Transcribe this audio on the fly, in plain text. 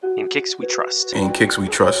Kicks We Trust. In Kicks We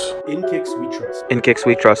Trust. In Kicks We Trust. In Kicks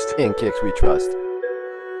We Trust. In Kicks We Trust.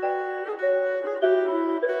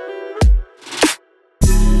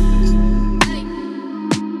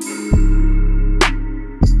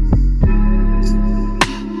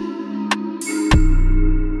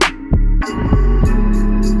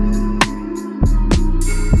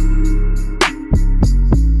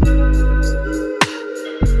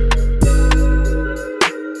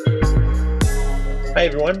 Hi,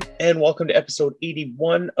 everyone, and welcome to episode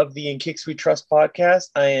 81 of the In Kicks We Trust podcast.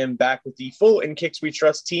 I am back with the full In Kicks We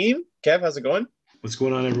Trust team. Kev, how's it going? What's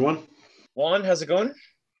going on, everyone? Juan, how's it going?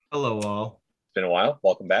 Hello, all. It's been a while.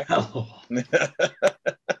 Welcome back. Hello.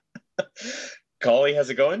 Collie, how's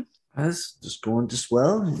it going? It's just going just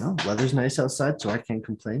well. You know, weather's nice outside, so I can't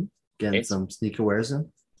complain. Getting some sneaker wears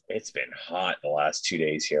in. It's been hot the last 2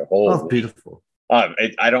 days here. Oh, beautiful.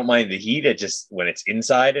 I don't mind the heat. It just, when it's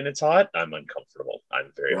inside and it's hot, I'm uncomfortable.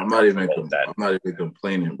 I'm not even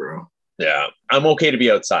complaining, bro. Yeah, I'm okay to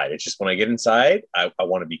be outside. It's just when I get inside, I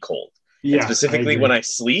want to be cold. Yeah, and specifically when I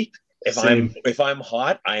sleep. If I'm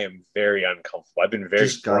hot, I am very uncomfortable. I've been very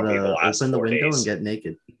grumpy the last open the 4 window days. and get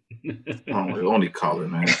naked. Only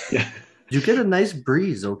Colin, man. Yeah. You get a nice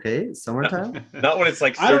breeze, okay? Summertime. Not when it's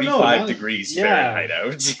like I don't know, 35 degrees Fahrenheit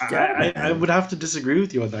out. I would have to disagree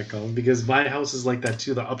with you on that, Colin, because my house is like that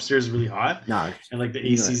too. The upstairs is really hot. Nah, and like the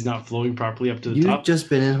AC is not flowing properly up to the You've top. just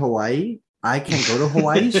been in Hawaii. I can't go to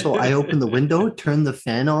Hawaii, so I open the window, turn the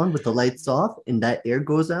fan on with the lights off, and that air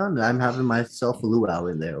goes out, and I'm having myself a luau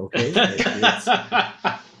in there, okay?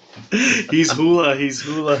 He's hula. He's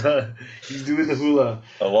doing the hula.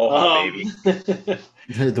 Aloha, baby.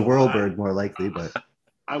 The whirlbird, more likely, but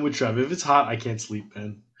I'm with Trev. If it's hot, I can't sleep,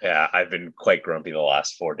 man. Yeah, I've been quite grumpy the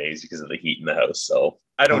last 4 days because of the heat in the house, so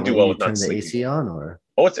I don't do well with not turn sleeping. the AC on, or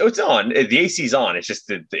it's on. The AC's on. It's just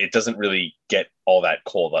that it doesn't really get all that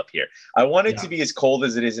cold up here. I want it to be as cold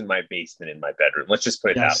as it is in my basement in my bedroom. Let's just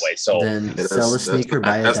put it that way. So then sell a sneaker,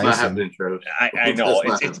 buy a Dyson. Not happening, Trev. I know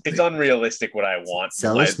it's unrealistic what I want.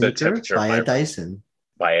 Sell a sneaker, buy a Dyson.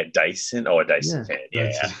 Buy a Dyson. Oh, a Dyson fan.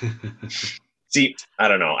 Yeah. See, I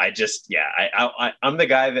don't know. I'm the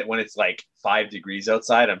guy that when it's like 5 degrees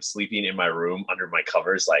outside, I'm sleeping in my room under my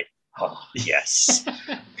covers, like, oh, yes,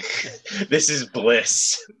 this is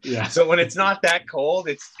bliss. Yeah. So when it's not that cold,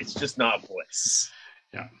 it's just not bliss.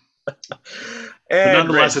 Yeah. And but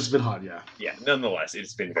nonetheless, Rich, it's been hot. Yeah. Yeah. Nonetheless,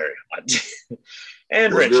 it's been very hot.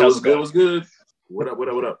 And Rich, how's it going? It was good. What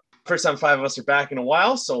up? First time 5 of us are back in a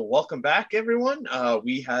while, so welcome back, everyone.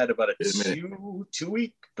 We had about a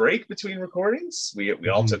two-week break between recordings. We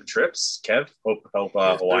all took trips. Kev, hope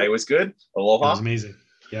Hawaii was good. Aloha. It was amazing.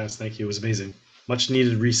 Yes, thank you. It was amazing. Much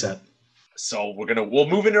needed reset. So we'll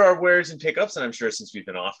move into our wares and pickups, and I'm sure since we've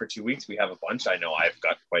been off for 2 weeks, we have a bunch. I know I've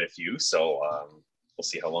got quite a few, so we'll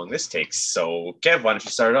see how long this takes. So Kev, why don't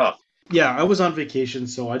you start off? Yeah, I was on vacation,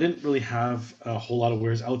 so I didn't really have a whole lot of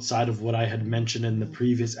wares outside of what I had mentioned in the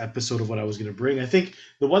previous episode of what I was going to bring. I think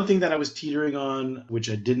the one thing that I was teetering on, which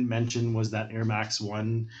I didn't mention, was that Air Max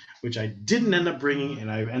 1, which I didn't end up bringing,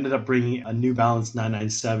 and I ended up bringing a New Balance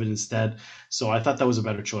 997 instead. So I thought that was a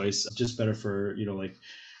better choice, just better for, like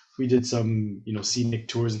we did some, scenic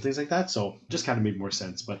tours and things like that. So just kind of made more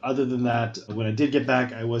sense. But other than that, when I did get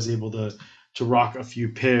back, I was able to rock a few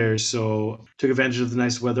pairs. So took advantage of the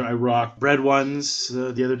nice weather. I rocked Bread ones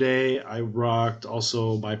the other day. I rocked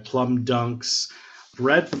also my Plum Dunks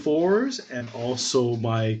Bread 4s and also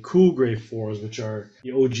my Cool Gray 4s, which are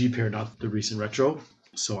the OG pair, not the recent retro.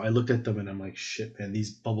 So I looked at them and I'm like, shit, man,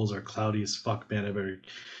 these bubbles are cloudy as fuck, man. I better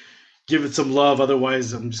give it some love.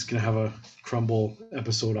 Otherwise, I'm just going to have a crumble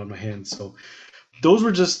episode on my hands. So those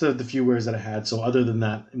were just the few wears that I had. So other than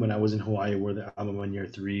that, when I was in Hawaii, I wore the Alma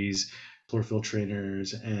Manier 3s, chlorophyll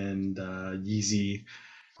trainers, and Yeezy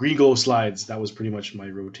Green Glow slides. That was pretty much my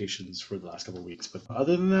rotations for the last couple of weeks. But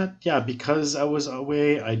other than that, yeah, because I was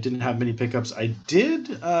away, I didn't have many pickups. I did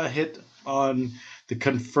hit on the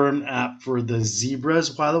Confirmed app for the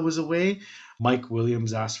Zebras while I was away. Mike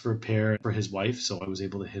Williams asked for a pair for his wife, so I was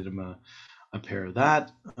able to hit him a pair of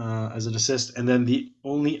that as an assist. And then the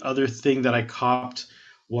only other thing that I copped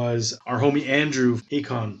was our homie Andrew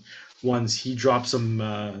Akon ones. He dropped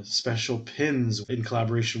some special pins in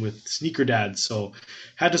collaboration with Sneaker Dad, so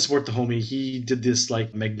had to support the homie. He did this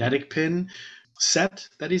like magnetic pin set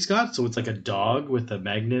that he's got, so it's like a dog with a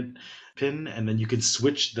magnet pin, and then you can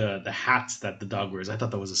switch the hats that the dog wears. I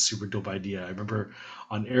thought that was a super dope idea. I remember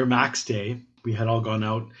on Air Max Day, we had all gone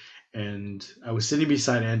out, and I was sitting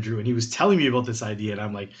beside Andrew, and he was telling me about this idea, and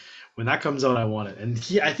I'm like, when that comes out, I want it. And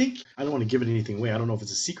I think, I don't want to give anything away. I don't know if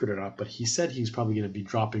it's a secret or not, but he said he's probably going to be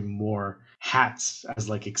dropping more hats as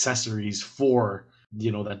like accessories for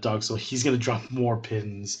that dog. So he's going to drop more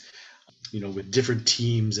pins, with different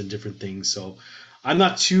teams and different things. So I'm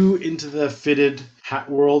not too into the fitted hat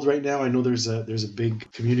world right now. I know there's a big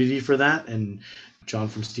community for that, and John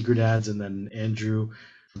from Sneaker Dads and then Andrew,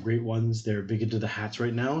 great ones. They're big into the hats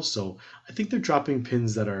right now. So I think they're dropping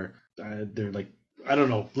pins that are they're like, I don't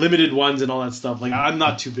know, limited ones and all that stuff. Like I'm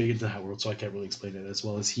not too big into the hat world, so I can't really explain it as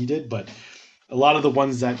well as he did. But a lot of the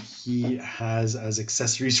ones that he has as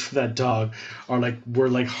accessories for that dog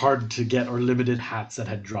were hard to get or limited hats that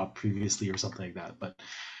had dropped previously or something like that. But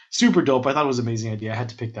super dope. I thought it was an amazing idea. I had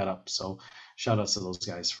to pick that up. So shout outs to those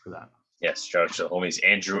guys for that. Yes, shout out to the homies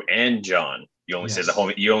Andrew and John. You only Yes. said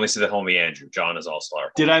the homie Andrew. John is also our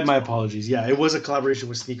homie. Did I? My apologies. Yeah, it was a collaboration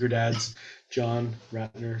with Sneaker Dads, John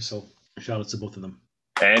Ratner. So shout outs to both of them.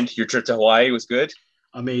 And your trip to Hawaii was good?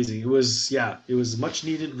 Amazing. It was much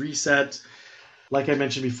needed reset. Like I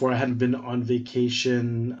mentioned before, I hadn't been on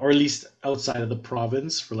vacation, or at least outside of the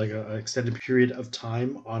province, for like an extended period of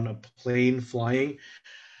time on a plane flying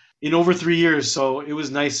in over 3 years. So it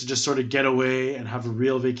was nice to just sort of get away and have a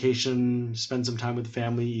real vacation, spend some time with the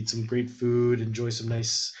family, eat some great food, enjoy some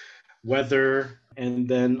nice weather, and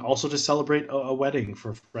then also to celebrate a wedding for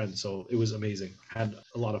a friend. So it was amazing. Had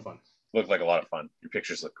a lot of fun. Looked like a lot of fun. Your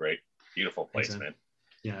pictures look great. Beautiful place, Thanks, man.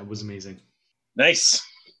 Yeah, it was amazing. Nice.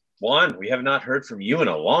 Juan, we have not heard from you in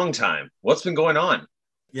a long time. What's been going on?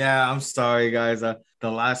 Yeah, I'm sorry, guys. The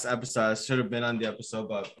last episode, I should have been on the episode,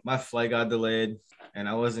 but my flight got delayed, and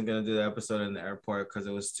I wasn't going to do the episode in the airport because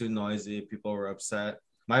it was too noisy. People were upset.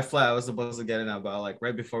 My flight, I was supposed to get in about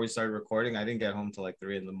right before we started recording. I didn't get home till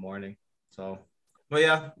 3 a.m. So, but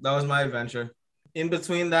yeah, that was my adventure. In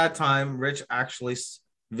between that time, Rich actually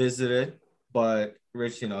visited, but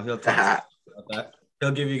Rich, he'll talk about that.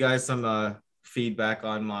 He'll give you guys some feedback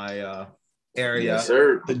on my area. Yes,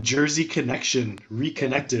 sir. The Jersey connection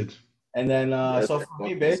reconnected. And then so for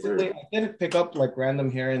me, basically, I didn't pick up random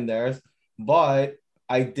here and there, but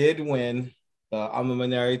I did win the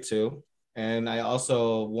Amamaneri 2, and I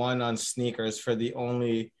also won on sneakers for the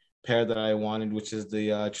only pair that I wanted, which is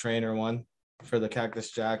the trainer one for the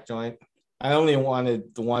Cactus Jack joint. I only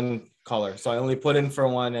wanted the one color, so I only put in for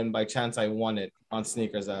one, and by chance I won it on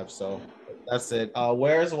Sneakers app. So that's it.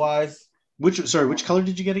 Wares wise. Which color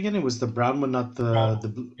did you get again? It was the brown one, not the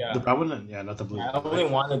brown one. Yeah, not the blue. I only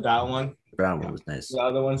wanted that one. Brown one was nice. The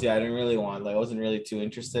other ones, I didn't really want. I wasn't really too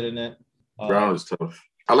interested in it. Brown is tough.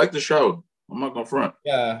 I like the show. I'm not gonna front.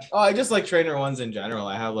 Yeah. Oh, I just like trainer ones in general.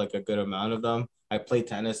 I have a good amount of them. I play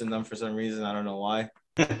tennis in them for some reason. I don't know why.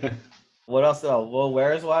 What else? Well,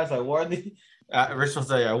 wears wise, I wore the. Rich will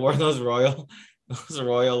say I wore those royal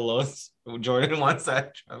lows. Jordan ones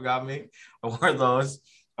that got me. I wore those.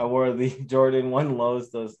 I wore the Jordan 1 lows,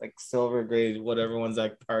 those silver grade, whatever ones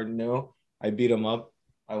that are new. I beat them up.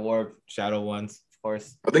 I wore shadow ones, of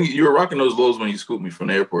course. I think you were rocking those lows when you scooped me from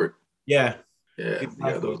the airport. Yeah. Yeah,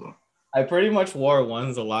 exactly. yeah, those ones. I pretty much wore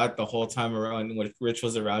ones a lot the whole time around when Rich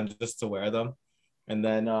was around just to wear them. And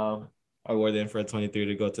then I wore the Infrared 23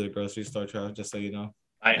 to go to the grocery store, just so you know.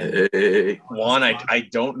 Juan, I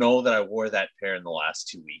don't know that I wore that pair in the last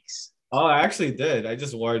 2 weeks. Oh, I actually did. I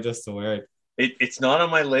just wore it just to wear it. It's not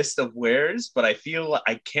on my list of wears, but I feel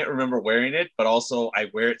I can't remember wearing it. But also, I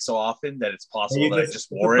wear it so often that it's possible that I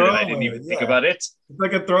just wore it and I didn't even think about it. It's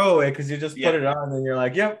like a throwaway because you just put it on and you're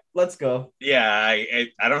like, "Yep, let's go." Yeah,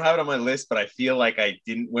 I don't have it on my list, but I feel like I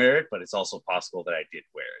didn't wear it. But it's also possible that I did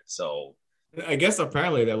wear it. So I guess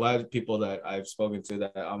apparently there are a lot of people that I've spoken to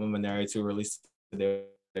that Amamaneri 2 released today,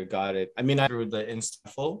 they got it. I mean, I through the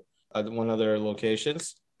Instaful at one of their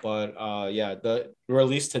locations. But yeah, the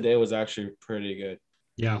release today was actually pretty good.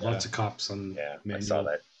 Yeah, lots of cops on. Yeah, manual.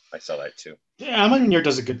 I saw that too. Yeah, Amaneer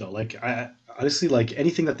does it good though. I honestly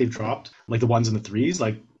anything that they've dropped, like the ones in the threes.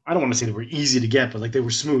 I don't want to say they were easy to get, but they were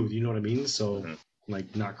smooth. You know what I mean? So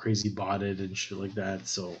not crazy botted and shit like that.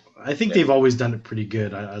 So I think they've always done it pretty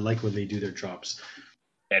good. I like when they do their drops.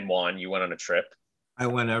 And Juan, you went on a trip. I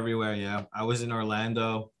went everywhere. Yeah, I was in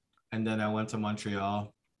Orlando, and then I went to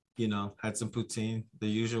Montreal. Had some poutine, the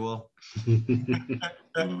usual. Can't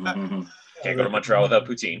go to Montreal without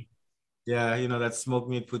poutine. Yeah, that smoked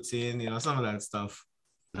meat poutine, some of that stuff.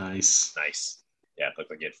 Nice. Yeah, it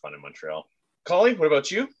looked like you had fun in Montreal. Collie, what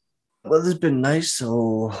about you? Well, it's been nice.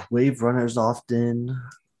 So Wave Runners often,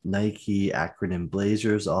 Nike acronym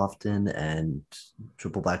Blazers often, and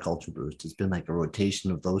Triple Black Ultra Boost. It's been a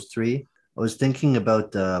rotation of those three. I was thinking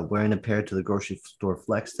about wearing a pair to the grocery store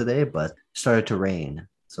flex today, but it started to rain.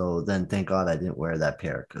 So then thank God I didn't wear that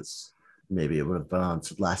pair because maybe it would have been on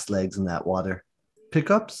some last legs in that water.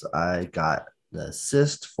 Pickups, I got the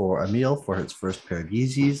assist for Emil for his first pair of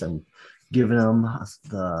Yeezys. I'm giving them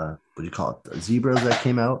the, what do you call it, the zebras that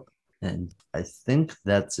came out. And I think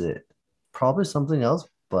that's it. Probably something else,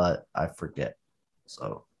 but I forget.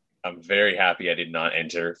 So I'm very happy I did not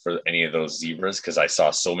enter for any of those zebras because I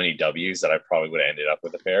saw so many W's that I probably would have ended up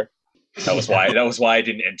with a pair. That was why I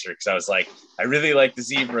didn't enter, because I was like, I really like the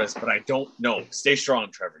zebras, but I don't know. Stay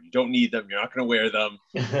strong, Trevor. You don't need them. You're not going to wear them.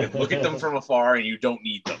 You can look at them from afar, and you don't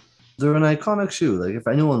need them. they're an iconic shoe. Like if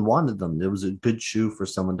anyone wanted them, it was a good shoe for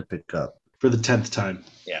someone to pick up. For the 10th time.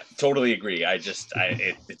 Yeah, totally agree.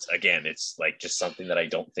 It's like just something that I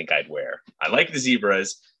don't think I'd wear. I like the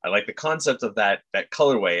zebras. I like the concept of that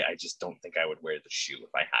colorway. I just don't think I would wear the shoe if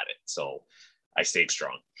I had it. So I stayed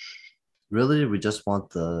strong. Really, we just want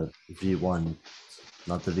the V1,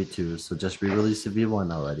 not the V2. So just re-release the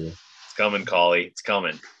V1 already. It's coming, Collie. It's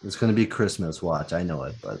coming. It's going to be Christmas. Watch. I know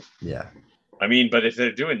it, but yeah. I mean, but if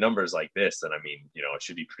they're doing numbers like this, then I mean, it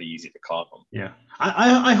should be pretty easy to cop them. Yeah,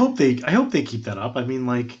 I hope they keep that up. I mean,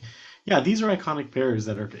 like, yeah, these are iconic pairs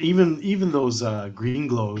that are even those green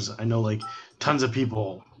glows. I know like tons of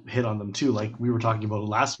people hit on them too. Like we were talking about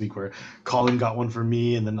last week, where Colin got one for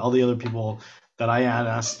me, and then all the other people that I had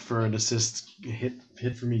asked for an assist hit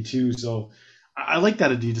for me too. So I like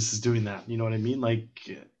that Adidas is doing that. You know what I mean? Like,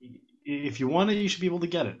 if you want it, you should be able to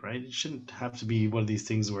get it, right? It shouldn't have to be one of these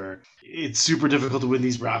things where it's super difficult to win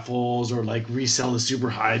these raffles or like resell is super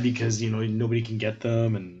high because nobody can get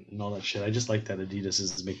them and all that shit. I just like that Adidas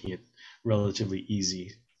is making it relatively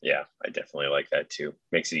easy. Yeah, I definitely like that too.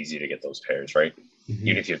 Makes it easy to get those pairs, right? Mm-hmm.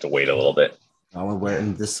 Even if you have to wait a little bit. I want to wear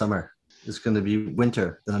it this summer. It's going to be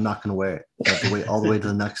winter, then I'm not going to wear it. I have to wait all the way to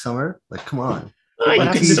the next summer. Like, come on. What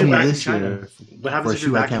happens if you're back in China? What happens if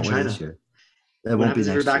you're back in China? That won't be next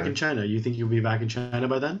year. If you're back in China? You think you'll be back in China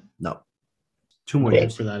by then? No. 2 more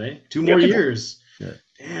years for that, eh? 2 more years. Yeah.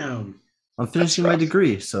 Damn. I'm finishing my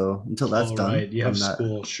degree, so until that's done, right. You have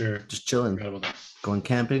school, sure. Just chilling, going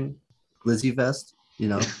camping, Glizzy vest.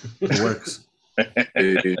 It works.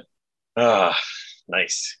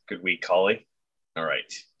 Nice, good week, Collie. All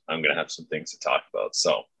right, I'm gonna have some things to talk about,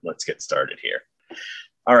 so let's get started here.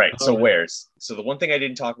 All right, so wears. So the one thing I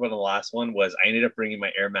didn't talk about in the last one was I ended up bringing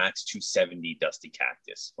my Air Max 270 Dusty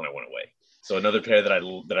Cactus when I went away. So another pair that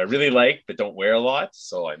I really like but don't wear a lot.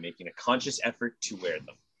 So I'm making a conscious effort to wear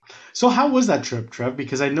them. So how was that trip, Trev?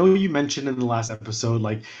 Because I know you mentioned in the last episode,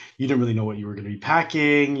 like you didn't really know what you were going to be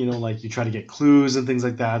packing. Like you try to get clues and things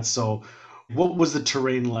like that. So what was the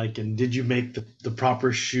terrain like, and did you make the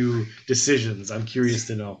proper shoe decisions? I'm curious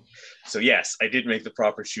to know. So yes, I did make the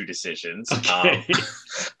proper shoe decisions. Okay.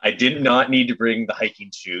 I did not need to bring the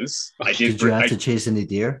hiking shoes. Did you have to chase any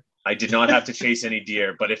deer? I did not have to chase any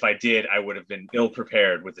deer, but if I did, I would have been ill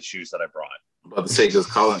prepared with the shoes that I brought. I'm about to say, because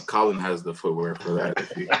Colin has the footwear for that.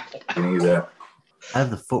 If you need that. I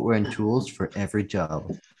have the footwear and tools for every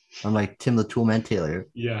job. I'm like Tim the Toolman Taylor.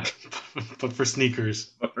 Yeah, but for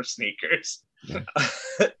sneakers.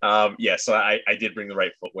 Yeah. So I did bring the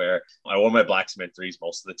right footwear. I wore my black cement 3s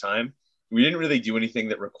most of the time. We didn't really do anything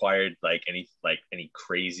that required any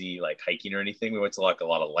crazy like hiking or anything. We went to like a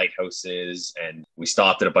lot of lighthouses, and we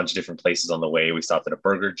stopped at a bunch of different places on the way. We stopped at a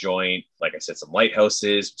burger joint, like I said, some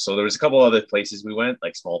lighthouses. So there was a couple other places we went,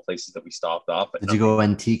 like small places that we stopped off. Did you go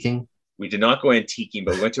antiquing? We did not go antiquing,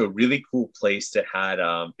 but we went to a really cool place that had,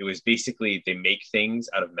 it was basically, they make things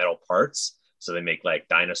out of metal parts. So they make like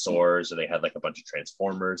dinosaurs, or they had like a bunch of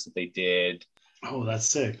Transformers that they did. Oh, that's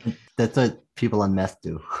sick. That's what people on meth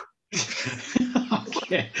do.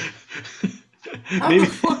 Okay. Maybe.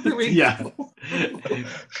 Yeah.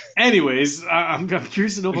 Anyways, I'm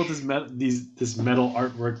curious to know about this metal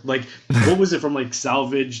artwork. Like, what was it from? Like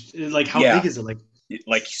salvaged? Like, how big is it?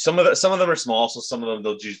 Like some of them are small, so some of them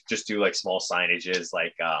they'll just do like small signages,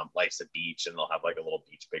 like life's a beach, and they'll have like a little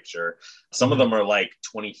beach picture. Some of them are like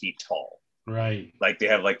 20 feet tall. Right. Like they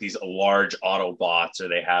have like these large Autobots, or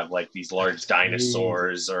they have like these large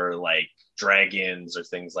dinosaurs, or like dragons or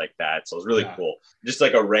things like that. So it's really cool. Just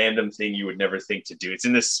like a random thing you would never think to do. It's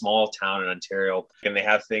in this small town in Ontario, and they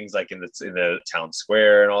have things like in the town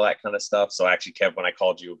square and all that kind of stuff. So actually, Kev, when I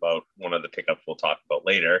called you about one of the pickups we'll talk about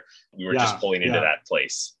later, we were just pulling into that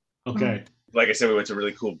place. Okay. Like I said, we went to a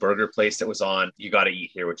really cool burger place that was on You Gotta Eat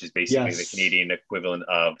Here, which is basically the Canadian equivalent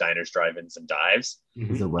of diners, drive-ins, and dives.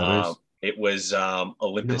 Mm-hmm. It was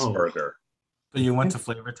Olympus Burger. So you went to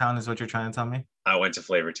Flavortown is what you're trying to tell me? I went to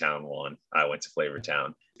Flavortown one.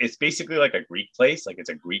 It's basically like a Greek place. Like it's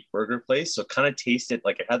a Greek burger place. So it kind of tasted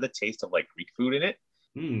like it had the taste of like Greek food in it.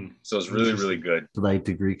 So it's really, really good. Like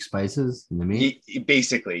the Greek spices in the meat?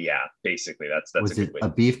 Basically, yeah. Basically, that's was a good it way. A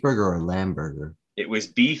beef burger or a lamb burger? It was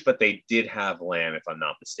beef, but they did have lamb, if I'm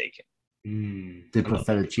not mistaken. They put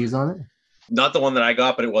feta cheese on it? Not the one that I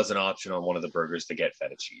got, but it was an option on one of the burgers to get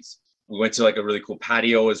feta cheese. We went to like a really cool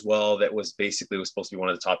patio as well. That was supposed to be one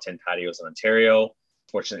of the top 10 patios in Ontario.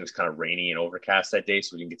 Fortunately, it was kind of rainy and overcast that day,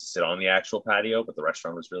 so we didn't get to sit on the actual patio, but the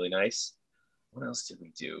restaurant was really nice. What else did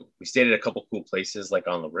we do? We stayed at a couple cool places like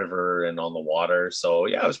on the river and on the water. So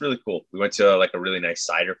yeah, it was really cool. We went to like a really nice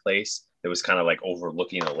cider place that was kind of like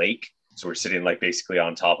overlooking a lake. So we're sitting like basically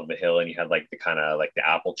on top of a hill, and you had like the kind of like the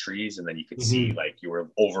apple trees, and then you could see like you were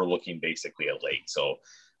overlooking basically a lake. So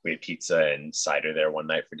we had pizza and cider there one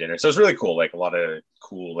night for dinner. So it was really cool. Like a lot of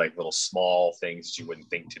cool, like little small things that you wouldn't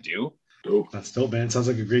think to do. That's dope, man. Sounds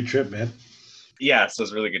like a great trip, man. Yeah, so it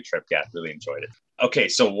was a really good trip. Yeah, really enjoyed it. Okay,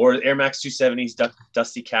 so wore Air Max 270s,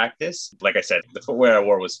 Dusty Cactus. Like I said, the footwear I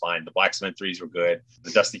wore was fine. The Black Cement 3s were good.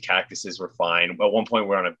 The Dusty Cactuses were fine. At one point, we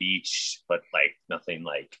were on a beach, but like nothing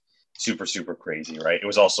like super, super crazy, right? It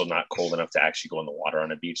was also not cold enough to actually go in the water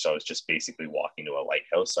on a beach. So I was just basically walking to a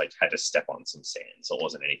lighthouse. So I had to step on some sand. So it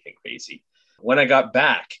wasn't anything crazy. When I got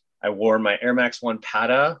back, I wore my Air Max 1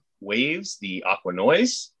 Pata Waves, the Aqua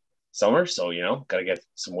Noise summer. So, got to get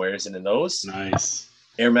some wears into those. Nice.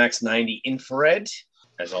 Air Max 90 Infrared.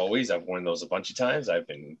 As always, I've worn those a bunch of times. I've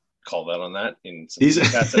been called out on that in some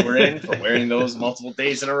podcasts that we're in for wearing those multiple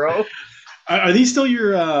days in a row. Are these still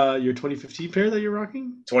your 2015 pair that you're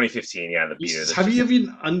rocking? 2015, yeah, the beater. Have you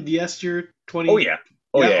even undressed your 20? Oh yeah.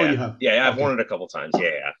 Oh, yeah. you have? Yeah, I've worn it a couple times.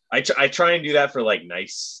 Yeah. I try and do that for like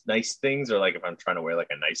nice things, or like if I'm trying to wear like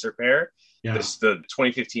a nicer pair. Yeah. The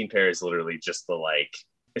 2015 pair is literally just the like,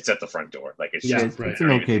 it's at the front door. Like it's just right. It's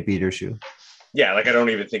an okay beater shoe. Yeah, like I don't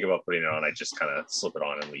even think about putting it on. I just kind of slip it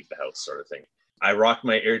on and leave the house, sort of thing. I rocked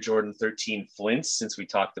my Air Jordan 13 Flints since we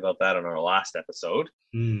talked about that on our last episode.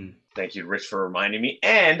 Thank you, Rich, for reminding me.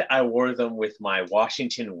 And I wore them with my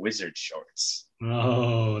Washington Wizard shorts.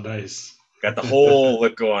 Oh, nice. Got the whole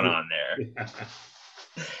look going on there.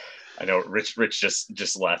 I know Rich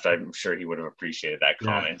just left. I'm sure he would have appreciated that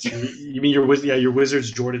comment. You mean your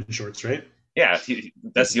Wizards Jordan shorts, right? Yeah,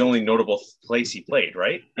 that's the only notable place he played,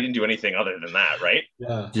 right? He didn't do anything other than that, right?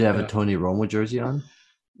 Yeah. Did you have a Tony Romo jersey on?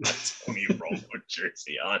 Tony Romo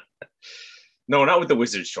jersey on. No, not with the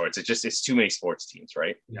Wizards shorts. It's too many sports teams,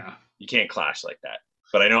 right? Yeah. You can't clash like that.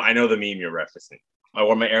 But I know the meme you're referencing. I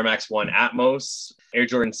wore my Air Max 1 Atmos, Air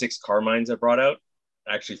Jordan 6 Carmines I brought out.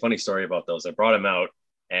 Actually, funny story about those. I brought them out,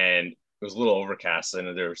 and it was a little overcast,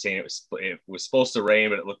 and they were saying it was supposed to rain,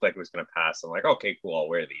 but it looked like it was going to pass. I'm like, okay, cool, I'll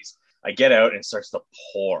wear these. I get out and it starts to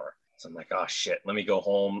pour. So I'm like, oh shit, let me go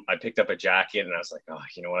home. I picked up a jacket and I was like, oh,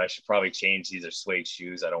 you know what? I should probably change. These are suede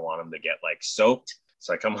shoes. I don't want them to get like soaked.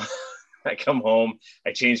 So I come home,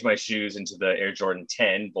 I change my shoes into the Air Jordan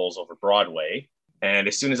 10 Bulls over Broadway. And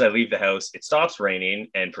as soon as I leave the house, it stops raining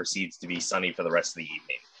and proceeds to be sunny for the rest of the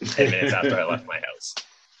evening, 10 minutes after I left my house.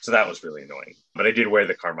 So that was really annoying. But I did wear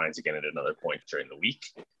the Carmines again at another point during the week.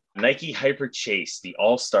 Nike Hyper Chase, the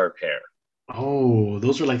all-star pair. Oh,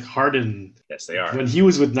 those were like Harden. Yes, they are. When he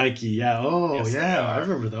was with Nike, yeah. Oh, yes, yeah, I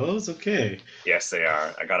remember those. Okay. Yes, they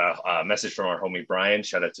are. I got a message from our homie Brian.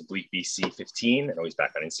 Shout out to Bleak BC15. I know he's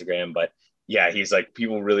back on Instagram, but yeah, he's like,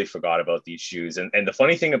 people really forgot about these shoes. And the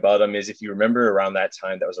funny thing about them is, if you remember around that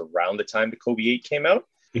time, that was around the time the Kobe 8 came out.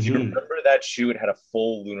 If you remember that shoe, it had a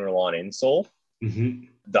full lunar lawn insole.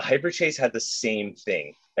 The Hyper Chase had the same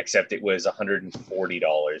thing, except it was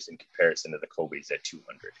 $140 in comparison to the Kobe's at $200.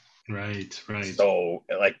 Right. So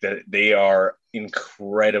like they are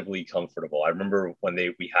incredibly comfortable. I remember when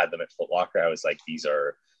we had them at Foot Locker, I was like, these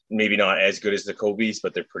are maybe not as good as the Kobe's,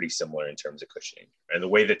 but they're pretty similar in terms of cushioning. And the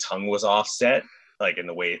way the tongue was offset, like in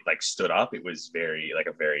the way it like stood up, it was a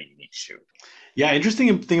very unique shoe. Yeah,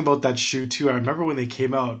 interesting thing about that shoe too. I remember when they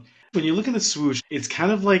came out, when you look at the swoosh, it's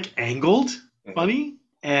kind of like angled, funny.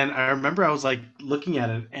 And I remember I was like looking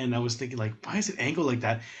at it and I was thinking like, why is it angled like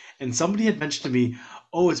that? And somebody had mentioned to me,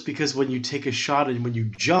 oh, it's because when you take a shot and when you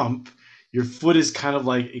jump, your foot is kind of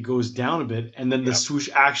like, it goes down a bit. And then the swoosh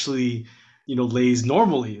actually, lays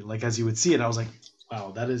normally, like as you would see it. I was like,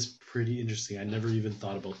 wow, that is pretty interesting. I never even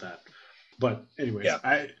thought about that. But anyways,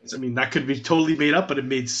 I mean, that could be totally made up, but it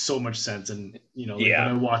made so much sense. And, when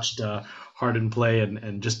I watched Harden play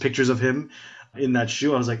and just pictures of him in that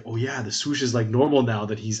shoe, I was like, oh yeah, the swoosh is like normal now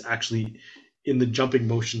that he's actually in the jumping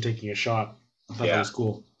motion taking a shot. I thought that was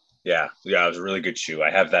cool. Yeah, it was a really good shoe.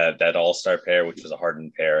 I have that all-star pair, which was a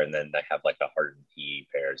Harden pair, and then I have like a Harden P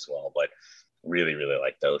pair as well. But really, really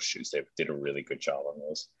like those shoes. They did a really good job on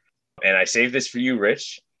those. And I saved this for you,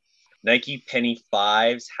 Rich. Nike Penny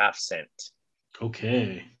 5s half cent.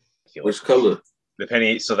 Okay. Which color? The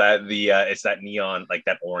penny. So that it's that neon, like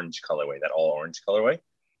that orange colorway, that all orange colorway.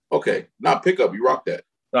 Okay, not pickup. You rock that.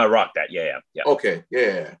 No, I rock that. Yeah. Okay,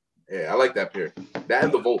 yeah. I like that pair. That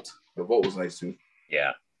and the Volt. The Volt was nice too.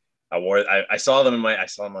 Yeah. I saw them I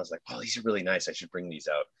was like, oh, these are really nice. I should bring these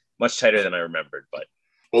out. Much tighter than I remembered, but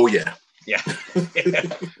Oh yeah. yeah.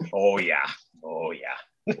 Oh yeah. Oh yeah.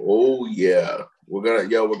 Oh yeah. We're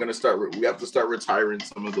gonna start. We have to start retiring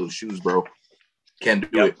some of those shoes, bro. Can't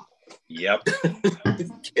do it. Yep.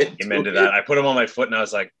 Amen to that. I put them on my foot and I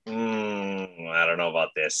was like, I don't know about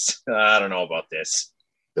this. I don't know about this.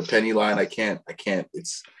 The penny line, I can't.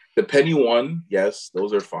 It's the penny one. Yes,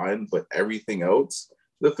 those are fine, but everything else,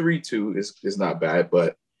 the 3-2 is not bad,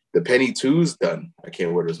 but the penny two's done. I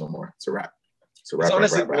can't wear those no more. It's a wrap. It's a wrap.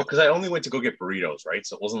 Honestly, well, because I only went to go get burritos, right?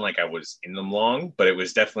 So it wasn't like I was in them long, but it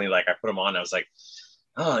was definitely like I put them on. And I was like,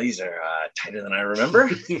 oh, these are tighter than I remember.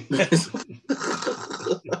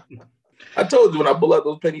 I told you when I pull out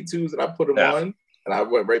those penny twos and I put them on, and I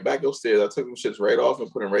went right back upstairs. I took them shits right off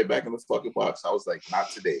and put them right back in the fucking box. I was like,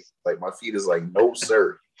 not today. Like my feet is like, no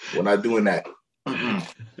sir, we're not doing that.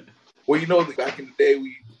 Well, you know, back in the day,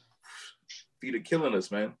 feet are killing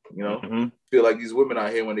us, man. You know, feel like these women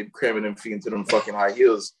out here when they cramming them feet into them fucking high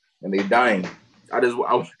heels and they dying. I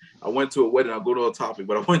went to a wedding. I'll go to a topic,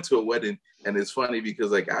 but I went to a wedding, and it's funny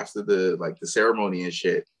because like after the ceremony and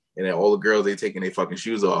shit, and then all the girls they taking their fucking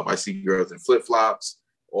shoes off. I see girls in flip flops,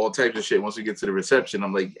 all types of shit. Once we get to the reception,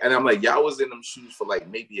 I'm like, y'all was in them shoes for like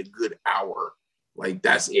maybe a good hour. Like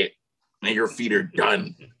that's it, and your feet are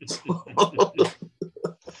done.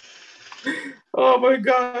 Oh my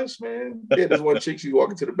gosh, man! Yeah, there's one chick. She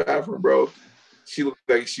walking to the bathroom, bro. She looked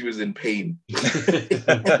like she was in pain.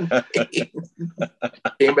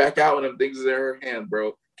 Came back out and them things was in her hand,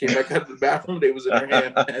 bro. Came back out of the bathroom, they was in her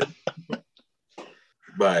hand, man.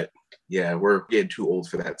 But yeah, we're getting too old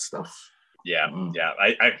for that stuff. Yeah.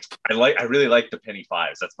 I really like the penny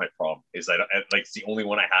fives. That's my problem. Is like it's the only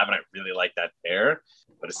one I have, and I really like that pair.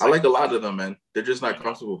 But it's I like a lot of them, man. They're just not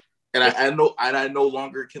comfortable, and I no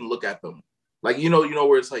longer can look at them. Like you know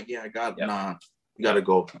where it's like, yeah, nah, you gotta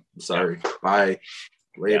go. I'm sorry, bye,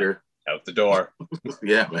 later, out the door.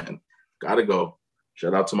 Yeah, man, gotta go.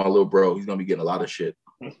 Shout out to my little bro. He's gonna be getting a lot of shit.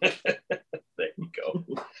 There you go.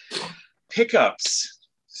 Pickups.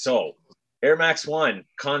 So Air Max 1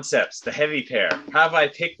 concepts, the heavy pair. Have I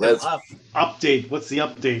picked them up? Update. What's the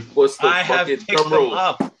update? I have picked them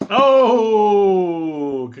up.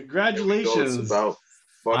 Oh, congratulations. It's about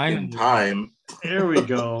fucking time. There we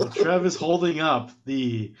go. Trev is holding up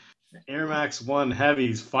the Air Max 1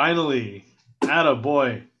 heavies. Finally. Atta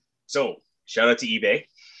boy. So shout out to eBay.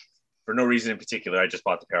 For no reason in particular, I just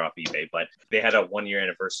bought the pair off eBay, but they had a 1-year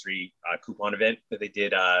anniversary coupon event that they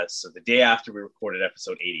did. So the day after we recorded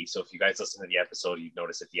episode 80. So if you guys listen to the episode, you'd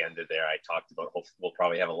notice at the end of there, I talked about, hopefully we'll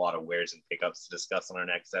probably have a lot of wares and pickups to discuss on our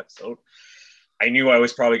next episode. I knew I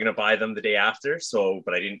was probably going to buy them the day after. So,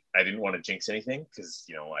 but I didn't want to jinx anything because,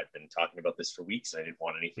 I've been talking about this for weeks and I didn't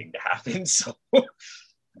want anything to happen. So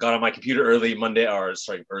got on my computer early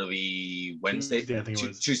Wednesday,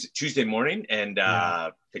 Tuesday morning and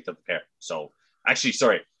picked up the pair. So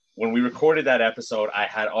actually, when we recorded that episode, I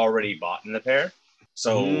had already bought in the pair.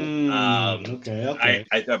 So okay.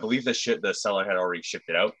 I believe the seller had already shipped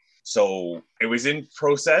it out. So it was in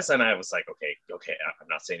process and I was like, okay, I'm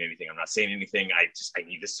not saying anything. I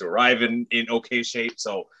need this to arrive in okay shape.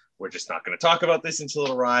 So we're just not going to talk about this until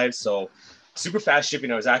it arrives. So super fast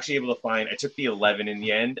shipping. I was actually able to find, I took the 11 in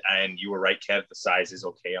the end, and you were right, Kev, the size is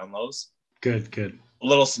okay on those. Good. A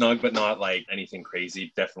little snug, but not like anything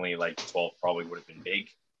crazy. Definitely like 12 probably would have been big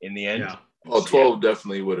in the end. Yeah. Oh, 12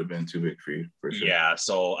 definitely would have been too big for you, for sure. Yeah,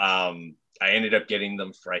 so I ended up getting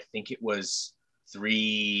them for, I think it was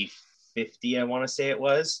 $350, I want to say it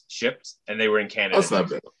was, shipped, and they were in Canada. That's not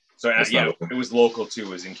bad. So it was local too. It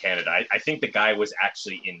was in Canada. I think the guy was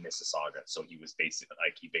actually in Mississauga, so he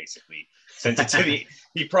basically sent it to the.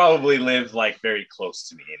 He probably lived like very close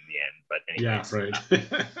to me in the end. But anyways,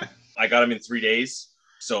 yeah, right. I got him in 3 days,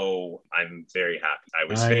 so I'm very happy. I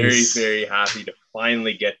was Nice. very, very happy to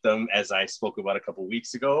finally get them. As I spoke about a couple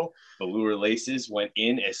weeks ago, the lure laces went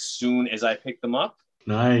in as soon as I picked them up.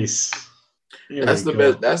 Nice. That's the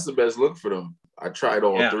best. That's the best look for them. I tried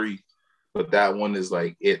all three, but that one is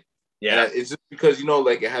like it. Yeah, and it's just because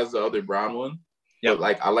like it has the other brown one. Yeah,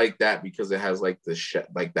 like I like that because it has like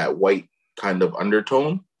like that white kind of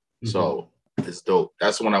undertone. Mm-hmm. So it's dope.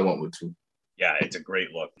 That's the one I went with too. Yeah, it's a great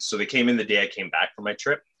look. So they came in the day I came back from my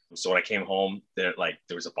trip. So when I came home, there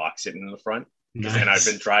was a box sitting in the front. Nice. And I've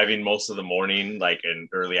been driving most of the morning, like in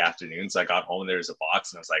early afternoon. So I got home and there was a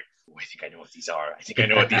box and I was like, oh, I think I know what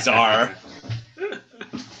these are.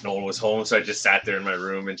 No one was home. So I just sat there in my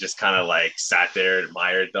room and just kind of like sat there and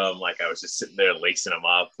admired them. Like I was just sitting there lacing them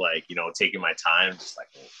up, like, taking my time. Just like,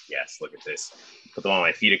 oh, yes, look at this. Put them on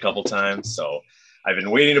my feet a couple times. So I've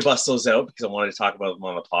been waiting to bust those out because I wanted to talk about them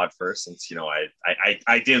on the pod first, since, you know,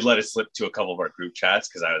 I did let it slip to a couple of our group chats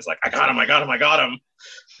because I was like, I got him.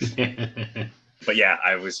 But yeah,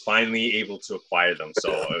 I was finally able to acquire them.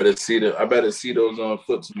 So I better see those on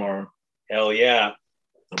foot tomorrow. Hell yeah.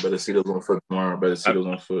 I better see those on foot tomorrow.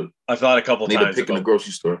 I thought a couple times. Need to pick in the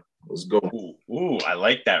grocery store. Let's go. Ooh, I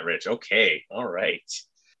like that, Rich. Okay. All right.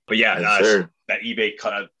 But yeah, that eBay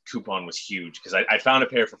coupon was huge because I found a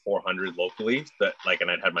pair for $400 locally and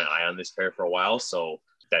I'd had my eye on this pair for a while. So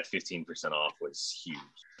that 15% off was huge.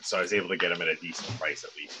 So I was able to get them at a decent price,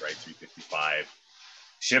 at least, right? $355.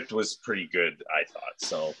 Shipped was pretty good, I thought.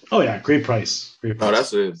 So. Oh yeah, great price. Oh,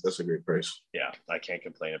 that's a great price. Yeah, I can't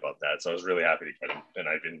complain about that. So I was really happy to get them, and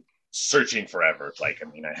I've been searching forever. Like, I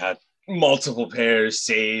mean, I had multiple pairs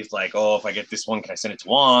saved. Like, oh, if I get this one, can I send it to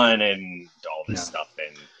Juan and all this stuff?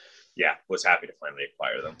 And yeah, was happy to finally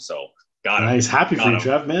acquire them. So got them. Nice, happy for you,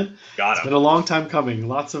 Trev, man. It's been a long time coming.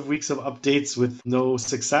 Lots of weeks of updates with no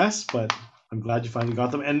success, but I'm glad you finally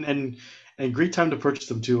got them. And great time to purchase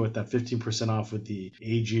them too, with that 15% off with the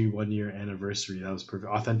AG 1 year anniversary. That was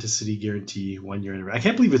perfect. Authenticity guarantee 1 year anniversary. I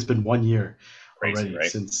can't believe it's been 1 year already, right?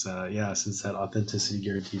 since that authenticity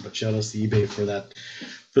guarantee. But shout outs to eBay for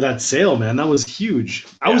that sale, man. That was huge.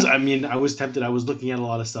 I was tempted. I was looking at a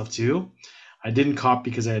lot of stuff too. I didn't cop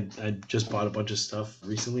because I just bought a bunch of stuff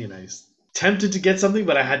recently, and I was tempted to get something,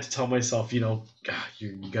 but I had to tell myself, you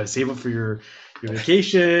gotta save up for your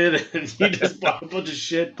vacation, and you just bought a bunch of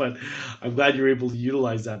shit. But I'm glad you're able to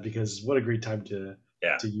utilize that, because what a great time to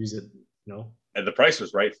use it, And the price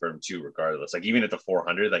was right for him too, regardless. Like, even at the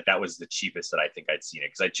 400, like, that was the cheapest that I think I'd seen it,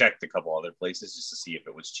 because I checked a couple other places just to see if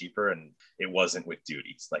it was cheaper, and it wasn't with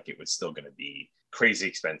duties. Like, it was still going to be crazy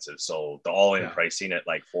expensive. So the all-in pricing at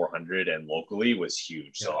like 400 and locally was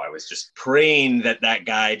huge. So I was just praying that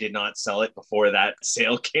guy did not sell it before that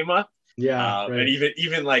sale came up. Yeah. Right. And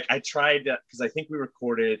even like, I tried, because I think we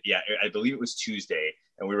recorded, I believe it was Tuesday,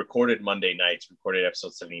 and we recorded Monday nights, recorded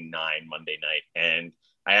episode 79 Monday night. And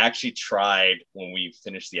I actually tried, when we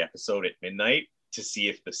finished the episode at midnight, to see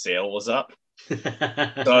if the sale was up. So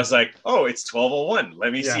I was like, oh, it's 12:01.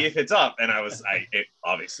 Let me see if it's up. And it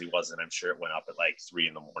obviously wasn't. I'm sure it went up at like 3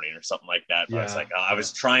 a.m. or something like that. But I was like, I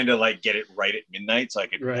was trying to like get it right at midnight, so I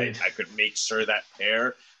could I could make sure that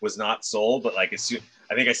pair was not sold. But like, as soon,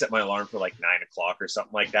 I think I set my alarm for like 9 o'clock or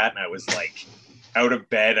something like that, and I was like out of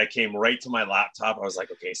bed. I came right to my laptop. I was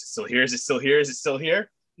like, okay, is it still here? Is it still here? Is it still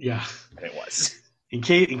here? Yeah. And it was. In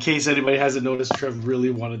case anybody hasn't noticed, Trev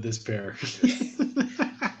really wanted this pair.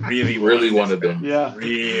 really wanted them. Yeah.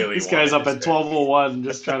 Really. This guy's up at 12:01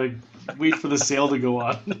 just trying to wait for the sale to go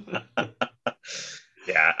on.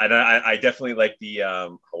 Yeah, and I definitely like the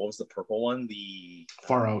what was the purple one? The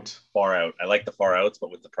Far Out. I like the Far Outs,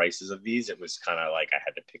 but with the prices of these, it was kind of like I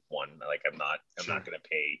had to pick one. Like, I'm not going to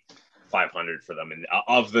pay $500 for them. And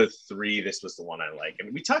of the three, this was the one I like.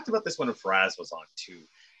 And we talked about this when Faraz was on too.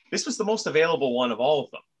 This was the most available one of all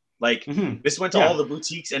of them. Like, this went to all the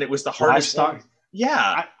boutiques, and it was the hardest one.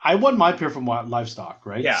 Yeah. I won my pair from Livestock,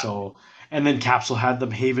 right? Yeah. So, and then Capsule had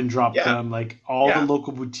them, Haven dropped them, like all the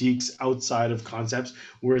local boutiques outside of Concepts,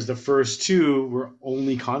 whereas the first two were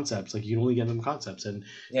only Concepts. Like, you could only get them Concepts. And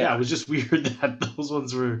it was just weird that those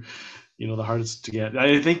ones were, the hardest to get.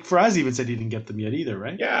 I think Faraz even said he didn't get them yet either,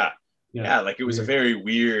 right? Yeah, like, it was a very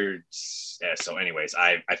weird. Yeah, so anyways,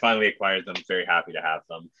 I finally acquired them. Very happy to have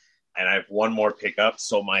them. And I have one more pickup.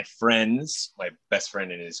 So my friends, my best friend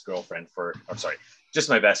and his girlfriend just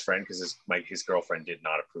my best friend, because his girlfriend did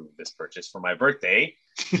not approve of this purchase, for my birthday,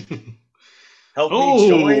 helped me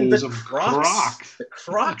join the Crocs. The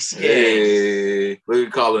Crocs gang. Hey, look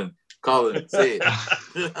at Colin. Colin, say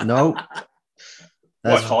it. Nope.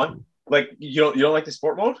 What, Colin? Like, you don't like the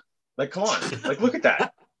sport mode? Like, come on. Like, look at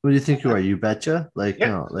that. What do you think you are? You betcha? Like,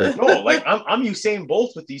 no. Like, I'm Usain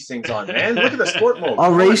Bolt with these things on, man. Look at the sport mode.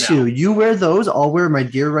 I'll race you. You wear those. I'll wear my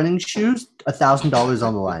deer running shoes. $1,000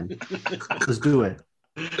 on the line. Let's do it.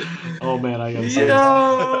 Oh man, I gotta say.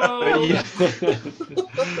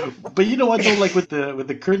 But you know what though? Like, with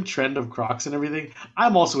the current trend of Crocs and everything,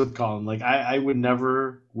 I'm also with Colin. Like, I would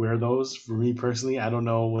never wear those. For me personally, I don't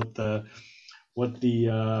know what the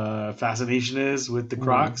fascination is with the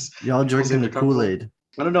Crocs. Y'all drinking the Kool-Aid.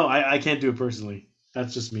 I don't know. I can't do it personally.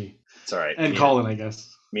 That's just me. It's all right. And Colin, I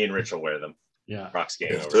guess. Me and Rich will wear them. Yeah. Crocs game.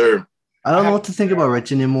 Yes, sir. I don't know what to think about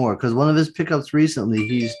Rich anymore, because one of his pickups recently,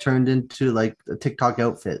 he's turned into like a TikTok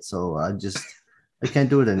outfit. So I can't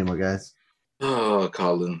do it anymore, guys. Oh,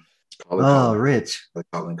 Colin. Oh, Rich.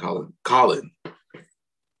 Colin.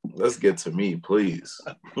 Let's get to me, please.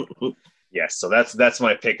 Yes, so that's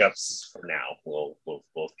my pickups for now. We'll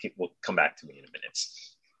come back to me in a minute.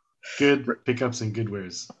 Good pickups and good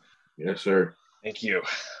wears. Yes, sir. Thank you.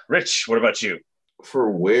 Rich, what about you?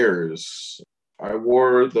 For wears, I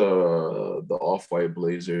wore the off-white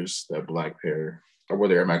Blazers, that black pair. I wore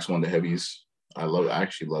the Air Max 1, the heavies. I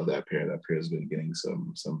actually love that pair. That pair has been getting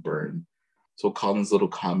some burn. So Colin's little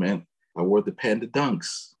comment, I wore the Panda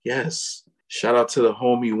Dunks. Yes. Shout out to the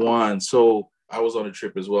homie Juan. So I was on a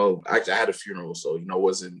trip as well. Actually, I had a funeral, so I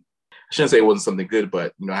shouldn't say it wasn't something good,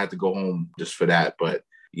 but I had to go home just for that. But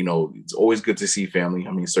it's always good to see family.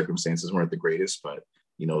 I mean, circumstances weren't the greatest, but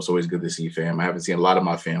it's always good to see fam. I haven't seen a lot of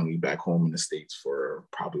my family back home in the States for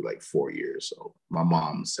probably like 4 years. So my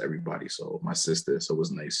mom's, everybody. So my sister. So it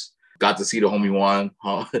was nice. Got to see the homie Juan.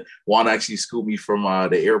 Juan actually scooped me from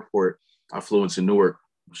the airport. I flew into Newark.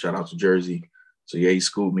 Shout out to Jersey. So yeah, he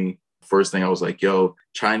scooped me. First thing I was like, yo,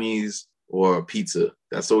 Chinese or pizza.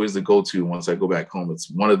 That's always the go-to once I go back home. It's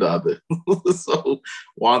one or the other. So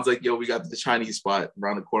Juan's like, yo, we got the Chinese spot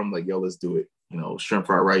around the corner. I'm like, yo, let's do it. Shrimp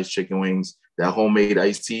fried rice, chicken wings, that homemade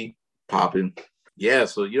iced tea, popping. Yeah,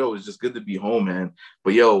 so it's just good to be home, man.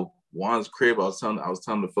 But Juan's crib, I was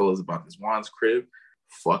telling the fellas about this. Juan's crib,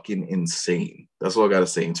 fucking insane. That's all I gotta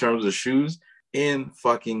say. In terms of shoes,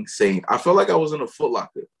 fucking insane. I felt like I was in a Foot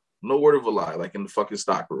Locker. No word of a lie, like in the fucking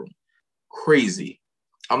stock room. Crazy.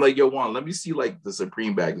 I'm like, yo, Juan, let me see like the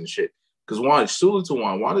Supreme bags and shit. Because salute to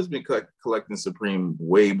Juan has been collecting Supreme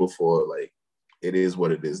way before like it is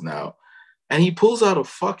what it is now. And he pulls out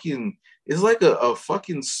it's like a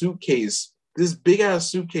fucking suitcase, this big ass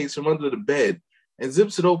suitcase from under the bed, and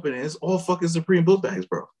zips it open, and it's all fucking Supreme book bags,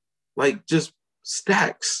 bro. Like just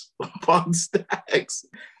stacks upon stacks,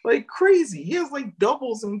 like crazy. He has like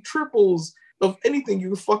doubles and triples of anything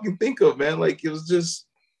you fucking think of, man. Like it was just,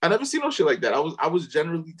 I never seen no shit like that. I was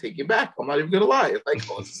generally taken back. I'm not even gonna lie. Like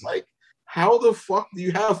I was just like, how the fuck do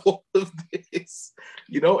you have all of this?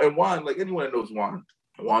 And Juan, like anyone that knows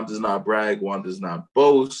Juan does not brag. Juan does not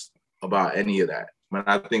boast about any of that. Man,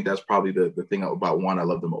 I think that's probably the thing about Juan I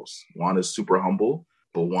love the most. Juan is super humble,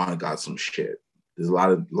 but Juan got some shit. There's a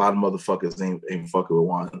lot of motherfuckers ain't fucking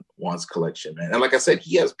with Juan's collection, man. And like I said,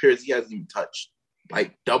 he has pairs he hasn't even touched,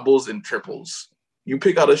 like doubles and triples. You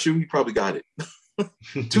pick out a shoe, he probably got it.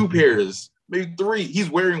 2 pairs, maybe 3. He's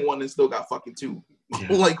wearing one and still got fucking 2,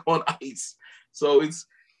 like on ice. So it's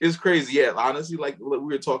crazy. Yeah, honestly, like we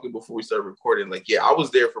were talking before we started recording, like, yeah, I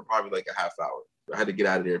was there for probably like a half hour. I had to get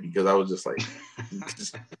out of there because I was just like,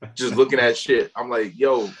 just looking at shit. I'm like,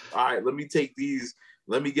 yo, all right, let me take these.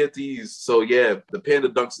 Let me get these. So yeah, the Panda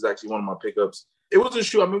Dunks is actually one of my pickups. It was a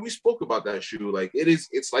shoe. I mean, we spoke about that shoe. Like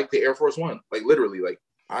it's like the Air Force One. Like literally, like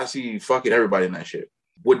I see fucking everybody in that shit.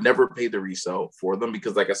 Would never pay the resale for them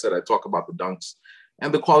because, like I said, I talk about the Dunks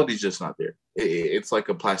and the quality's just not there. It's like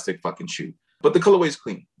a plastic fucking shoe. But the colorway's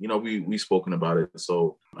clean. We spoken about it.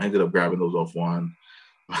 So I ended up grabbing those off Juan.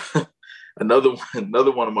 another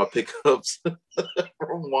one of my pickups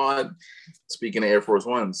from Juan, speaking of Air Force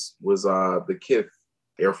Ones, was the Kith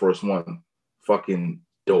Air Force One. Fucking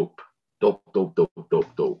dope.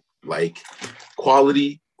 Dope. Like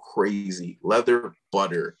quality, crazy. Leather,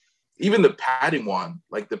 butter. Even the padding one,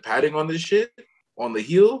 like the padding on this shit, on the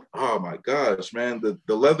heel. Oh my gosh, man.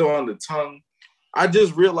 The leather on the tongue. I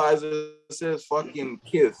just realized it says fucking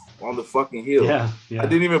Kith on the fucking heel. Yeah. I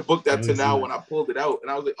didn't even book that to now when I pulled it out,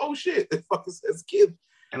 and I was like, "Oh shit, it fucking says Kith."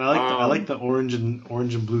 And I like the orange and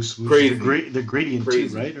blue swoosh. Crazy. The gradient crazy.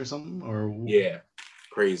 too, right, or something, or yeah,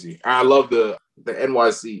 crazy. I love the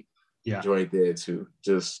NYC yeah. joint there too.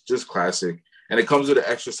 Just classic. And it comes with an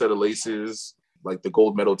extra set of laces, like the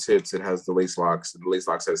gold metal tips. It has the lace locks. And the lace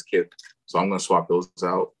locks has Kith. So I'm gonna swap those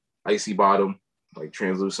out. Icy bottom, like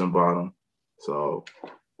translucent bottom. So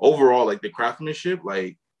overall, like the craftsmanship,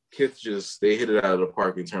 like Kith they hit it out of the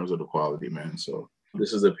park in terms of the quality, man. So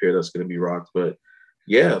this is a pair that's gonna be rocked. But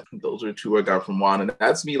yeah, those are 2 I got from Juan. And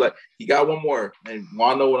that's me. Like he got one more. And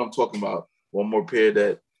Juan know what I'm talking about. One more pair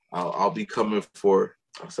that I'll be coming for.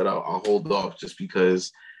 I said I'll hold off just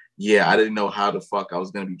because, yeah, I didn't know how the fuck I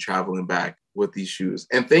was gonna be traveling back with these shoes.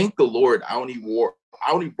 And thank the Lord, I only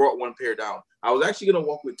brought 1 pair down. I was actually gonna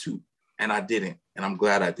walk with 2, and I didn't. And I'm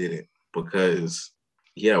glad I didn't because,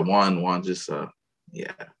 yeah, Juan just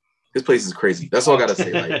yeah, this place is crazy. That's all I gotta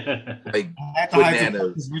say. Like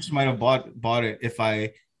bananas. Rich might have bought it if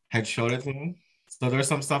I had showed it to him. So there's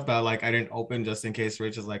some stuff that like I didn't open just in case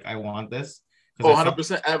Rich is like, I want this. Oh,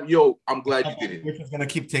 100%. Yo, I'm glad you did it. Rich is going to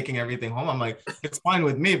keep taking everything home. I'm like, it's fine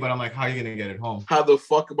with me, but I'm like, how are you going to get it home? How the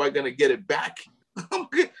fuck am I going to get it back?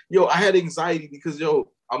 Yo, I had anxiety because,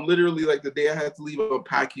 I'm literally like the day I had to leave, I'm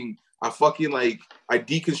packing. I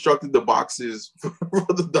deconstructed the boxes for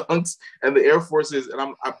the Dunks and the Air Forces. And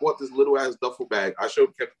I bought this little ass duffel bag. I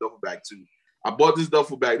kept the duffel bag too. I bought this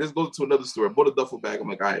duffel bag. Let's go to another store. I bought a duffel bag. I'm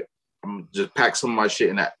like, all right, I'm just pack some of my shit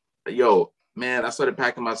in that. Yo, man, I started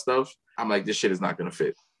packing my stuff. I'm like, this shit is not gonna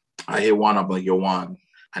fit. I hit Juan. I'm like, yo, Juan,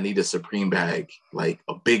 I need a Supreme bag, like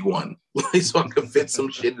a big one, so I can fit some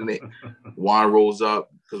shit in it. Juan rolls up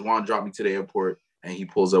because Juan dropped me to the airport, and he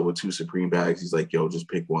pulls up with 2 Supreme bags. He's like, yo, just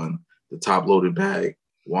pick one, the top loaded bag.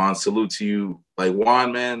 Juan, salute to you. Like,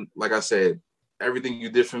 Juan, man, like I said, everything you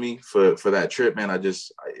did for me for that trip, man,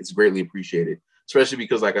 it's greatly appreciated. Especially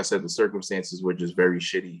because, like I said, the circumstances were just very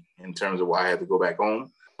shitty in terms of why I had to go back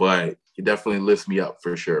home. But it definitely lifts me up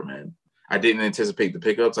for sure, man. I didn't anticipate the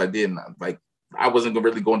pickups. I wasn't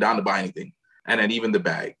really going down to buy anything. And then even the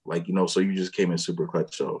bag, like, you know, so you just came in super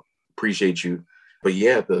clutch. So appreciate you. But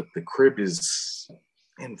yeah, the crib is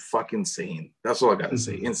fucking insane. That's all I got to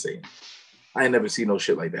say. Insane. I ain't never seen no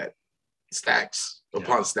shit like that. Stacks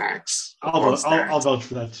upon stacks. I'll vouch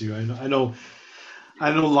for that too. I know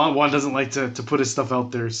Juan doesn't like to put his stuff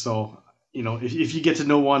out there. So, you know, if you get to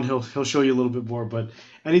know Juan, he'll show you a little bit more. But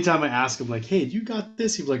anytime I ask him, like, hey, do you got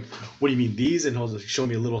this? He's like, what do you mean these? And he'll just show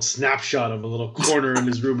me a little snapshot of a little corner in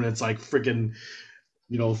his room, and it's like freaking,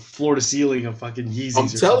 you know, floor to ceiling of fucking Yeezys. I'm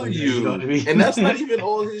telling you, know what I mean? And that's not even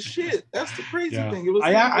all his shit. That's the crazy thing. It was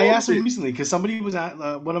I asked him recently because somebody was at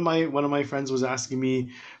one of my friends was asking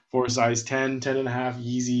me for a size 10 and a half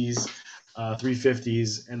Yeezys,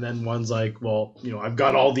 350s, and then one's like, well, you know, I've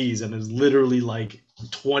got all these, and it's literally like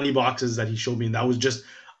 20 boxes that he showed me, and that was just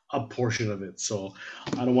a portion of it. So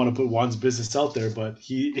I don't want to put Juan's business out there, but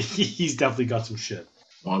he's definitely got some shit.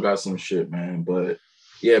 Juan got some shit, man. But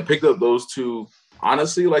yeah, picked up those 2.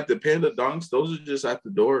 Honestly, like the Panda Dunks, those are just at the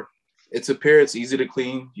door. It's a pair. It's easy to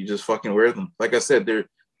clean. You just fucking wear them. Like I said,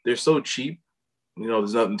 they're so cheap. You know,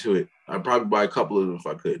 there's nothing to it. I'd probably buy a couple of them if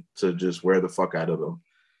I could to just wear the fuck out of them.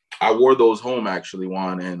 I wore those home, actually,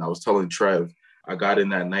 Juan, and I was telling Trev, I got in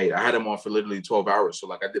that night. I had them on for literally 12 hours. So,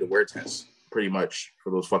 like, I did a wear test pretty much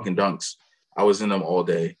for those fucking Dunks. I was in them all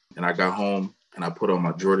day, and I got home, and I put on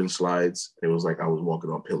my Jordan slides. It was like I was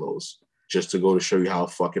walking on pillows just to go to show you how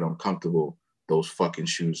fucking uncomfortable those fucking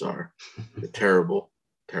shoes are. They're terrible,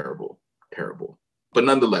 terrible, terrible. But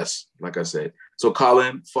nonetheless, like I said, so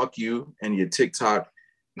Colin, fuck you and your TikTok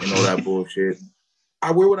and all that bullshit.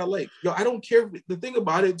 I wear what I like. Yo, I don't care. The thing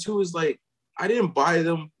about it too is like, I didn't buy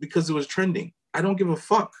them because it was trending. I don't give a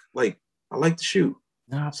fuck. Like, I like the shoe.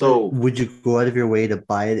 So would you go out of your way to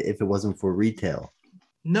buy it if it wasn't for retail?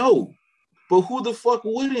 No, but who the fuck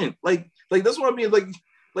wouldn't? Like that's what I mean.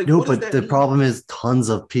 Like no, but the problem is tons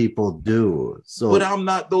of people do. So, but I'm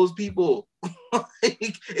not those people.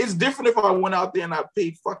 Like, it's different if I went out there and I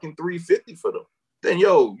paid fucking $350 for them. Then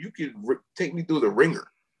yo, you could take me through the ringer,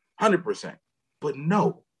 100%. But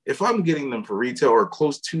no, if I'm getting them for retail or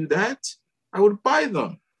close to that, I would buy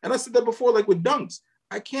them. And I said that before, like with Dunks,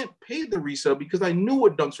 I can't pay the resale because I knew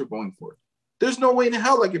what Dunks were going for. There's no way in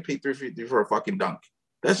hell I could pay $350 for a fucking Dunk.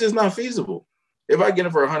 That's just not feasible. If I get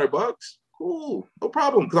it for $100, cool, no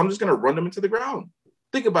problem, because I'm just gonna run them into the ground.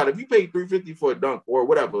 Think about it. If you pay $350 for a Dunk or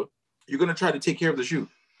whatever, you're gonna try to take care of the shoe.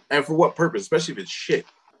 And for what purpose? Especially if it's shit.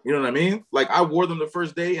 You know what I mean? Like, I wore them the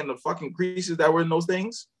first day and the fucking creases that were in those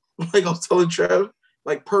things, like I was telling Trev,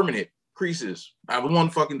 like permanent creases. I was one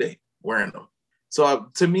fucking day wearing them. So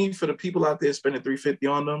to me, for the people out there spending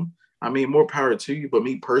 $350 on them, I mean, more power to you. But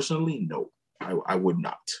me personally, no, I would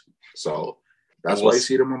not. So that's why you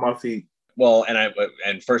see them on my feet. Well,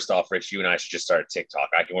 and first off, Rich, you and I should just start a TikTok.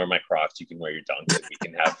 I can wear my Crocs, you can wear your Dunks, and we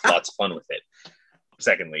can have lots of fun with it.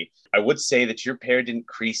 Secondly, I would say that your pair didn't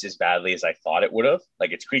crease as badly as I thought it would have.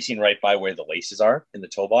 Like, it's creasing right by where the laces are in the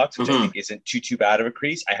toe box, which I think isn't too bad of a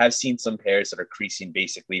crease. I have seen some pairs that are creasing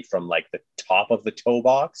basically from like the top of the toe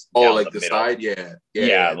box. Oh, like the side? Yeah,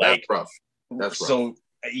 like that's rough. That's rough. So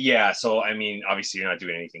yeah, so I mean, obviously you're not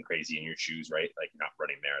doing anything crazy in your shoes, right? Like, you're not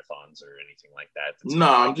running marathons or anything like that.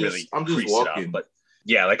 No, I'm just walking. But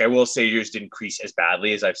yeah, like, I will say yours didn't crease as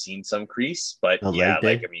badly as I've seen some crease. But yeah,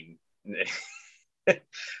 like, I mean.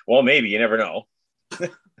 Well, maybe, you never know.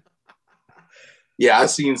 Yeah,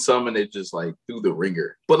 I've seen some and it just like through the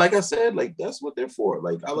ringer. But like I said, like, that's what they're for.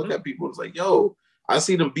 Like, I look at people, it's like, yo, I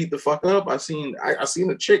see them beat the fuck up. I seen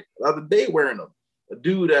a chick the other day wearing them. A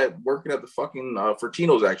dude that working at the fucking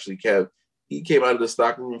Fortino's, actually, Kev. He came out of the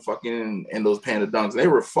stock room fucking in those Panda Dunks. They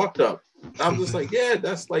were fucked up. And I'm just like, yeah,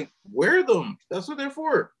 that's like, wear them. That's what they're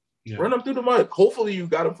for. Yeah. Run them through the mud. Hopefully you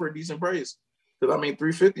got them for a decent price. Because, I mean,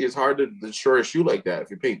 $350 is hard to destroy a shoe like that if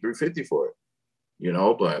you're paying $350 for it, you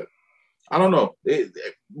know. But I don't know.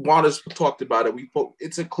 Juana's talked about it.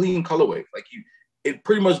 It's a clean colorway. Like, it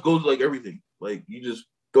pretty much goes like everything. Like, you just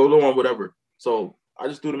go on whatever. So I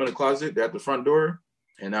just threw them in the closet. They're at the front door,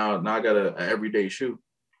 and now I got an everyday shoe.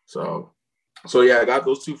 So So yeah, I got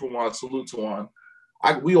those 2 from Juan. Salute to Juan.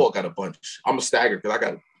 We all got a bunch. I'm a stagger because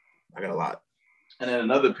I got a lot. And then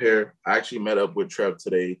another pair, I actually met up with Trev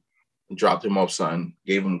today and dropped him off something,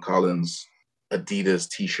 gave him Collins Adidas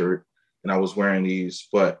t-shirt, and I was wearing these.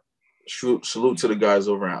 But salute to the guys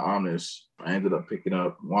over at Omnis. I ended up picking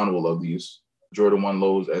up, Juan will love these, Jordan 1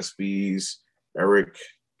 lows, SBs, Eric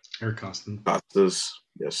Costas.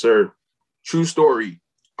 Yes, sir. True story.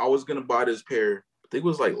 I was going to buy this pair, I think it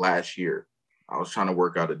was like last year. I was trying to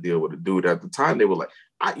work out a deal with a dude. At the time, they were like,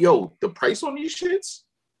 the price on these shits?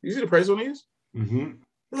 You see the price on these? Mm-hmm.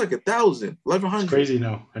 It's like $1,000, $1,100. It's crazy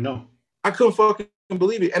now. I know. I couldn't fucking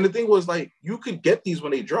believe it. And the thing was, like, you could get these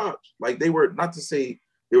when they dropped. Like, they were, not to say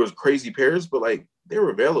there was crazy pairs, but like they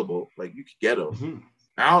were available. Like, you could get them. Mm-hmm.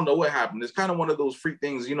 I don't know what happened. It's kind of one of those freak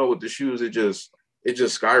things, with the shoes. It just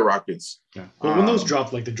skyrockets. Yeah. But when those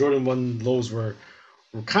dropped, like the Jordan 1 lows were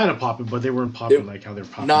kind of popping, but they weren't popping like how they're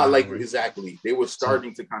popping. Not now, like right? Exactly. They were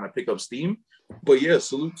starting to kind of pick up steam. But yeah,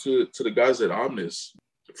 salute to the guys at Omnis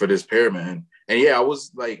for this pair, man. And yeah, I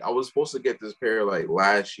was supposed to get this pair like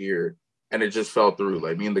last year, and it just fell through.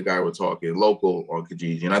 Like, me and the guy were talking local on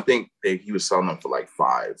Kijiji, and I think he was selling them for like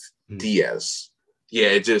 5 DS. Yeah,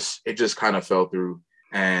 it just kind of fell through.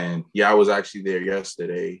 And yeah, I was actually there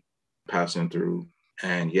yesterday, passing through,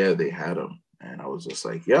 and yeah, they had them, and I was just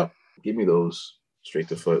like, yep, give me those straight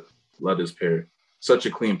to foot. Love this pair. Such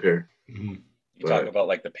a clean pair. Mm-hmm. You talk about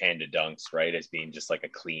like the Panda Dunks, right, as being just like a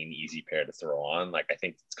clean, easy pair to throw on. Like, I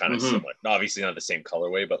think it's kind of similar. Obviously not the same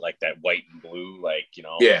colorway, but like that white and blue, like,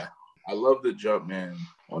 Yeah, I love the jump, man,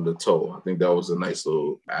 on the toe. I think that was a nice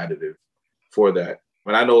little additive for that.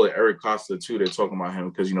 But I know that Eric Costa too, they're talking about him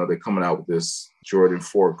because, they're coming out with this Jordan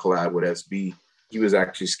 4 collab with SB. He was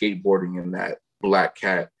actually skateboarding in that Black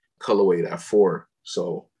Cat colorway, that 4.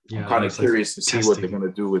 So I'm kind of curious to see what they're going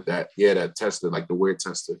to do with that. Yeah, that tester, like the wear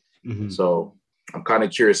tester. Mm-hmm. So I'm kind of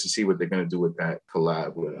curious to see what they're going to do with that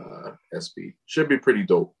collab with SB. Should be pretty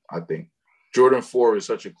dope, I think. Jordan 4 is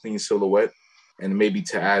such a clean silhouette. And maybe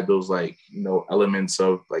to add those, like, elements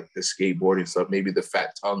of like the skateboarding stuff, maybe the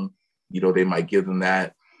fat tongue, they might give them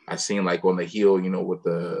that. I seen like on the heel, with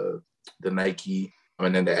the Nike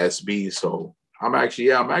and then the SB. So I'm actually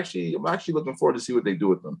looking forward to see what they do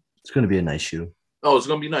with them. It's going to be a nice shoe. Oh, it's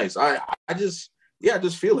going to be nice. I just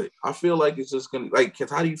feel it. I feel like it's just going to, like, cause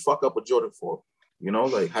how do you fuck up a Jordan 4?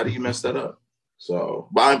 Like, how do you mess that up? So,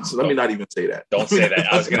 let me not even say that. Don't say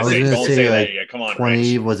that. I was going to say, don't say that. Yeah, come on,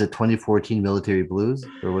 2014 Military Blues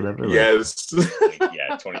or whatever? Yes.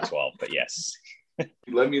 Yeah, 2012, but yes.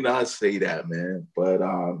 Let me not say that, man. But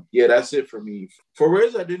yeah, that's it for me. For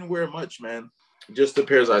Riz, I didn't wear much, man. Just the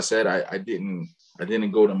pairs I said. I didn't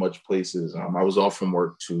go to much places. I was off from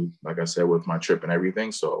work too, like I said, with my trip and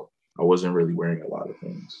everything. So I wasn't really wearing a lot of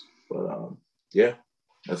things. But yeah,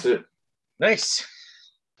 that's it. Nice.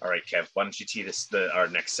 All right, Kev, why don't you tee our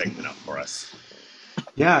next segment up for us?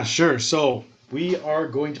 Yeah, sure. So we are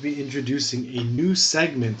going to be introducing a new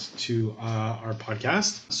segment to our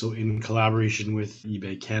podcast. So in collaboration with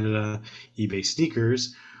eBay Canada, eBay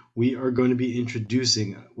Sneakers, we are going to be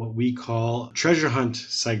introducing what we call Treasure Hunt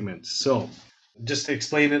segment. So just to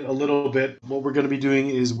explain it a little bit, what we're going to be doing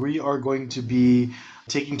is we are going to be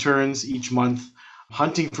taking turns each month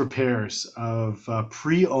hunting for pairs of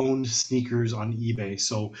pre-owned sneakers on eBay.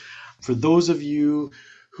 So for those of you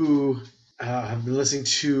who have been listening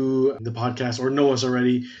to the podcast or know us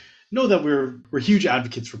already, know that we're huge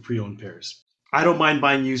advocates for pre-owned pairs. I don't mind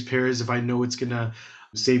buying used pairs if I know it's going to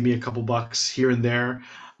save me a couple bucks here and there.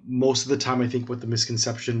 Most of the time, I think what the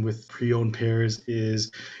misconception with pre-owned pairs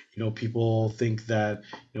is, people think that,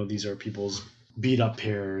 these are people's beat up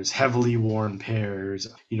pairs, heavily worn pairs,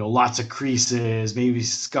 lots of creases, maybe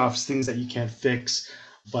scuffs, things that you can't fix.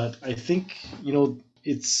 But I think,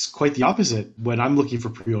 it's quite the opposite when I'm looking for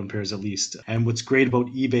pre-owned pairs, at least. And what's great about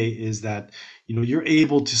eBay is that, you're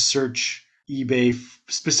able to search eBay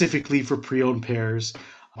specifically for pre-owned pairs.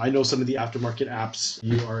 I know some of the aftermarket apps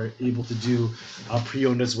you are able to do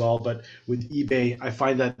pre-owned as well, but with eBay, I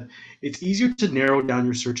find that it's easier to narrow down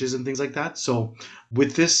your searches and things like that. So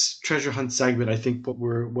with this treasure hunt segment, I think what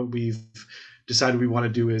we've decided we want to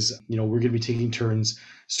do is, we're going to be taking turns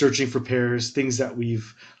searching for pairs, things that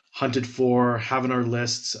we've hunted for, have in our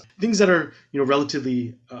lists, things that are,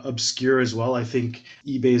 relatively obscure as well. I think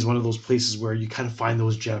eBay is one of those places where you kind of find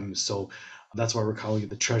those gems. So that's why we're calling it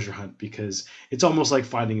the treasure hunt, because it's almost like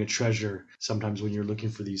finding a treasure sometimes when you're looking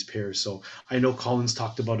for these pairs. So I know Colin's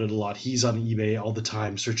talked about it a lot. He's on eBay all the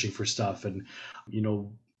time searching for stuff. And,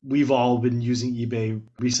 we've all been using eBay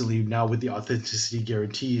recently now with the authenticity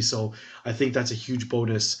guarantee. So I think that's a huge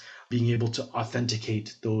bonus being able to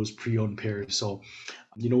authenticate those pre-owned pairs. So,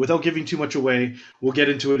 without giving too much away, we'll get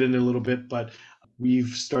into it in a little bit, but we've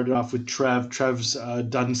started off with Trev. Trev's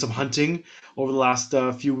done some hunting over the last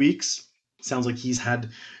few weeks. Sounds like he's had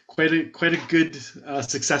quite a good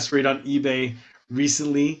success rate on eBay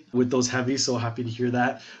recently with those heavies, so happy to hear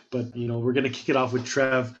that. But we're gonna kick it off with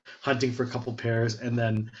Trev hunting for a couple pairs, and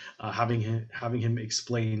then having him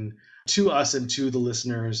explain to us and to the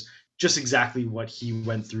listeners just exactly what he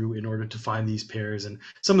went through in order to find these pairs, and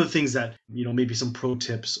some of the things that maybe some pro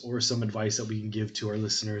tips or some advice that we can give to our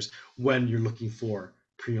listeners when you're looking for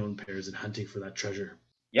pre-owned pairs and hunting for that treasure.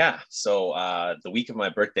 Yeah. So the week of my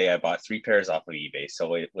birthday, I bought 3 pairs off of eBay.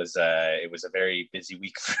 So it was a very busy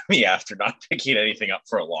week for me after not picking anything up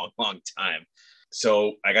for a long time.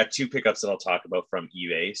 So I got 2 pickups that I'll talk about from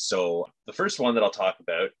eBay. So the first one that I'll talk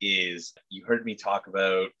about is, you heard me talk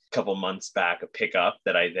about a couple months back a pickup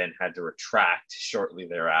that I then had to retract shortly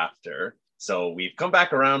thereafter. So we've come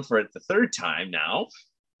back around for it the 3rd time now.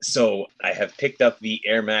 So I have picked up the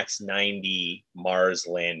Air Max 90 Mars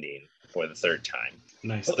Landing for the 3rd time.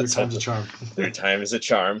 Nice. 3rd time's a charm. 3rd time is a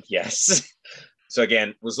charm. Yes. So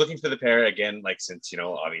again, was looking for the pair again, like, since,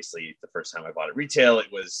 obviously the first time I bought it retail,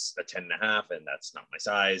 it was a 10.5, and that's not my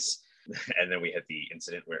size. And then we had the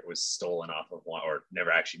incident where it was stolen off of one, or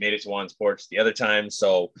never actually made it to Juan's porch the other time.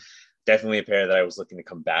 So definitely a pair that I was looking to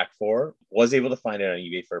come back for. Was able to find it on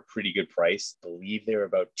eBay for a pretty good price. I believe they were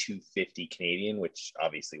about $250 Canadian, which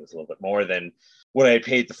obviously was a little bit more than what I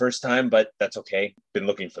paid the first time, but that's okay. Been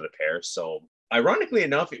looking for the pair. So ironically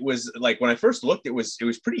enough, it was like, when I first looked, it was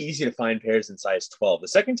pretty easy to find pairs in size 12. The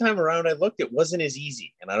second time around I looked, it wasn't as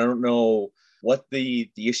easy. And I don't know what the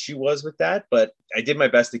issue was with that, but I did my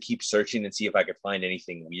best to keep searching and see if I could find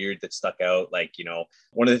anything weird that stuck out. Like,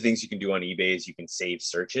 one of the things you can do on eBay is you can save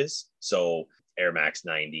searches. So Air Max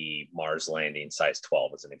 90 Mars Landing size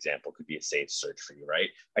 12 as an example could be a safe search for you, right?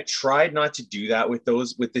 I tried not to do that with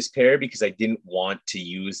this pair because I didn't want to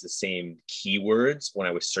use the same keywords when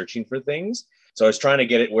I was searching for things. So I was trying to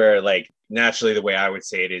get it where, like, naturally the way I would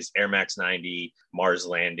say it is Air Max 90 Mars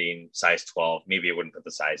Landing size 12. Maybe I wouldn't put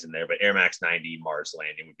the size in there, but Air Max 90 Mars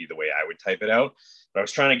Landing would be the way I would type it out. But I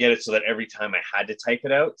was trying to get it so that every time I had to type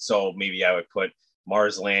it out, so maybe I would put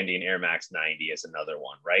Mars Landing Air Max 90 as another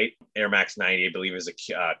one, right? Air Max 90, I believe, is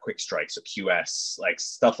a quick strike, so QS, like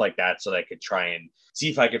stuff like that, so that I could try and see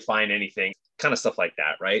if I could find anything, kind of stuff like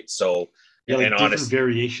that, right? So, yeah, like different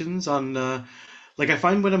variations on. Like, I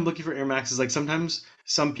find when I'm looking for Air Maxes, like, sometimes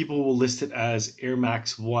some people will list it as Air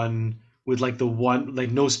Max 1 with like the one,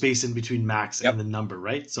 like, no space in between max and the number,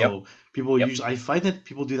 right? So people usually, I find that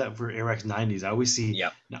people do that for Air Max 90s. I always see,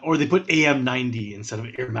 or they put AM 90 instead of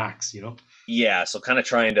Air Max, Yeah, so kind of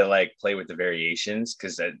trying to like play with the variations,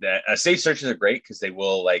 because safe searches are great because they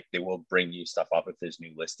will bring you stuff up if there's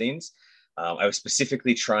new listings. I was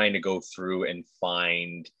specifically trying to go through and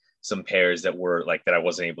find some pairs that were like that I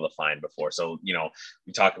wasn't able to find before. So,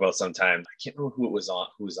 we talk about sometimes, I can't remember who was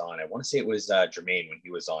on. I want to say it was Jermaine when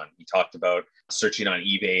he was on. He talked about searching on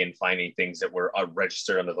eBay and finding things that were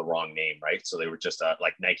registered under the wrong name, right? So they were just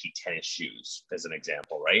like Nike tennis shoes as an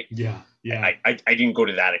example, right? Yeah. I didn't go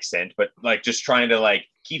to that extent, but like just trying to like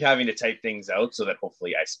keep having to type things out so that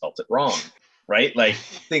hopefully I spelt it wrong. Right? Like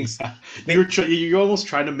things. You're almost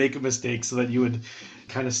trying to make a mistake so that you would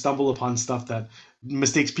kind of stumble upon stuff that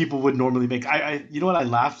mistakes people would normally make. I you know what, I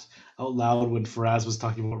laughed out loud when Faraz was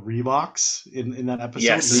talking about Reeboks in that episode,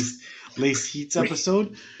 yes. Lace Heats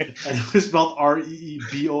episode, and it was spelled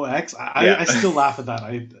Reebox. I still laugh at that.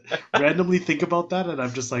 I randomly think about that, and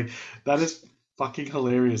I'm just like, that is fucking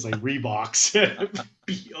hilarious. Like, Reeboks.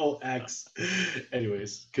 Box.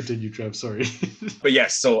 Anyways, continue, Trev. Sorry. But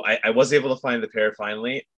yes, so I was able to find the pair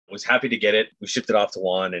finally. Was happy to get it. We shipped it off to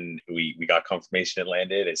Juan, and we got confirmation it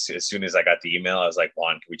landed. As soon as I got the email, I was like,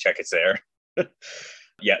 Juan, can we check it's there?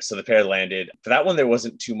 Yeah, so the pair landed. For that one, there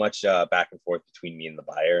wasn't too much back and forth between me and the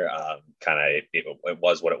buyer. It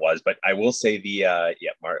was what it was. But I will say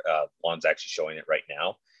Juan's actually showing it right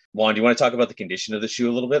now. Juan, do you want to talk about the condition of the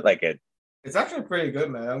shoe a little bit? It's actually pretty good,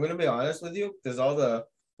 man. I'm gonna be honest with you. There's all the,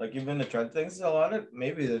 like, even the tread things still on it.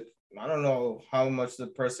 Maybe I don't know how much the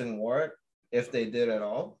person wore it, if they did at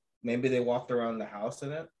all. Maybe they walked around the house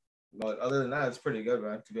in it. But other than that, it's pretty good,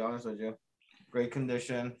 man, to be honest with you. Great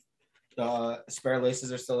condition. The spare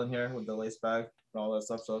laces are still in here with the lace bag and all that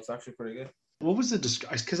stuff, so it's actually pretty good. What was the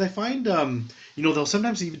because I find they'll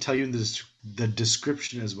sometimes even tell you in the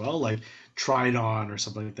description as well, like tried on or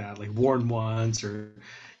something like that, like worn once, or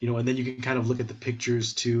and then you can kind of look at the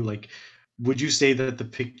pictures too. Like, would you say that the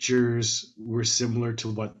pictures were similar to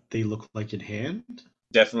what they look like in hand?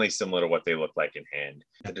 Definitely similar to what they look like in hand.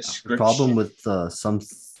 The description. The problem with some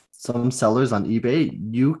some sellers on eBay,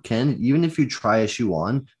 you can, even if you try a shoe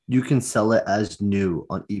on, you can sell it as new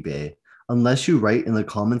on eBay. Unless you write in the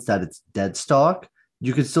comments that it's dead stock,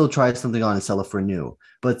 you could still try something on and sell it for new.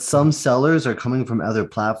 But some sellers are coming from other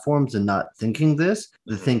platforms and not thinking this.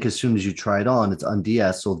 They think as soon as you try it on, it's on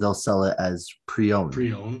DS, so they'll sell it as pre-owned.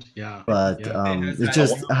 Pre-owned, yeah. But it's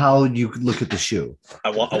just how you look at the shoe. I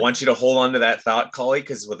want you to hold on to that thought, Collie,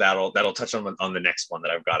 because that'll touch on the next one that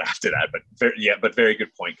I've got after that. But very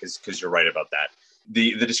good point, because you're right about that.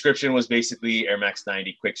 The description was basically Air Max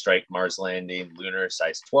 90 Quick Strike Mars Landing Lunar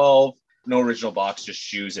size 12, no original box, just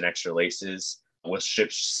shoes and extra laces. Was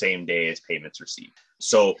shipped same day as payments received.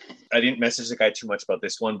 So I didn't message the guy too much about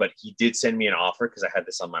this one, but he did send me an offer because I had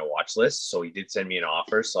this on my watch list. So he did send me an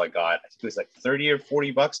offer. So I think it was like 30 or 40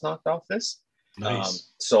 bucks knocked off this.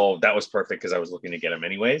 Nice. So that was perfect because I was looking to get them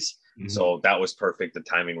anyways. Mm-hmm. So that was perfect. The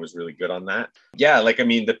timing was really good on that. Yeah, like, I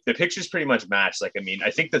mean, the pictures pretty much match. Like, I mean,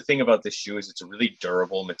 I think the thing about this shoe is it's a really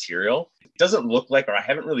durable material. It doesn't look like, or I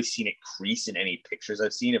haven't really seen it crease in any pictures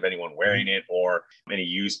I've seen of anyone wearing it or any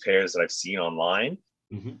used pairs that I've seen online.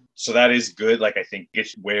 Mm-hmm. So that is good. Like, I think it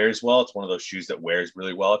wears well. It's one of those shoes that wears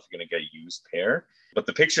really well if you're going to get a used pair. But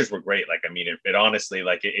the pictures were great. Like, I mean, it honestly,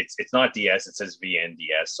 like, it's not DS. It says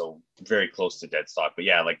VNDS, so very close to dead stock. But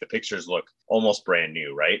yeah, like, the pictures look almost brand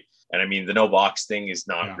new, right? And I mean, the no box thing is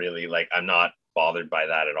not really, like, I'm not bothered by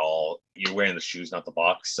that at all. You're wearing the shoes, not the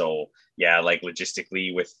box. So yeah, like,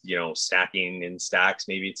 logistically with, stacking in stacks,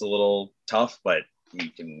 maybe it's a little tough, but you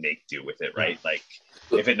can make do with it, right? Like,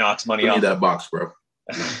 if it knocks money off that box, bro.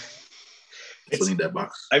 Still need that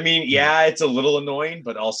box. I mean, yeah, it's a little annoying,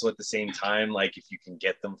 but also at the same time, like, if you can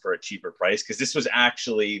get them for a cheaper price, because this was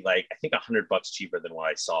actually like, I think $100 cheaper than what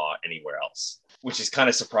I saw anywhere else, which is kind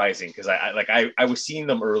of surprising because I was seeing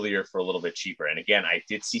them earlier for a little bit cheaper. And again, I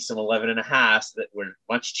did see some 11.5s that were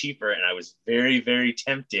much cheaper, and I was very, very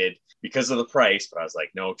tempted because of the price, but I was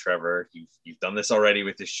like, no, Trevor, you've done this already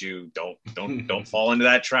with this shoe. Don't fall into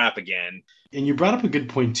that trap again. And you brought up a good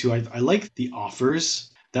point too. I like the offers.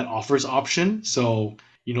 That offers option. So,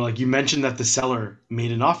 like you mentioned that the seller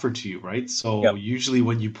made an offer to you, right? So usually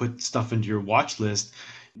when you put stuff into your watch list,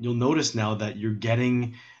 you'll notice now that you're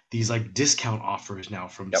getting these like discount offers now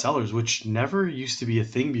from sellers, which never used to be a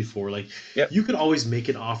thing before. Like you could always make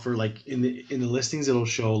an offer, like in the listings, it'll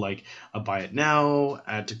show like a buy it now,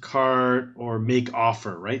 add to cart, or make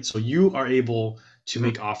offer, right? So you are able to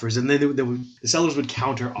make offers, and then the sellers would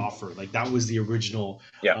counter offer. Like that was the original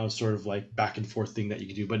sort of like back and forth thing that you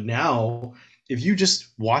could do. But now if you just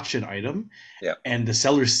watch an item and the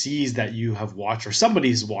seller sees that you have watched or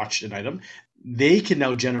somebody's watched an item, they can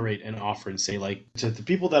now generate an offer and say, like, to the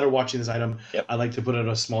people that are watching this item, I'd like to put out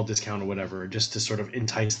a small discount or whatever, just to sort of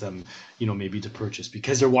entice them, maybe to purchase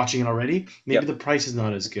because they're watching it already. Maybe the price is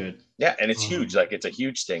not as good. Yeah, and it's huge. Like, it's a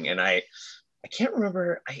huge thing. And I can't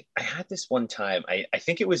remember. I had this one time. I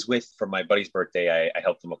think it was for my buddy's birthday. I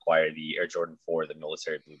helped him acquire the Air Jordan 4, the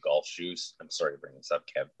military blue golf shoes. I'm sorry to bring this up,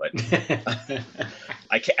 Kev, but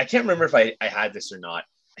I can't remember if I had this or not.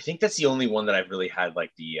 I think that's the only one that I've really had like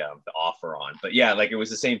the offer on. But yeah, like it was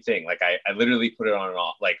the same thing. Like I literally put it on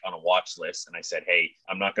a watch list, and I said, hey,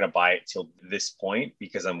 I'm not going to buy it till this point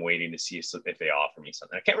because I'm waiting to see if they offer me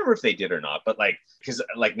something. I can't remember if they did or not, but like, because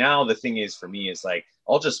like now the thing is for me is like,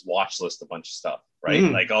 I'll just watch list a bunch of stuff, right?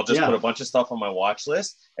 Like I'll just put a bunch of stuff on my watch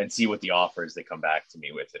list and see what the offers they come back to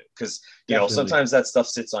me with it. Because, sometimes that stuff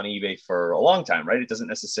sits on eBay for a long time, right? It doesn't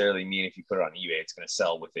necessarily mean if you put it on eBay, it's going to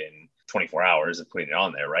sell within 24 hours of putting it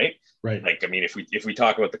on there, right? Right. Like, I mean, if we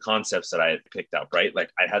talk about the concepts that I had picked up, right?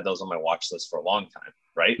 Like I had those on my watch list for a long time,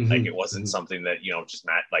 right? Like it wasn't something that, just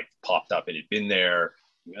like popped up. It had been there,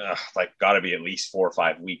 like got to be at least 4 or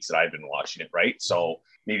 5 weeks that I've been watching it, right? So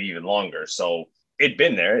maybe even longer. So it'd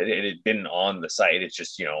been there. It had been on the site. It's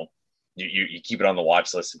just, you keep it on the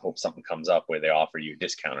watch list and hope something comes up where they offer you a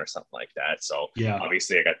discount or something like that. So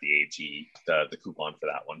obviously I got the AG, the coupon for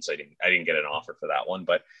that one. So I didn't get an offer for that one,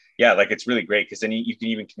 but yeah, like it's really great because then you can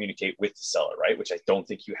even communicate with the seller, right? Which I don't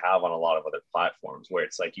think you have on a lot of other platforms where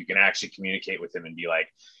it's like you can actually communicate with them and be like,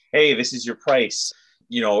 hey, this is your price.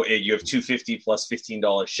 You have $250 plus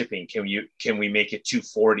 $15 shipping. Can we make it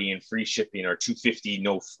 $240 and free shipping, or $250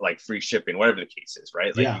 no like free shipping, whatever the case is,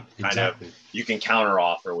 right? Like you can counter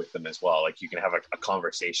offer with them as well. Like you can have a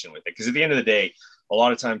conversation with it, because at the end of the day, a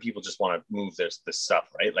lot of time people just want to move this stuff,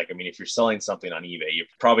 right? Like, I mean, if you're selling something on eBay, you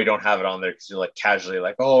probably don't have it on there because you're like casually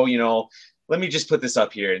like, oh, let me just put this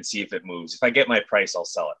up here and see if it moves. If I get my price, I'll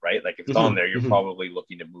sell it, right? Like if it's on there, you're probably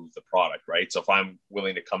looking to move the product, right? So if I'm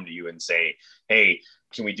willing to come to you and say, hey,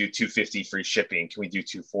 can we do 250 free shipping? Can we do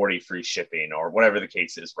 240 free shipping, or whatever the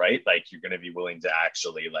case is, right? Like you're going to be willing to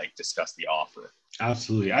actually like discuss the offer.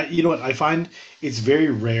 Absolutely. You know what? I find it's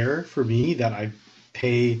very rare for me that I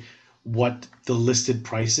pay what the listed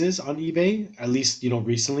price is on eBay, at least,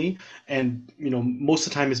 recently. And, most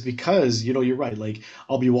of the time it's because, you're right. Like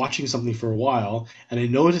I'll be watching something for a while and I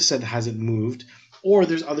notice that it hasn't moved, or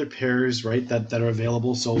there's other pairs, right, that are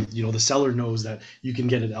available. So, the seller knows that you can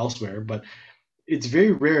get it elsewhere. But it's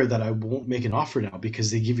very rare that I won't make an offer now because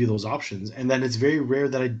they give you those options. And then it's very rare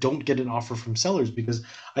that I don't get an offer from sellers because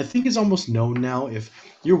I think it's almost known now if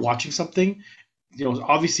you're watching something,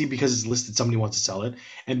 obviously because it's listed, somebody wants to sell it.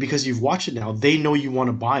 And because you've watched it now, they know you want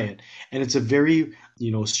to buy it. And it's a very,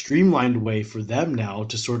 streamlined way for them now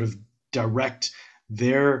to sort of direct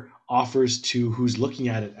their offers to who's looking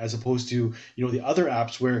at it, as opposed to, the other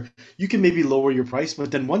apps where you can maybe lower your price,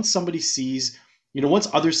 but then once somebody sees, once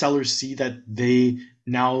other sellers see that they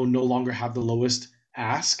now no longer have the lowest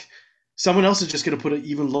ask, someone else is just going to put an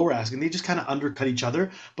even lower ask, and they just kind of undercut each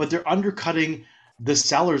other, but they're undercutting the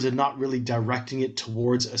sellers and not really directing it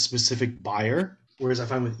towards a specific buyer. Whereas I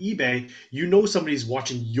find with eBay, somebody's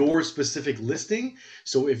watching your specific listing.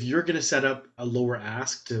 So if you're going to set up a lower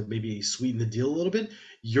ask to maybe sweeten the deal a little bit,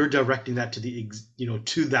 you're directing that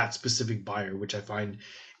to that specific buyer, which I find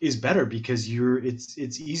is better because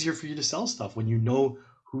it's easier for you to sell stuff when you know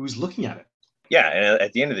who's looking at it. Yeah, and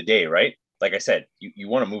at the end of the day, right? Like I said, you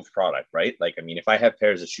want to move product, right? Like, I mean, if I have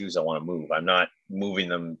pairs of shoes I want to move, I'm not moving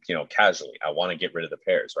them, casually. I want to get rid of the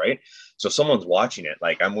pairs, right? So someone's watching it.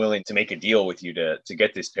 Like, I'm willing to make a deal with you to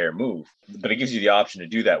get this pair moved, but it gives you the option to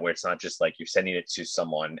do that where it's not just like you're sending it to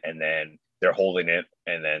someone and then they're holding it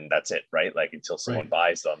and then that's it, right? Like until someone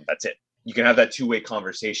buys them, that's it. You can have that two-way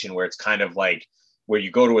conversation where it's kind of like where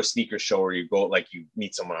you go to a sneaker show or you go like you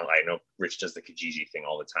meet someone. I know Rich does the Kijiji thing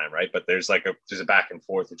all the time, right? But there's a back and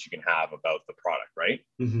forth that you can have about the product, right?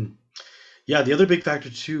 Mm-hmm. Yeah, the other big factor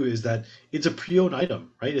too is that it's a pre-owned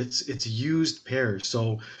item, right? It's used pairs,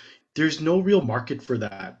 so there's no real market for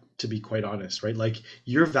that, to be quite honest, right? Like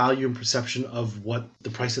your value and perception of what the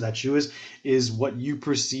price of that shoe is what you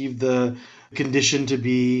perceive the condition to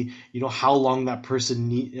be, how long that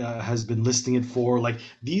person has been listing it for. Like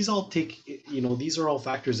these are all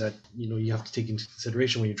factors that, you have to take into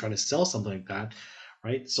consideration when you're trying to sell something like that,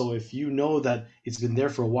 right? So if you know that it's been there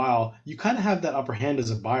for a while, you kind of have that upper hand as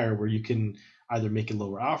a buyer where you can either make a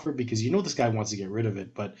lower offer because this guy wants to get rid of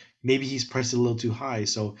it, but maybe he's priced it a little too high.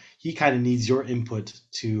 So he kind of needs your input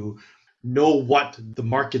to know what the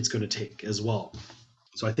market's going to take as well.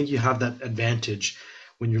 So I think you have that advantage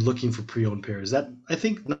when you're looking for pre-owned pairs. That I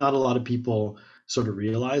think not a lot of people sort of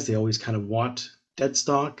realize. They always kind of want dead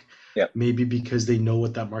stock. Yeah. Maybe because they know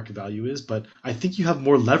what that market value is, but I think you have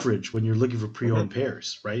more leverage when you're looking for pre-owned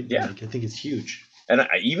pairs, right? Yeah. Like, I think it's huge. And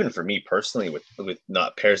even for me personally, with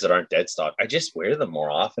not pairs that aren't dead stock, I just wear them more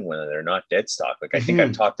often when they're not dead stock. Like I think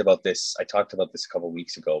I've talked about this. I talked about this a couple of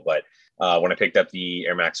weeks ago, but when I picked up the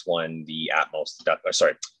Air Max 1, the Atmos,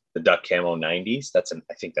 the Duck Camo 90s.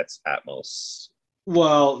 I think that's Atmos.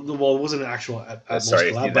 Well, it wasn't an actual Atmos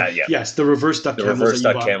collab, but yes, the reverse Duck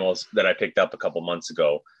camos that I picked up a couple months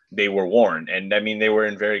ago, they were worn, and I mean they were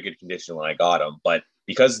in very good condition when I got them, but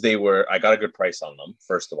because I got a good price on them,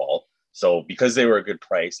 first of all. So because they were a good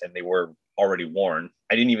price and they were already worn,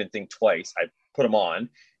 I didn't even think twice. I put them on,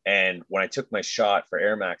 and when I took my shot for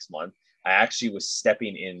Air Max month, I actually was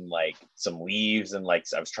stepping in like some leaves and like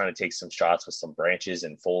I was trying to take some shots with some branches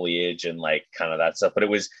and foliage and like kind of that stuff. But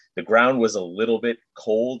the ground was a little bit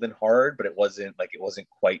cold and hard, but it wasn't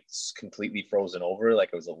quite completely frozen over. Like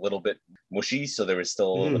it was a little bit mushy. So there was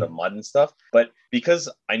still a little bit of mud and stuff. But because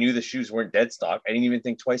I knew the shoes weren't dead stock, I didn't even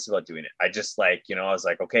think twice about doing it. I just I was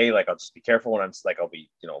like, okay, like I'll just be careful when I'm like, I'll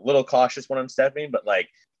be, a little cautious when I'm stepping, but like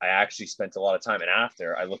I actually spent a lot of time. And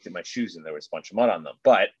after I looked at my shoes and there was a bunch of mud on them,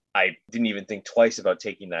 but I didn't even think twice about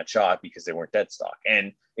taking that shot because they weren't dead stock.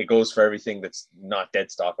 And it goes for everything that's not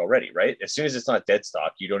dead stock already, right? As soon as it's not dead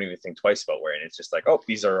stock, you don't even think twice about wearing it. It's just like, oh,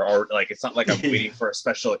 these are like, it's not like I'm waiting for a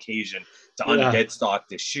special occasion to undead stock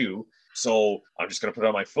this shoe. So I'm just going to put it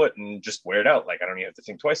on my foot and just wear it out. Like I don't even have to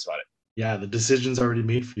think twice about it. Yeah, the decision's already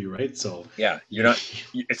made for you, right? So yeah,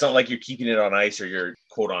 it's not like you're keeping it on ice or you're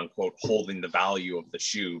quote unquote holding the value of the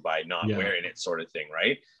shoe by not wearing it, sort of thing,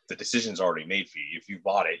 right? The decision's already made for you. If you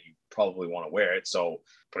bought it, you probably want to wear it. So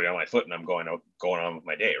put it on my foot and I'm going on with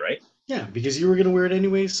my day, right? Yeah, because you were going to wear it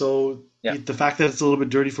anyway. So the fact that it's a little bit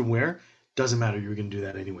dirty from wear doesn't matter. You were going to do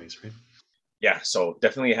that anyways, right? yeah, so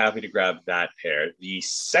definitely happy to grab that pair. The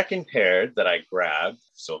second pair that I grabbed,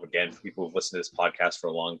 so again, for people who've listened to this podcast for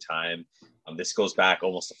a long time, this goes back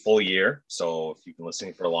almost a full year. So if you've been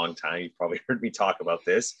listening for a long time, you've probably heard me talk about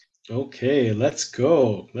this. Okay, let's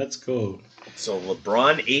go. Let's go. So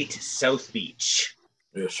LeBron 8 South Beach.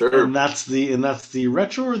 Yeah, sure. And that's the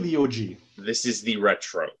retro or the OG? This is the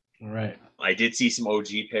retro. All right. I did see some OG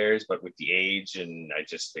pairs, but with the age, and I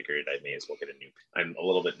just figured I may as well get a new. I'm a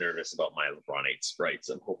little bit nervous about my LeBron 8 sprites.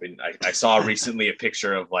 I'm hoping I saw recently a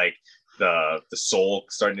picture of like the sole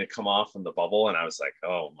starting to come off from the bubble, and I was like,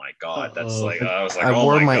 oh my god, that's like I was like, I oh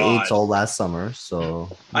wore my god. 8s all last summer,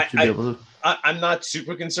 so you should be able to. I'm not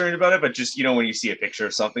super concerned about it, but just, you know, when you see a picture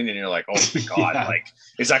of something and you're like, oh my god, Yeah. like,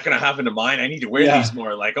 is that going to happen to mine? I need to wear these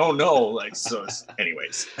more. Like, oh no, like, so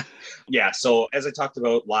anyways. Yeah, so as I talked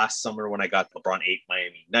about last summer when I got LeBron 8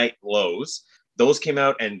 Miami Night lows, those came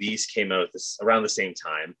out and these came out around the same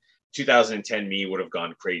time. 2010 me would have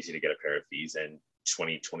gone crazy to get a pair of these, and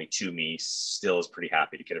 2022 me still is pretty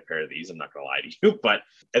happy to get a pair of these. I'm not gonna lie to you, but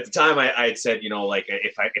at the time I had said, you know, like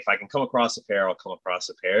if I can come across a pair, I'll come across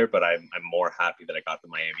a pair, but I'm more happy that I got the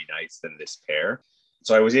Miami Nights than this pair.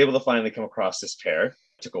 So I was able to finally come across this pair. It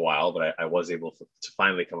took a while, but I was able to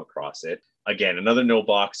finally come across it. Again, another no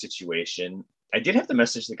box situation. I did have to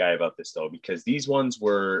message the guy about this though, because these ones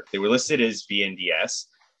were listed as VNDS,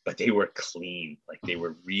 but they were clean. Like they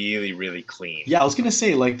were really, really clean. Yeah, I was gonna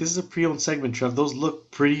say, like, this is a pre-owned segment, Trev. Those look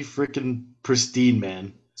pretty freaking pristine,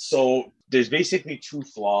 man. So there's basically two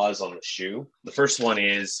flaws on the shoe. The first one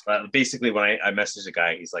is basically when I messaged the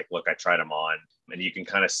guy, he's like, look, I tried them on, and you can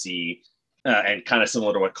kind of see, and kind of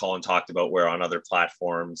similar to what Colin talked about, where on other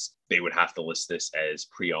platforms, they would have to list this as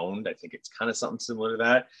pre-owned. I think it's kind of something similar to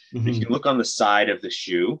that. Mm-hmm. If you look on the side of the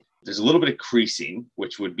shoe, there's a little bit of creasing,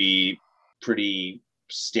 which would be pretty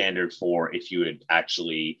standard for if you would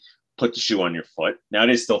actually put the shoe on your foot. Now it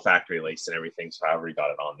is still factory laced and everything, so however you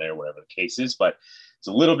got it on there, whatever the case is, but it's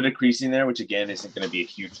a little bit of creasing there, which again isn't going to be a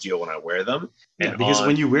huge deal when I wear them. Yeah, because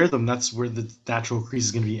when you wear them, that's where the natural crease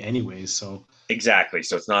is going to be anyways. So exactly,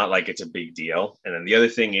 so it's not like it's a big deal. And then the other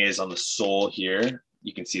thing is on the sole here,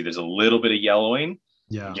 you can see there's a little bit of yellowing.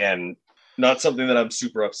 Yeah, again, not something that I'm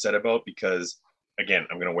super upset about, because again,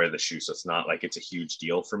 I'm going to wear the shoe, so it's not like it's a huge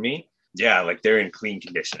deal for me. Yeah, like they're in clean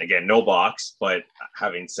condition. Again, no box, but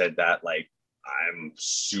having said that, like I'm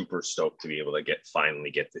super stoked to be able to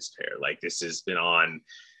finally get this pair. Like this has been on,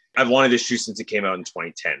 I've wanted this shoe since it came out in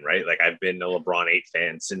 2010, right? Like I've been a LeBron 8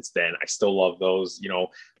 fan since then. I still love those. You know,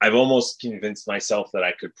 I've almost convinced myself that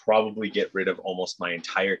I could probably get rid of almost my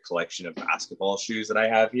entire collection of basketball shoes that I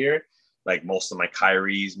have here. Like most of my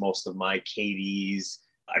Kyries, most of my KDs.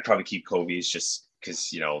 I'd probably keep Kobe's just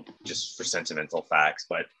because, you know, just for sentimental facts.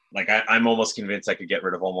 But like I'm almost convinced I could get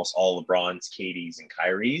rid of almost all LeBron's, KD's, and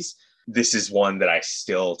Kyrie's. This is one that I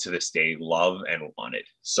still to this day love and wanted.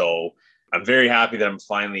 So I'm very happy that I'm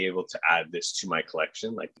finally able to add this to my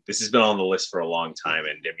collection. Like this has been on the list for a long time.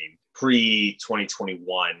 And I mean,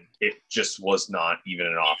 pre-2021, it just was not even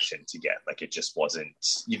an option to get. Like it just wasn't,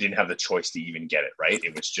 you didn't have the choice to even get it, right?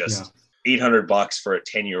 It was just $800 for a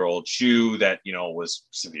 10-year-old shoe that, you know, was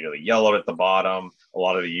severely yellowed at the bottom. A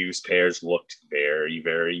lot of the used pairs looked very,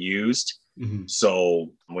 very used. Mm-hmm.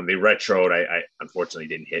 So when they retroed, I unfortunately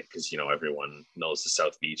didn't hit because, you know, everyone knows the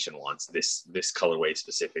South Beach and wants this colorway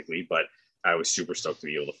specifically, but I was super stoked to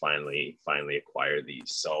be able to finally acquire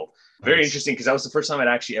these. So very interesting, because that was the first time I'd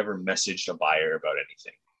actually ever messaged a buyer about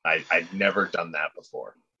anything. I'd never done that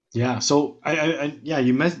before. Yeah. So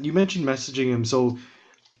you mentioned messaging him. So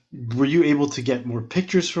were you able to get more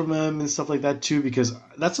pictures from them and stuff like that too? Because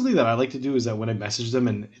that's something that I like to do, is that when I message them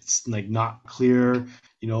and it's like not clear,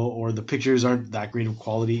 you know, or the pictures aren't that great of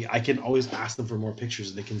quality, I can always ask them for more pictures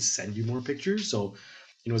and they can send you more pictures. So,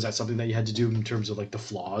 you know, is that something that you had to do in terms of like the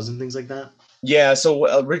flaws and things like that? Yeah.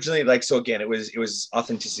 So originally, like, so again, it was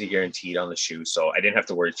authenticity guaranteed on the shoe. So I didn't have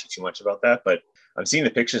to worry too much about that, but I'm seeing the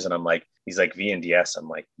pictures and I'm like, he's like VNDS. I'm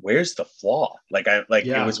like, where's the flaw? Like,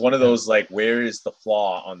 it was one of those, like, where is the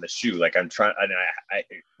flaw on the shoe? Like I'm trying, and I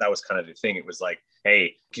that was kind of the thing. It was like,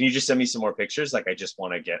 hey, can you just send me some more pictures? Like, I just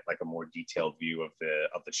want to get like a more detailed view of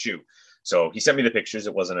the shoe. So he sent me the pictures.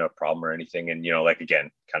 It wasn't a problem or anything. And, you know, like,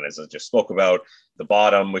 again, kind of as I just spoke about, the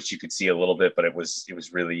bottom, which you could see a little bit, but it was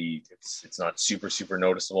really, it's not super, super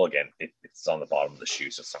noticeable. Again, it's on the bottom of the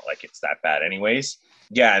shoe, so it's not like it's that bad anyways.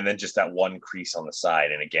 Yeah. And then just that one crease on the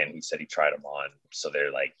side. And again, he said he tried them on, so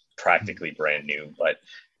they're like practically brand new, but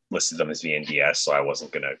listed them as VNDS. So I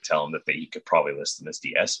wasn't going to tell him that he could probably list them as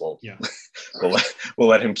DS. Well, yeah, we'll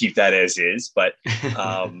let him keep that as is. But,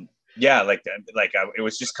 yeah, it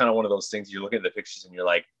was just kind of one of those things. You look at the pictures and you're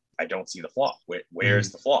like, I don't see the flaw.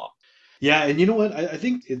 Where's the flaw? Yeah, and you know what? I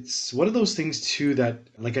think it's one of those things too that,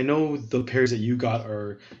 like, I know the pairs that you got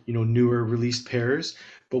are, newer released pairs,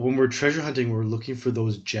 but when we're treasure hunting, we're looking for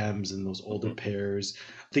those gems and those older pairs,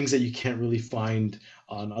 things that you can't really find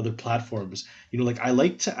on other platforms. Like, I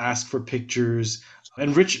like to ask for pictures,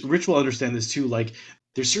 and Rich will understand this too. Like,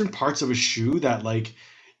 there's certain parts of a shoe that, like,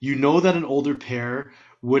 that an older pair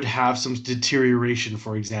would have some deterioration,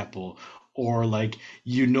 for example, or like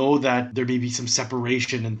that there may be some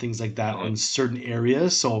separation and things like that on certain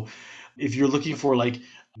areas. So if you're looking for, like,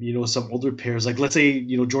 some older pairs, like, let's say,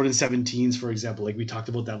 Jordan 17s, for example, like we talked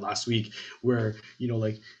about that last week, where,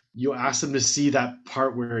 like, you ask them to see that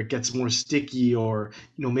part where it gets more sticky, or,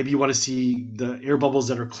 maybe you want to see the air bubbles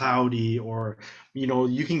that are cloudy, or,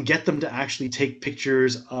 you can get them to actually take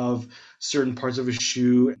pictures of certain parts of a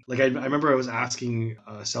shoe. Like, I remember I was asking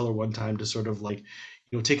a seller one time to sort of, like,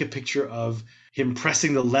 take a picture of him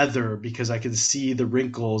pressing the leather because I can see the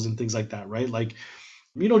wrinkles and things like that, right? Like,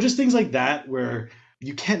 just things like that where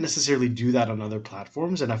you can't necessarily do that on other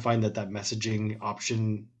platforms. And I find that messaging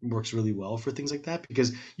option works really well for things like that,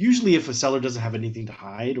 because usually if a seller doesn't have anything to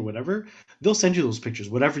hide or whatever, they'll send you those pictures,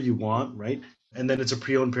 whatever you want, right? And then it's a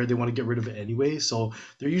pre-owned pair, they want to get rid of it anyway. So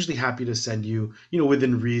they're usually happy to send you,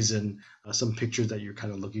 within reason, some pictures that you're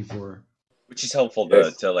kind of looking for. Which is helpful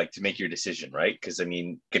to make your decision, right? Because I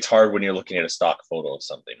mean, it's hard when you're looking at a stock photo of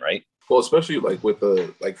something, right? Well, especially like with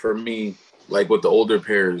for me, like with the older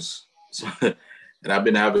pairs, and I've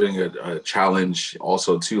been having a challenge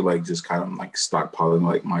also too, like just kind of like stockpiling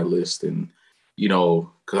like my list, and because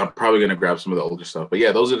I'm probably gonna grab some of the older stuff. But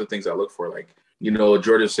yeah, those are the things I look for. Like,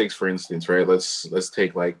 Jordan 6, for instance, right? Let's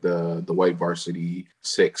take like the white varsity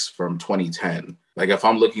 6 from 2010. Like, if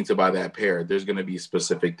I'm looking to buy that pair, there's gonna be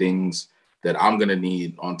specific things that I'm gonna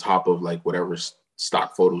need on top of like whatever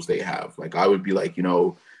stock photos they have. Like, I would be like,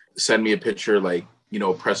 send me a picture, like,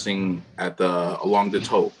 pressing along the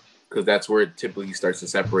toe, because that's where it typically starts to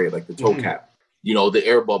separate, like the toe cap. The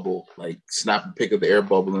air bubble, like snap a pic of the air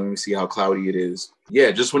bubble and see how cloudy it is. Yeah,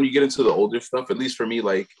 just when you get into the older stuff, at least for me,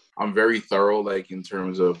 like, I'm very thorough, like, in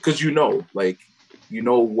terms of, because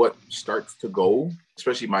what starts to go,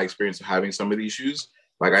 especially my experience of having some of these shoes.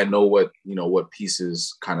 Like, I know what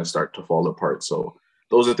pieces kind of start to fall apart. So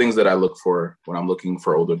those are things that I look for when I'm looking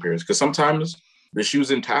for older pairs, because sometimes the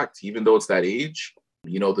shoe's intact, even though it's that age.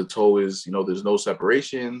 The toe is, there's no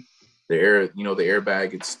separation. The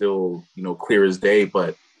airbag, it's still, clear as day.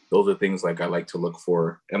 But those are things like I like to look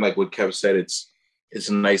for. And like what Kev said, it's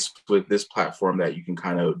nice with this platform that you can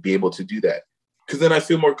kind of be able to do that. Because then I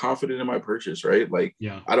feel more confident in my purchase, right? Like,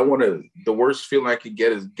 yeah. I don't want to, the worst feeling I could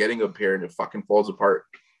get is getting a pair and it fucking falls apart.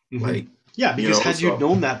 Like, yeah, because had you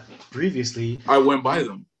known that previously, I wouldn't buy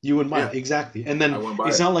them. You wouldn't buy it, exactly. And then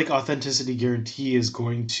it's not like Authenticity Guarantee is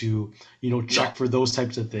going to, check for those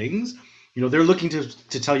types of things. They're looking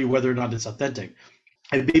to tell you whether or not it's authentic.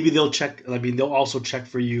 And maybe they'll check, they'll also check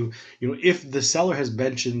for you, if the seller has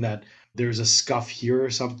mentioned that there's a scuff here or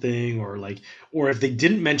something, or if they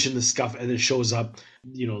didn't mention the scuff and it shows up,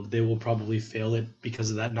 they will probably fail it because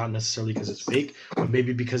of that, not necessarily because it's fake, but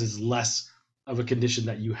maybe because it's less of a condition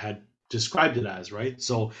that you had described it as, right?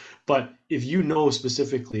 So, but if you know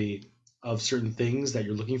specifically of certain things that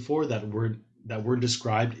you're looking for that were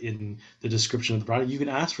described in the description of the product, you can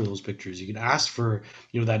ask for those pictures. You can ask for,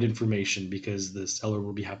 that information, because the seller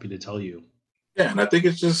will be happy to tell you. Yeah, and I think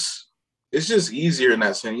it's just easier in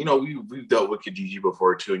that sense. We've dealt with Kijiji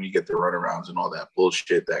before too, and you get the runarounds and all that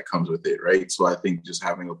bullshit that comes with it, right? So I think just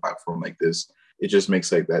having a platform like this, it just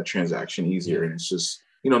makes like that transaction easier, and it's just,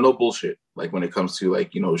 no bullshit. Like, when it comes to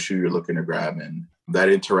like, shoe you're looking to grab, and that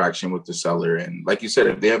interaction with the seller. And like you said,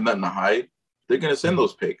 if they have nothing to hide, they're going to send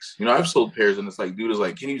those pics. I've sold pairs and it's like, dude is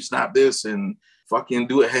like, can you snap this and fucking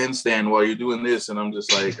do a handstand while you're doing this? And I'm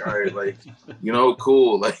just like, all right, like,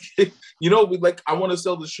 cool. Like, like, I want to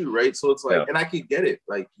sell the shoe, right? So it's like, and I could get it.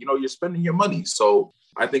 Like, you're spending your money. So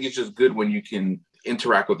I think it's just good when you can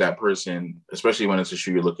interact with that person, especially when it's a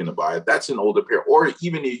shoe you're looking to buy. If that's an older pair or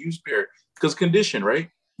even a used pair, because condition, right?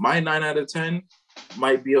 My 9 out of 10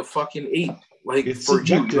 might be a fucking 8. Like, it's for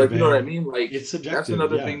you, like, man. you know what I mean? Like, it's that's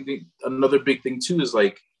another thing. Another big thing too is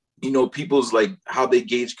like, people's like how they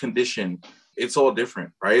gauge condition. It's all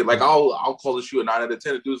different, right? Like, I'll call the shoe a 9 out of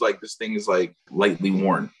 10. The dude's like, this thing is like lightly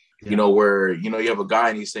worn. Yeah. Where you have a guy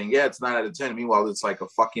and he's saying, yeah, it's 9 out of 10. Meanwhile, it's like a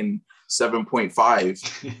fucking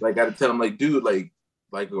 7.5. Like, out of 10. I'm like, dude, like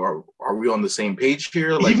are we on the same page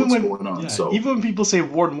here? Like, what's going on? So even when people say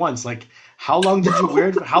worn once, like, how long did you wear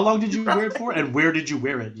it? How long did you wear it for? And where did you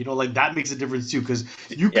wear it? You know, like that makes a difference too, because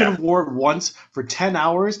you could have wore it once for 10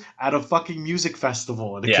 hours at a fucking music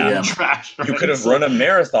festival and it could be trash. Right? You could have run a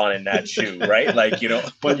marathon in that shoe, right? Like, you know.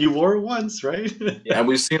 But you wore it once, right? Yeah, and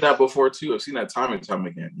we've seen that before too. I've seen that time and time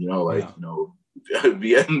again. You know, like, you know,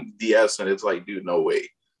 VNDS, and it's like, dude, no way.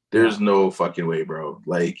 There's no fucking way, bro.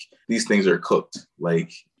 Like, these things are cooked.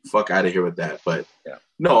 Like, fuck out of here with that. But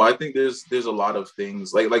no, I think there's a lot of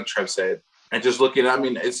things like Trev said, and just looking. I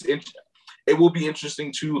mean, it will be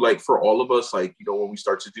interesting too, like for all of us, like, you know, when we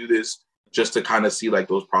start to do this, just to kind of see like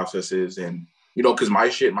those processes, and you know, because my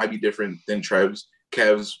shit might be different than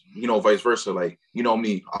Kev's, you know, vice versa. Like, you know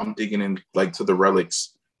me, I'm digging in like to the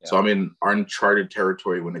relics, so I'm in uncharted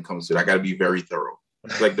territory when it comes to it. I got to be very thorough.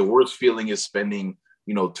 Like the worst feeling is spending,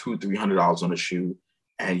 you know, $200-$300 on a shoe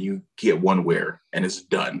and you get one wear and it's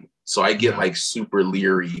done. So I get like super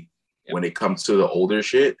leery when it comes to the older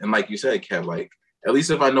shit. And like you said, Kev, like at least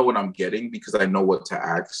if I know what I'm getting, because I know what to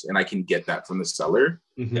ask and I can get that from the seller,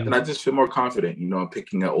 then I just feel more confident, you know, in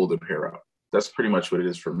picking an older pair up. That's pretty much what it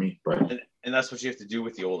is for me. But and that's what you have to do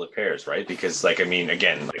with the older pairs, right? Because like, I mean,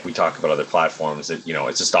 again, like we talk about other platforms that, you know,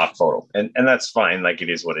 it's a stock photo and that's fine. Like it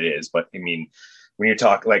is what it is. But I mean, when you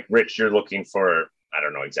talk like Rich, you're looking for, I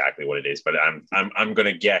don't know exactly what it is, but I'm going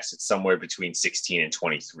to guess it's somewhere between 16 and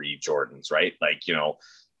 23 Jordans, right? Like, you know,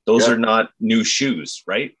 those are not new shoes,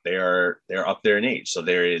 right? They're up there in age. So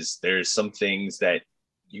there's some things that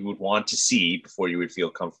you would want to see before you would feel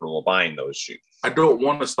comfortable buying those shoes. I don't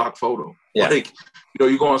want a stock photo. Yeah. Like, you know,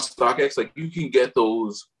 you go on StockX, like you can get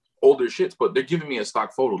those older shits, but they're giving me a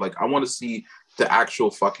stock photo. Like I want to see the actual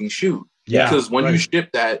fucking shoe. Yeah. Because when you ship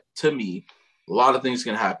that to me, a lot of things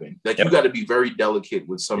can happen. Like you got to be very delicate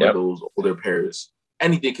with some of those older pairs.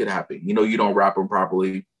 Anything could happen. You know, you don't wrap them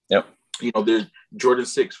properly. Yep. You know, there's Jordan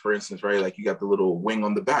 6, for instance, right? Like you got the little wing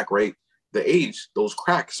on the back, right? The age, those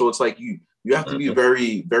cracks. So it's like you have to be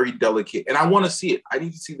very, very delicate. And I want to see it. I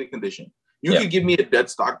need to see the condition. You can give me a dead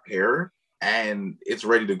stock pair and it's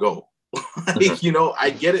ready to go. Like, you know, I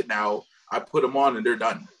get it now. I put them on and they're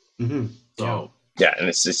done. So. Yeah, and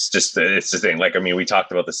it's the thing. Like, I mean, we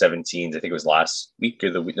talked about the 17s. I think it was last week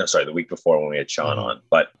or the week before when we had Sean on.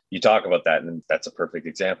 But you talk about that, and that's a perfect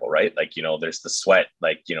example, right? Like, you know, there's the sweat,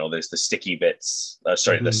 like, you know, there's the sticky bits. The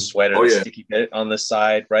sweat or the sticky bit on the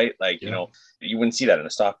side, right? Like, you know, you wouldn't see that in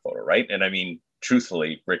a stock photo, right? And I mean,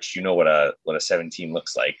 truthfully, Rich, you know what a 17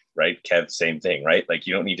 looks like, right? Kev, same thing, right? Like,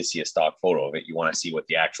 you don't need to see a stock photo of it. You want to see what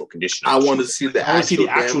the actual condition. I want to see the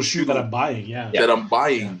actual shoe that I'm buying. That I'm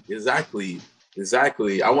buying. Exactly.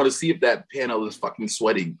 I want to see if that panel is fucking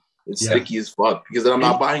sweating. It's sticky as fuck, because then I'm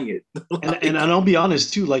not buying it. and I'll be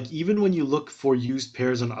honest too, like even when you look for used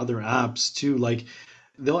pairs on other apps too, like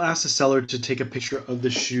they'll ask the seller to take a picture of the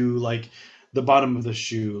shoe, like the bottom of the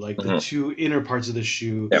shoe, like the two inner parts of the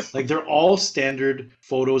shoe. Like they're all standard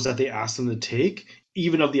photos that they ask them to take,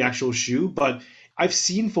 even of the actual shoe. But I've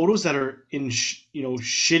seen photos that are in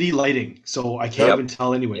shitty lighting, so I can't even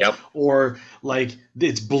tell anyway. Or like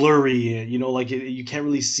it's blurry, you know, like you can't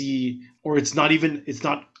really see, or it's not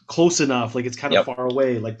close enough, like it's kind of far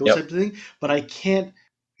away, like those types of things. But I can't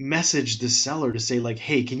message the seller to say like,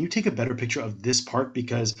 hey, can you take a better picture of this part,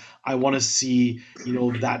 because I want to see, you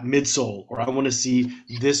know, that midsole, or I want to see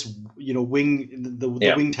this, you know, wing, the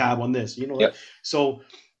wing tab on this, you know. Like, so,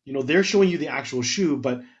 you know, they're showing you the actual shoe,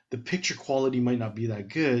 but the picture quality might not be that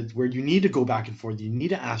good, where you need to go back and forth. You need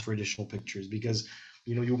to ask for additional pictures because,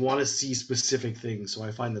 you know, you want to see specific things. So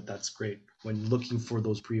I find that that's great when looking for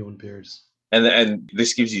those pre-owned pairs. And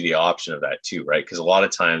this gives you the option of that too, right? Because a lot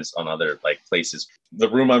of times on other like places, the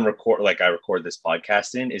room I record this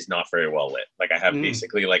podcast in is not very well lit. Like I have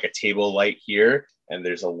basically like a table light here, and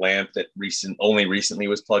there's a lamp that only recently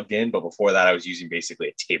was plugged in, but before that I was using basically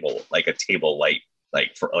a table light,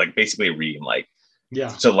 like for like basically a reading light. Yeah.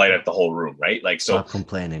 To light up the whole room, right? Like, so. Stop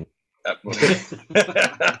complaining.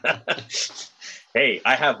 Hey,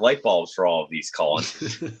 I have light bulbs for all of these, Colin.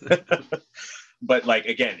 But like,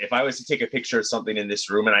 again, if I was to take a picture of something in this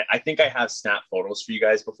room, and I think I have snap photos for you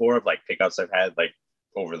guys before of like pickups I've had like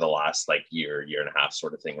over the last like year and a half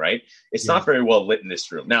sort of thing, right? It's not very well lit in this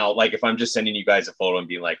room. Now, like if I'm just sending you guys a photo and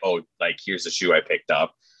being like, oh, like here's the shoe I picked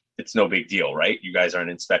up, it's no big deal, right? You guys aren't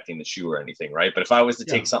inspecting the shoe or anything, right? But if I was to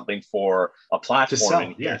take something for a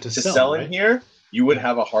platform to sell in here, you would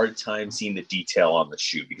have a hard time seeing the detail on the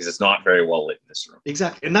shoe because it's not very well lit in this room.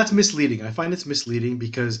 Exactly. And that's misleading. I find it's misleading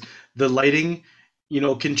because the lighting, you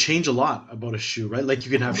know, can change a lot about a shoe, right? Like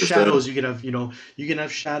you can have shadows, you can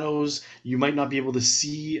have shadows. You might not be able to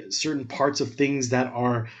see certain parts of things that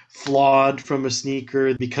are flawed from a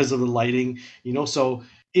sneaker because of the lighting, you know? So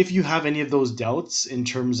if you have any of those doubts in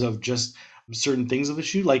terms of just certain things of the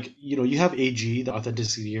shoe. Like, you have AG, the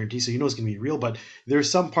authenticity guarantee, so it's going to be real. But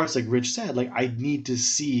there's some parts, like Rich said, like I need to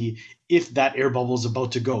see if that air bubble is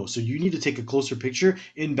about to go. So you need to take a closer picture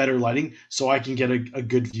in better lighting so I can get a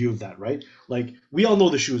good view of that, right? Like we all know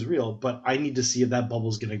the shoe is real, but I need to see if that bubble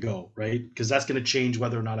is going to go, right? Because that's going to change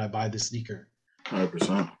whether or not I buy the sneaker.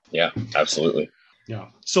 100%. Yeah, absolutely. Yeah.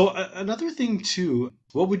 So another thing too,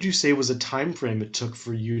 what would you say was a time frame it took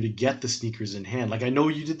for you to get the sneakers in hand? Like I know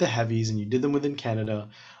you did the heavies and you did them within Canada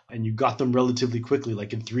and you got them relatively quickly,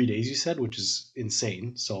 like in 3 days you said, which is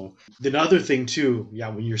insane. So the other thing too, yeah,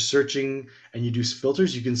 when you're searching and you do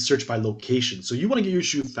filters, you can search by location. So you want to get your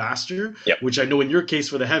shoe faster, Yep. which I know in your case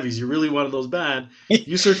for the heavies, you really wanted those bad.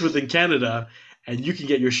 You search within Canada and you can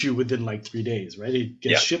get your shoe within like 3 days, right? It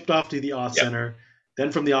gets shipped off to the auth center. Then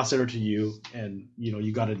from the auth center to you, and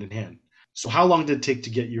you got it in hand. So how long did it take to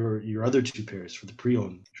get your other two pairs for the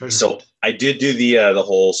pre-owned treasure? So hunt? I did do the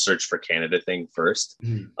whole search for Canada thing first.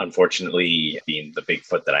 Mm-hmm. Unfortunately, being the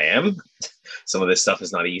Bigfoot that I am, some of this stuff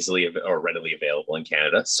is not easily or readily available in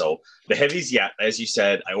Canada. So the heavies, yeah, as you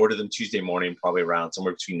said, I ordered them Tuesday morning, probably around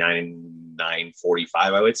somewhere between 9 and 9:45,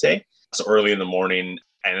 I would say. So early in the morning,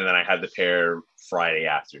 and then I had the pair Friday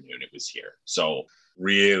afternoon. It was here. So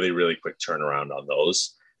really, really quick turnaround on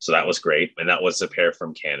those. So that was great. And that was a pair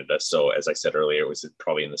from Canada. So as I said earlier, it was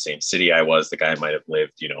probably in the same city I was. The guy might have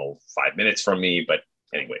lived, 5 minutes from me. But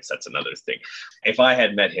anyways, that's another thing. If I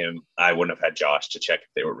had met him, I wouldn't have had Josh to check if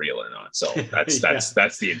they were real or not. So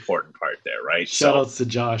that's the important part there, right? Shout outs to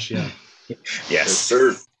Josh, yeah. Yes,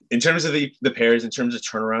 sir. In terms of the pairs, in terms of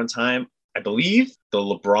turnaround time, I believe the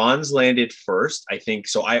LeBrons landed first. I think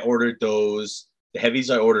so. I ordered those. The heavies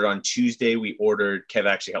I ordered on Tuesday. Kev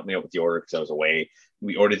actually helped me out with the order because I was away.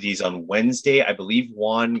 We ordered these on Wednesday. I believe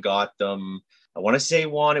Juan got them. I want to say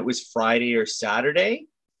Juan, it was Friday or Saturday.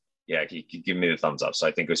 Yeah, he give me the thumbs up. So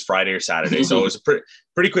I think it was Friday or Saturday. So it was a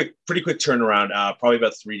pretty quick turnaround. Probably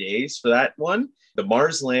about 3 days for that one. The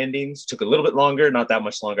Mars landings took a little bit longer, not that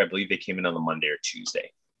much longer. I believe they came in on the Monday or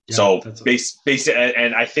Tuesday. Yeah, so basically,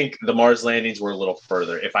 and I think the Mars landings were a little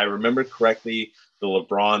further. If I remember correctly, the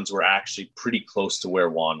LeBrons were actually pretty close to where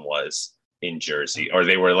Juan was in Jersey, or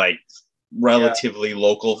they were like relatively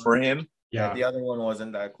local for him. Yeah, the other one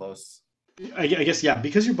wasn't that close. I guess, yeah,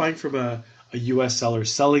 because you're buying from a U.S. seller,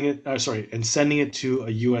 selling it, and sending it to a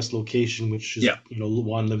U.S. location, which is,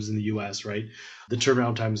 Juan lives in the U.S., right? The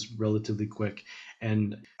turnaround time is relatively quick.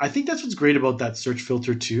 And I think that's what's great about that search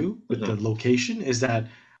filter too, with the location, is that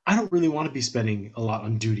I don't really want to be spending a lot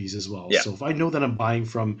on duties as well. Yeah. So if I know that I'm buying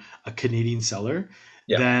from a Canadian seller,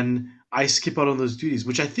 then I skip out on those duties,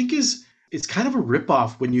 which I think it's kind of a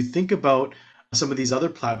ripoff when you think about some of these other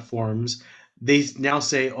platforms. They now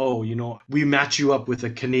say, oh, we match you up with a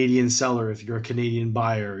Canadian seller if you're a Canadian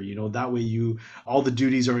buyer, that way all the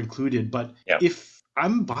duties are included. But if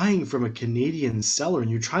I'm buying from a Canadian seller and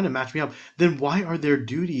you're trying to match me up, then why are there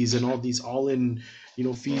duties and all these all-in,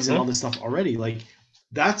 fees and all this stuff already? Like,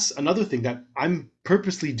 that's another thing that I'm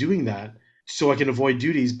purposely doing that so I can avoid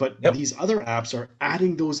duties. But these other apps are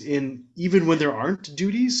adding those in even when there aren't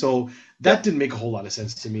duties. So that didn't make a whole lot of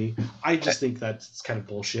sense to me. I just think that's kind of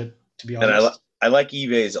bullshit, to be honest. And I like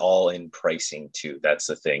eBay's all-in pricing too. That's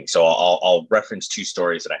the thing. So I'll reference two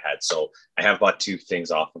stories that I had. So I have bought two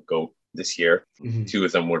things off of Goat this year. Mm-hmm. Two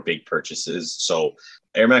of them were big purchases. So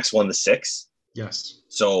Air Max 1 to 6. Yes.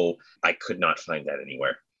 So I could not find that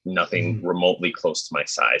anywhere. Nothing remotely close to my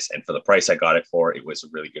size. And for the price I got it for, it was a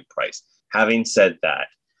really good price. Having said that,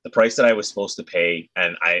 the price that I was supposed to pay,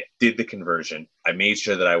 and I did the conversion, I made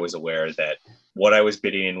sure that I was aware that what I was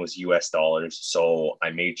bidding in was US dollars. So I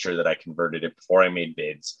made sure that I converted it before I made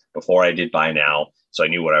bids, before I did buy now. So I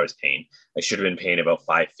knew what I was paying. I should have been paying about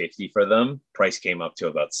 $550 for them. Price came up to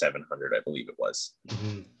about $700, I believe it was.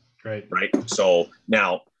 Mm-hmm. Right. So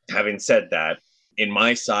now, having said that, in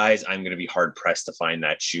my size, I'm going to be hard pressed to find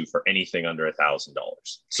that shoe for anything under $1,000.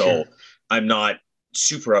 So I'm not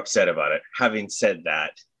super upset about it. Having said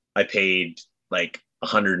that, I paid like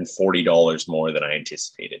 $140 more than I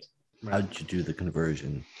anticipated. How did you do the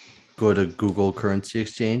conversion? Go to Google Currency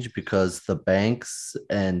Exchange, because the banks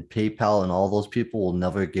and PayPal and all those people will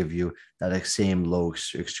never give you that same low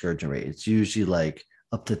exchange rate. It's usually like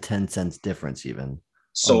up to 10 cents difference even.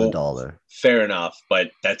 So on the dollar. Fair enough,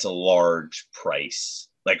 but that's a large price.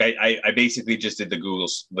 Like I basically just did the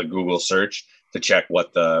Google search to check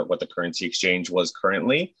what the currency exchange was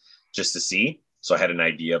currently, just to see. So I had an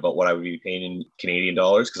idea about what I would be paying in Canadian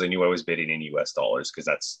dollars, because I knew I was bidding in US dollars, because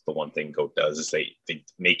that's the one thing Goat does, is they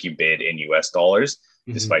make you bid in US dollars,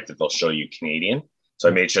 despite that they'll show you Canadian. So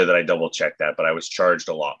I made sure that I double checked that, but I was charged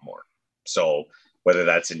a lot more. So whether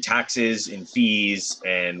that's in taxes, in fees,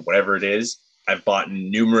 and whatever it is. I've bought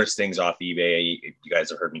numerous things off eBay. You guys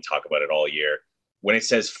have heard me talk about it all year. When it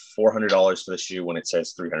says $400 for the shoe, when it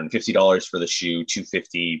says $350 for the shoe,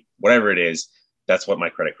 $250, whatever it is, that's what my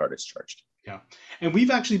credit card is charged. Yeah. And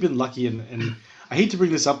we've actually been lucky, and I hate to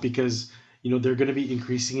bring this up because, they're going to be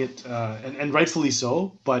increasing it, and rightfully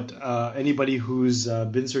so. But anybody who's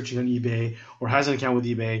been searching on eBay or has an account with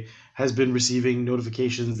eBay has been receiving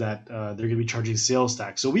notifications that they're going to be charging sales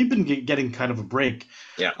tax. So we've been getting kind of a break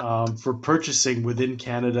for purchasing within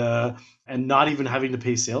Canada and not even having to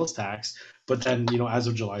pay sales tax. But then, as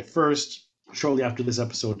of July 1st, shortly after this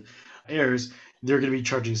episode airs, they're going to be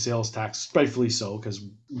charging sales tax, rightfully so, because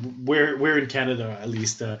we're in Canada, at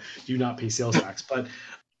least, do not pay sales tax. But,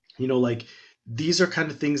 these are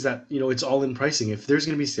kind of things that, it's all in pricing. If there's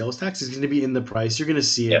going to be sales tax, it's going to be in the price. You're going to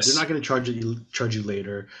see it. Yes. They're not going to charge you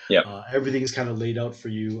later. Yeah. Everything's kind of laid out for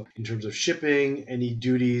you in terms of shipping, any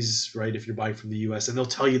duties, right, if you're buying from the US. And they'll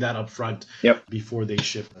tell you that up front before they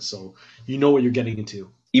ship. So you know what you're getting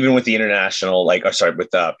into. Even with the international,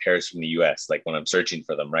 with pairs from the US, like when I'm searching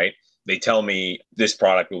for them, right? They tell me this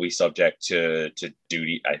product will be subject to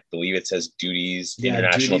duty. I believe it says duties,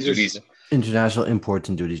 international duties. International imports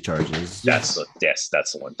and duty charges. That's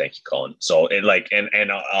the one. Thank you, Colin. So it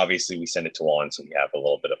and obviously we send it to Juan, so we have a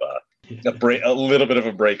little bit of a little bit of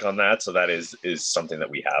a break on that. So that is something that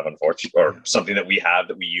we have, unfortunately, or something that we have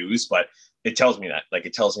that we use, but it tells me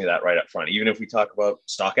that, right up front. Even if we talk about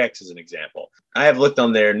StockX as an example, I have looked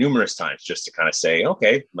on there numerous times just to kind of say,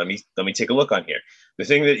 okay, let me take a look on here. The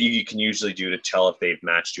thing that you can usually do to tell if they've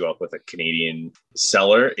matched you up with a Canadian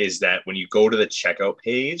seller is that when you go to the checkout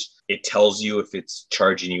page, it tells you if it's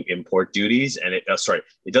charging you import duties, and it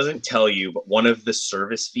doesn't tell you, but one of the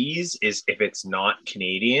service fees is if it's not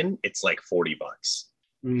Canadian, it's like $40.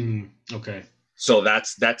 Okay. So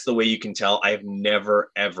that's the way you can tell. I have never,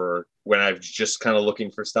 ever, when I'm just kind of looking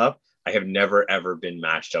for stuff, I have never, ever been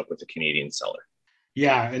matched up with a Canadian seller.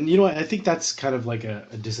 Yeah. And, I think that's kind of like a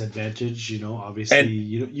disadvantage, obviously, and,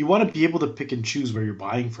 you want to be able to pick and choose where you're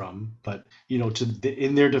buying from, but,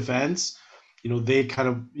 in their defense, they kind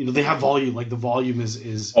of, they have volume, like the volume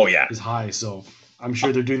is high. So I'm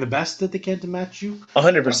sure they're doing the best that they can to match you.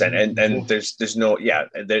 100%. And there's no,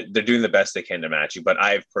 they're doing the best they can to match you. But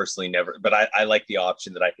I've personally never, but I like the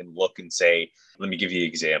option that I can look and say, let me give you an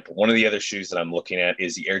example. One of the other shoes that I'm looking at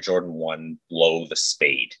is the Air Jordan 1 Low, the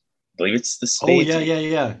Spade. I believe it's the Spade. Oh,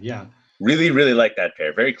 yeah. Really, really like that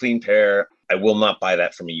pair. Very clean pair. I will not buy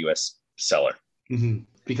that from a US seller. Mm-hmm.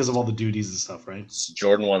 Because of all the duties and stuff, right? It's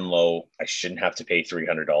Jordan 1 Low. I shouldn't have to pay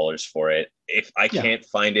 $300 for it. If I can't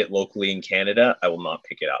find it locally in Canada, I will not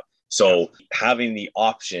pick it up. So having the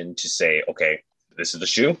option to say, okay, this is the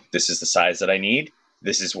shoe. This is the size that I need.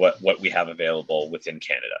 This is what we have available within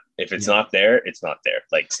Canada. If it's not there, it's not there.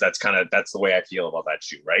 That's the way I feel about that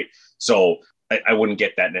shoe, right? So I wouldn't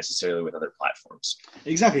get that necessarily with other platforms.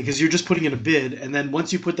 Exactly, because you're just putting in a bid, and then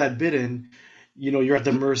once you put that bid in, you're at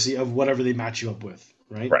the mercy of whatever they match you up with,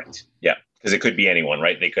 right? Right. Yeah, because it could be anyone,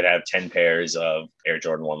 right? They could have 10 pairs of Air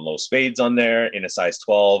Jordan 1 Low Spades on there in a size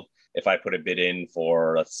 12. If I put a bid in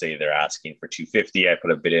for, let's say they're asking for $250, I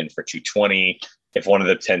put a bid in for $220. If one of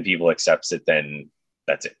the 10 people accepts it, then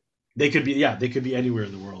that's it. They could be anywhere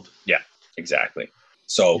in the world. Yeah, exactly.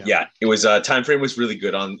 So it was time frame was really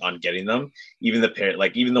good on getting them. Even the pair,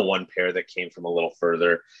 even the one pair that came from a little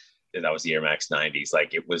further, that was the Air Max 90s.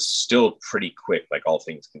 It was still pretty quick, all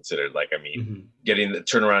things considered. Getting the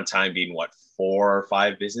turnaround time being 4 or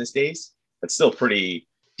 5 business days. That's still pretty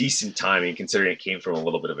decent timing considering it came from a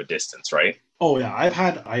little bit of a distance, right? Oh yeah, I've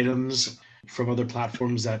had items from other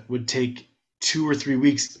platforms that would take 2 or 3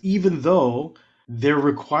 weeks, even though they're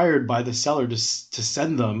required by the seller to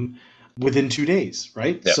send them within 2 days,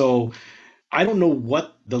 right? Yep. So I don't know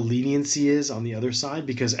what the leniency is on the other side,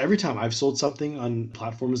 because every time I've sold something on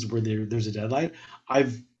platforms where there's a deadline,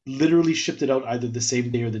 I've literally shipped it out either the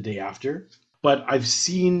same day or the day after. But I've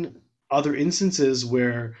seen other instances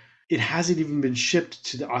where it hasn't even been shipped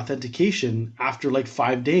to the authentication after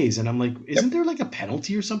 5 days. And I'm like, isn't there a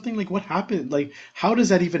penalty or something? What happened? How does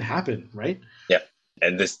that even happen, right? Yeah.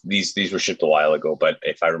 And these were shipped a while ago, but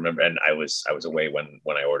if I remember, and I was away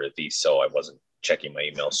when I ordered these, so I wasn't checking my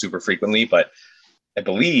email super frequently, but I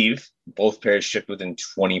believe both pairs shipped within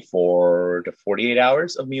 24 to 48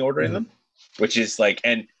 hours of me ordering them, which is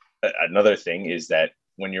and another thing is that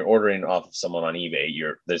when you're ordering off of someone on eBay,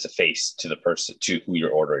 there's a face to the person to who you're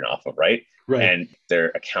ordering off of, right? And their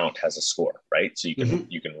account has a score, right? So you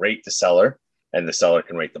can rate the seller, and the seller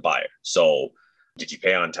can rate the buyer. So did you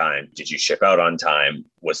pay on time? Did you ship out on time?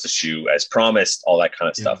 Was the shoe as promised? All that kind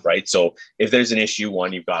of stuff, right? So if there's an issue,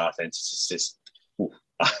 one, you've got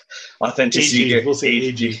authenticity. AG, we'll say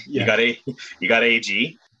AG. You got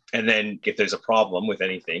AG, and then if there's a problem with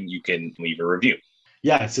anything, you can leave a review.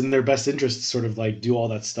 Yeah, it's in their best interest to sort of like do all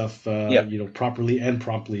that stuff, properly and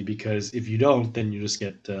promptly, because if you don't, then you just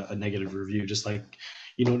get a negative review, just like,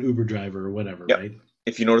 an Uber driver or whatever, right?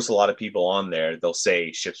 If you notice a lot of people on there, they'll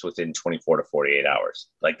say ships within 24 to 48 hours.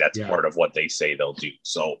 Like that's part of what they say they'll do.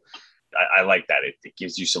 So I like that. It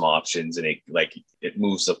gives you some options, and it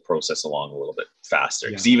moves the process along a little bit faster.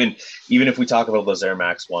 Because even if we talk about those Air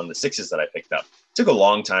Max 1, the 6s that I picked up, it took a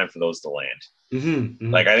long time for those to land.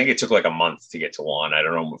 Like I think it took like a month to get to Juan. I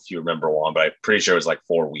don't know if you remember Juan, but I'm pretty sure it was like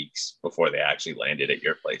 4 weeks before they actually landed at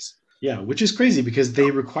your place. Yeah, which is crazy because they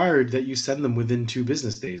required that you send them within 2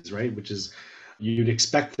 business days, right? Which is, you'd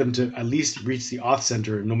expect them to at least reach the auth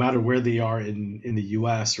center, no matter where they are in the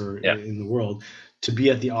US or in the world, to be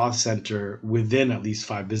at the auth center within at least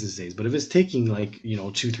 5 business days. But if it's taking like,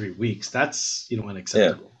 2-3 weeks, that's,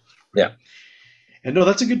 unacceptable. Yeah. And no,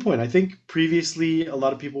 that's a good point. I think previously a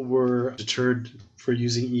lot of people were deterred for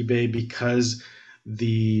using eBay because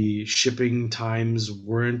the shipping times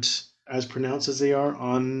weren't as pronounced as they are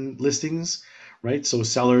on listings, right? So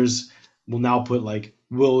sellers will now put like,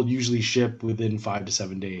 will usually ship within 5 to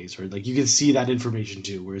 7 days, or like you can see that information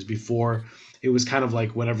too. Whereas before it was kind of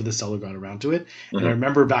like whenever the seller got around to it. And I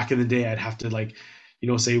remember back in the day, I'd have to like,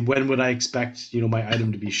 say, when would I expect, my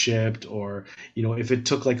item to be shipped? Or, if it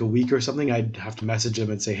took like a week or something, I'd have to message them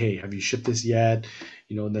and say, hey, have you shipped this yet?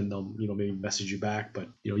 And then they'll, maybe message you back. But,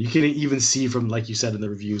 you can even see from, like you said in the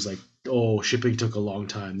reviews, like, oh, shipping took a long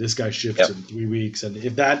time. This guy ships in 3 weeks. And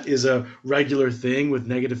if that is a regular thing with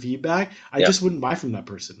negative feedback, I just wouldn't buy from that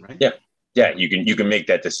person, right? Yeah. Yeah, you can make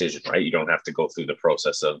that decision, right? You don't have to go through the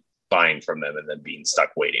process of buying from them and then being stuck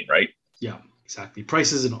waiting, right? Yeah. Exactly.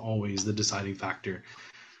 Price isn't always the deciding factor.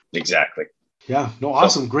 Exactly. Yeah. No,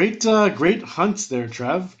 awesome. Great hunts there,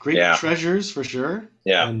 Trev. Great treasures for sure.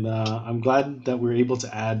 Yeah. And I'm glad that we're able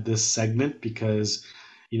to add this segment because,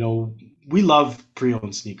 we love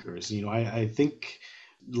pre-owned sneakers. I think,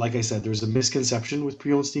 like I said, there's a misconception with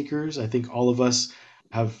pre-owned sneakers. I think all of us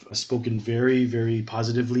have spoken very, very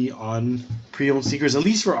positively on pre-owned sneakers, at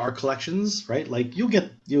least for our collections, right? Like you'll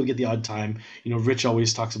get the odd time. Rich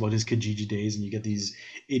always talks about his Kijiji days, and you get these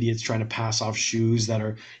idiots trying to pass off shoes that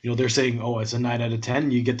are, they're saying, oh, it's a 9 out of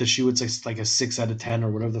 10. You get the shoe, it's like a 6 out of 10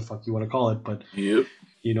 or whatever the fuck you want to call it. But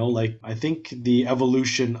I think the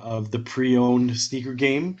evolution of the pre-owned sneaker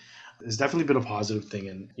game has definitely been a positive thing.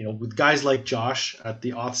 And with guys like Josh at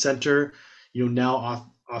the Auth Center,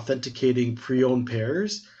 now authenticating pre-owned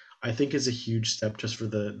pairs, I think is a huge step just for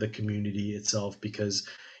the community itself, because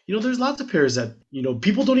there's lots of pairs that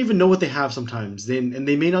people don't even know what they have sometimes, and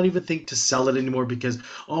they may not even think to sell it anymore because,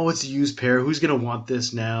 oh, it's a used pair, who's gonna want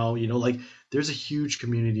this now? There's a huge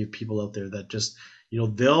community of people out there that just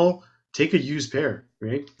they'll take a used pair,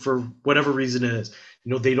 right, for whatever reason it is.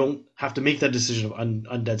 They don't have to make that decision of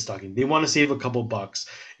undead stocking. They want to save a couple bucks,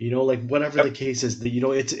 whatever the case is.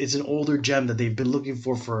 It's an older gem that they've been looking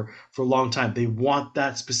for a long time. They want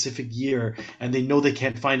that specific year, and they know they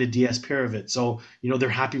can't find a DS pair of it. So, they're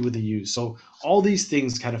happy with the use. So all these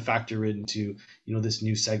things kind of factor into, this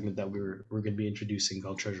new segment that we're going to be introducing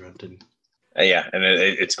called Treasure Hunting. Yeah, and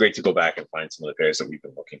it's great to go back and find some of the pairs that we've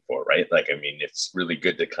been looking for, right? It's really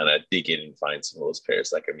good to kind of dig in and find some of those pairs.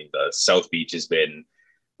 The South Beach has been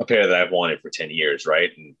a pair that I've wanted for 10 years, right?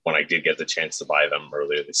 And when I did get the chance to buy them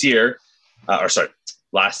earlier this year,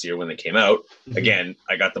 last year when they came out, again,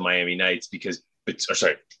 I got the Miami Nights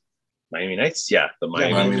Miami Nights? Yeah, the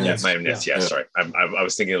Miami Nights. Yeah, sorry. I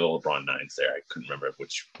was thinking of the LeBron 9s there. I couldn't remember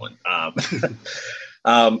which one.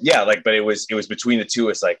 But it was between the two.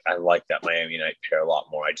 It's like, I like that Miami Night pair a lot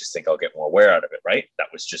more. I just think I'll get more wear out of it, right? That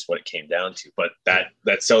was just what it came down to. But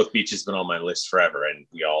that South Beach has been on my list forever, and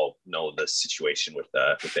we all know the situation with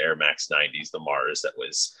the Air Max 90s, the Mars, that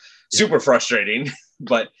was super frustrating.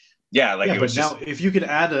 But now if you could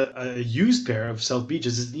add a used pair of South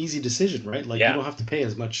Beaches, it's an easy decision, right? You don't have to pay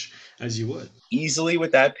as much as you would. Easily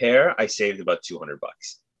with that pair, I saved about $200.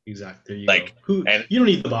 Exactly. There you go. You don't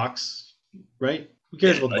need the box, right? Who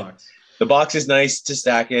cares about the box? The box is nice to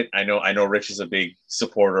stack it. I know Rich is a big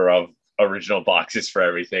supporter of original boxes for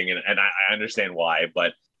everything, and I understand why,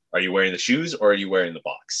 but are you wearing the shoes or are you wearing the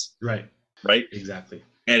box? Right. Exactly.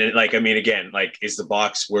 And is the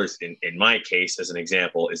box worth, in my case, as an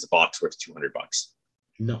example, is the box worth $200?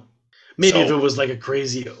 No. Maybe if it was like a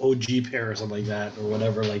crazy OG pair or something like that, or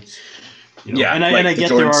whatever, and I get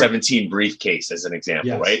Jordan 17 briefcase as an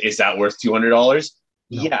example, right? Is that worth $200?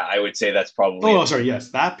 No. Yeah, I would say that's probably. Oh, sorry, yes,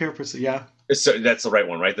 that pair, yeah. So that's the right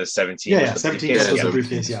one, right? The 17. Yeah, 17 was the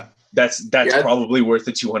briefcase, yeah. That's probably worth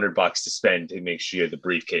the $200 to spend to make sure you have the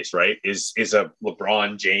briefcase, right? Is a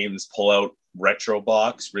LeBron James pull-out retro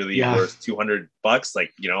box really worth $200?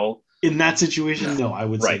 Like, you know, in that situation, no, I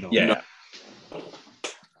would say no. Yeah.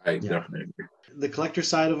 I definitely agree. The collector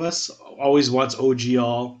side of us always wants OG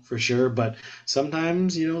all for sure, but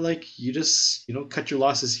sometimes, you know, like you just, you know, cut your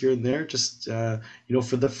losses here and there, just you know,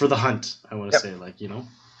 for the hunt. I want to say, like, you know.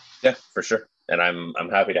 Yeah, for sure. And I'm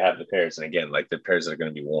happy to have the pairs. And again, like the pairs that are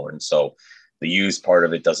going to be worn. So the used part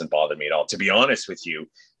of it doesn't bother me at all. To be honest with you,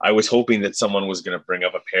 I was hoping that someone was going to bring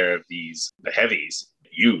up a pair of the heavies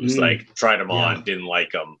used, like tried them on, didn't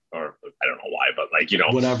like them, or I don't know why, but like, you know,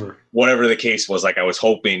 whatever the case was, like I was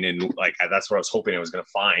hoping, and like that's what I was hoping I was going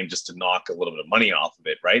to find, just to knock a little bit of money off of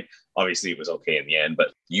it, right? Obviously it was okay in the end,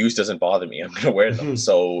 but used doesn't bother me. I'm going to wear them.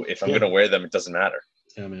 So if I'm going to wear them, it doesn't matter.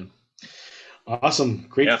 Yeah, man. Awesome.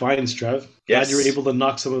 Great finds, Trev. Glad you were able to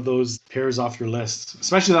knock some of those pairs off your list,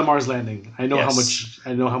 especially that Mars Landing. I know how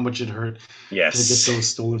much it hurt to get those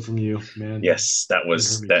stolen from you, man. Yes, that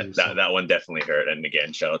was that one definitely hurt. And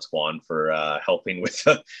again, shout out to Juan for helping with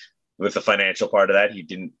the financial part of that. He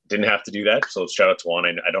didn't have to do that. So shout out to Juan.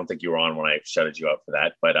 I don't think you were on when I shouted you out for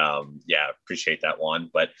that, but appreciate that,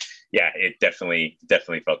 Juan. But yeah, it definitely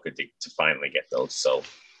felt good to finally get those. So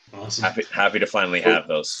awesome. Happy to finally have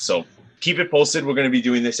those. So keep it posted. We're going to be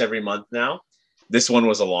doing this every month now. This one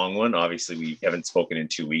was a long one. Obviously, we haven't spoken in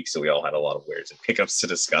 2 weeks, so we all had a lot of wares and pickups to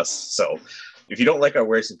discuss. So if you don't like our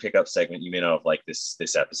wares and pickups segment, you may not have liked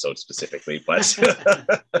this episode specifically, but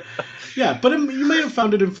yeah, but you may have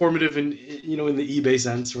found it informative in the eBay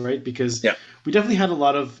sense, right? Because we definitely had a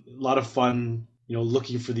lot of fun, you know,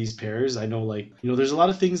 looking for these pairs. I know, like, you know, there's a lot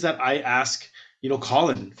of things that I ask, you know,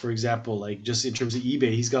 Colin, for example, like just in terms of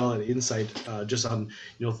eBay, he's got a lot of insight just on,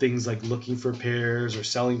 you know, things like looking for pairs or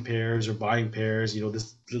selling pairs or buying pairs, you know, the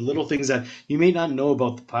little things that you may not know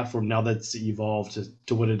about the platform now that's evolved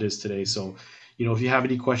to what it is today. So, you know, if you have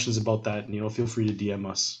any questions about that, you know, feel free to DM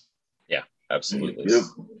us. Yeah, absolutely.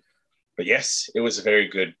 But yes, it was a very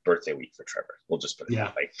good birthday week for Trevor. We'll just put it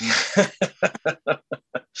that way.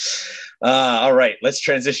 All right, let's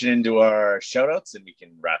transition into our shout outs and we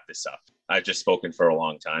can wrap this up. I've just spoken for a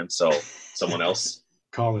long time, so someone else.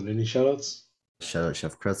 Colin, any shout outs? Shout out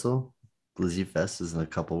Chef Kretzel. Glizzy Fest is in a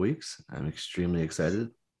couple weeks. I'm extremely excited.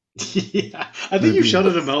 Yeah, I think you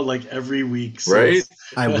shouted him out like every week. Right?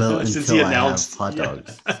 I will until I have hot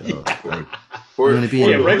dogs. So, I'm gonna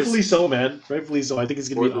be rightfully so, man. Rightfully so. I think it's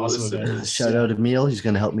gonna be an awesome event. Shout out Emil. He's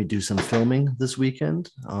gonna help me do some filming this weekend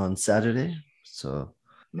on Saturday. So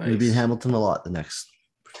I'm gonna be in Hamilton a lot the next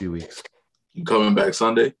few weeks. You coming back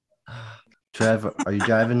Sunday? Trev, are you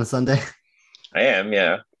driving on Sunday? I am,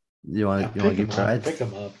 yeah. You want to give a ride? Pick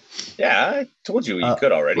him up. Yeah, I told you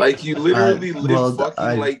could already. Like you literally live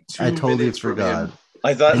fucking like 2 I totally minutes forgot.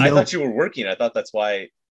 I thought you were working. I thought that's why.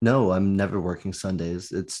 No, I'm never working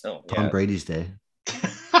Sundays. It's Tom Brady's day.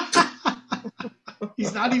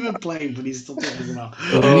 He's not even playing, but he's still taking him out.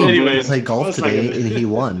 Anyways, play golf today, and he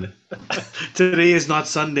won. Today is not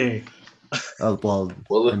Sunday. Oh well.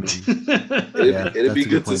 It'd be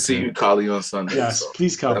good to see you, Kali, on Sunday. Yes, so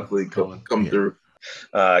please come. Definitely come through.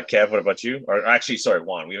 Kev, what about you? Or actually, sorry,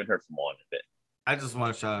 Juan. We haven't heard from Juan in a bit. I just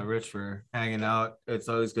want to shout out Rich for hanging out. It's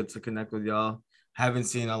always good to connect with y'all. Haven't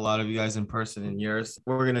seen a lot of you guys in person in years.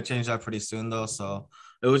 We're gonna change that pretty soon though. So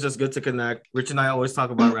it was just good to connect. Rich and I always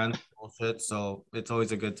talk about random bullshit, so it's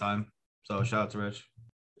always a good time. So shout out to Rich.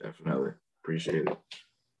 Definitely. Appreciate it.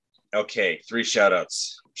 Okay, 3 shout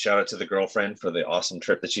outs. Shout out to the girlfriend for the awesome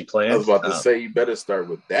trip that she planned. I was about to say you better start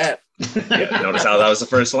with that. Yeah, notice how that was the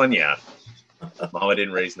first one? Yeah. Mama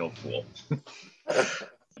didn't raise no fool.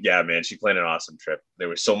 Yeah, man, she planned an awesome trip. There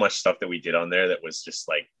was so much stuff that we did on there that was just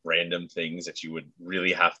like random things that you would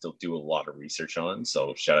really have to do a lot of research on.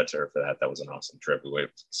 So shout out to her for that. That was an awesome trip. We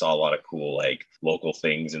saw a lot of cool like local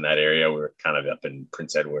things in that area. We were kind of up in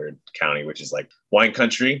Prince Edward County, which is like wine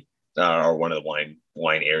country, or one of the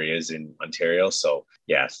wine areas in Ontario. So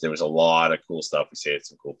yes, there was a lot of cool stuff. We stayed at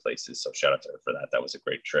some cool places. So shout out to her for that. That was a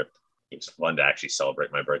great trip. It was fun to actually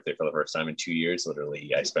celebrate my birthday for the first time in 2 years.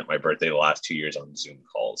 Literally, I spent my birthday the last 2 years on Zoom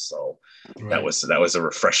calls. So that was a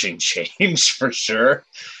refreshing change for sure.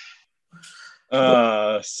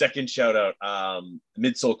 Second shout out,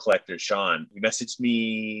 midsole collector Sean. He messaged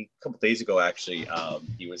me a couple days ago actually.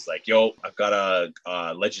 He was like, yo, I've got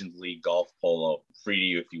a Legend League golf polo free to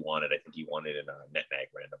you if you want it. I think he wanted it in a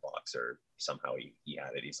NetMag random box, or somehow he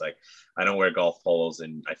had it. He's like, I don't wear golf polos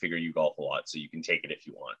and I figure you golf a lot, so you can take it if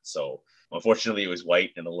you want. So unfortunately it was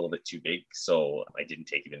white and a little bit too big, so I didn't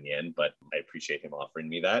take it in the end, but I appreciate him offering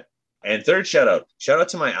me that. And third shout out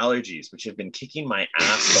to my allergies, which have been kicking my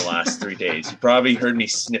ass the last 3 days. You probably heard me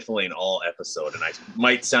sniffling all episode, and I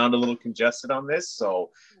might sound a little congested on this. So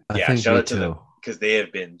yeah, shout out to them because they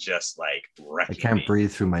have been just like wrecking me. I can't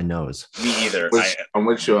breathe through my nose. Me either. I'm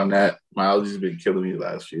with you on that. My allergies have been killing me the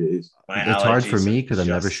last few days. It's hard for me because I'm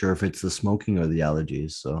never sure if it's the smoking or the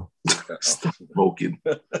allergies. So stop smoking.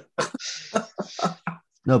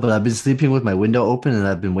 No, but I've been sleeping with my window open, and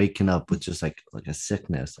I've been waking up with just like a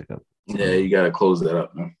sickness, Yeah, you gotta close that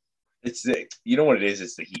up, man. It's you know what it is?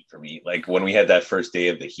 It's the heat for me. Like when we had that first day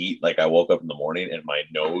of the heat, like I woke up in the morning and my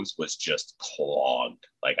nose was just clogged.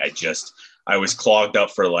 Like I was clogged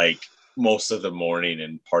up for like most of the morning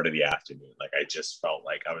and part of the afternoon. Like I just felt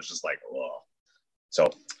like I was just like, oh.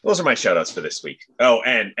 So those are my shout outs for this week. Oh,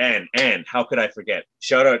 and how could I forget?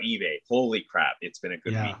 Shout out eBay. Holy crap. It's been a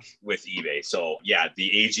good week with eBay. So yeah, the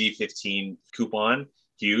AG15 coupon,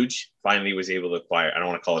 huge. Finally was able to acquire, I don't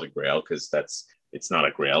want to call it a grail because it's not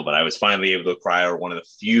a grail, but I was finally able to acquire one of the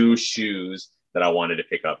few shoes that I wanted to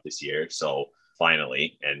pick up this year. So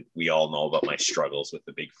finally, and we all know about my struggles with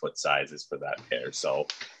the big foot sizes for that pair. So,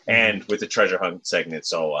 and with the treasure hunt segment.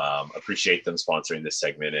 So appreciate them sponsoring this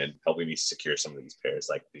segment and helping me secure some of these pairs.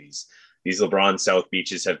 Like these LeBron South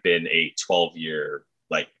Beaches have been a 12-year,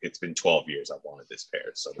 like it's been 12 years I've wanted this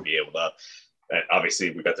pair. So to be able to, obviously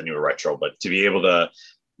we got the newer retro, but to be able to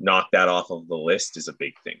knock that off of the list is a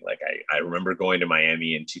big thing. Like I remember going to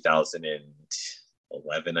Miami in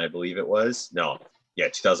 2011, I believe it was. No. Yeah,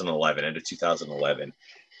 2011, end of 2011.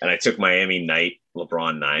 And I took Miami Night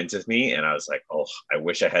LeBron 9s with me. And I was like, oh, I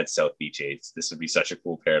wish I had South Beach 8s. This would be such a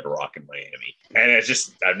cool pair to rock in Miami. And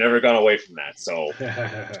I've never gone away from that. So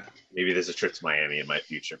maybe there's a trip to Miami in my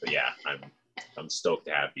future. But yeah, I'm stoked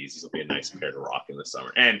to have these. These will be a nice pair to rock in the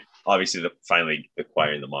summer. And obviously finally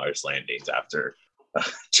acquiring the Mars Landings after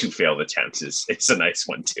 2 failed attempts it's a nice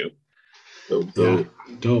one too.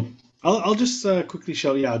 Dope. I'll just quickly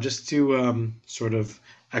just to sort of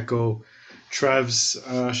echo Trev's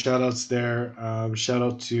shout outs there. Shout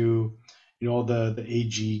out to all the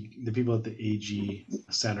people at the AG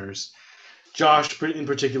centers. Josh in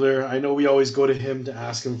particular, I know we always go to him to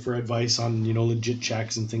ask him for advice on legit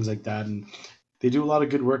checks and things like that, and they do a lot of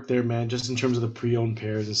good work there, man, just in terms of the pre-owned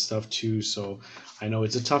pairs and stuff too. So I know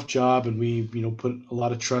it's a tough job, and we put a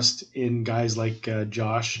lot of trust in guys like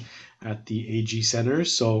Josh at the AG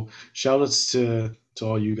centers. So shout outs to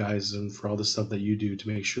all you guys and for all the stuff that you do to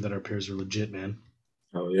make sure that our pairs are legit, man.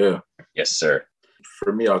 Oh yeah. Yes, sir.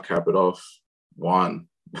 For me, I'll cap it off. Juan.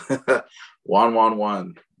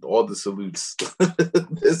 Juan. All the salutes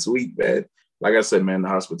this week, man. Like I said, man, the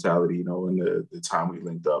hospitality, and the time we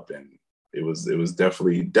linked up, and it was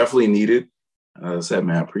definitely needed. As I said,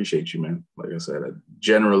 man, I appreciate you, man. Like I said,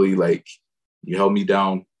 generally, like, you held me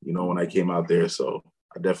down, when I came out there. So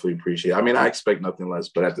I definitely appreciate it. I mean, I expect nothing less,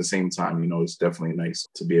 but at the same time, it's definitely nice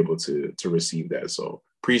to be able to receive that. So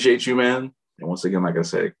appreciate you, man. And once again, like I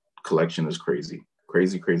said, collection is crazy.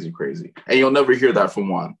 Crazy. And you'll never hear that from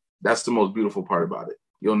Juan. That's the most beautiful part about it.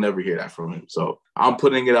 You'll never hear that from him. So I'm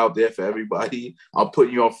putting it out there for everybody. I'll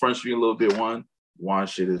put you on Front Street a little bit, Juan. Juan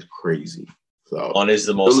shit is crazy. So Juan is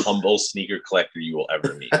the most humble sneaker collector you will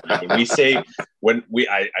ever meet. I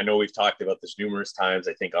know we've talked about this numerous times.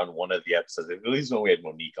 I think on one of the episodes, at least when we had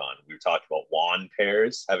Monique on, we talked about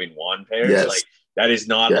having Juan pairs. Yes. Like that is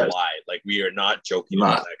not a lie. Like we are not joking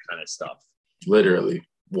about that kind of stuff. Literally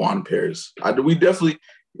Juan pairs. We definitely,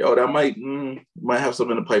 that might have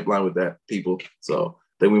something in the pipeline with that, people. So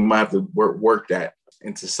then we might have to work that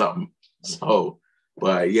into something. So,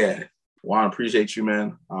 but yeah, Juan, appreciate you,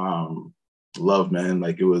 man. Love, man.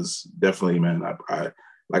 Like it was definitely, man. I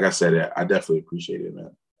like I said, I definitely appreciate it,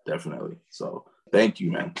 man. Definitely. So thank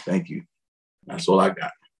you, man. Thank you. That's all I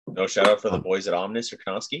got. No shout out for the boys at Omnis or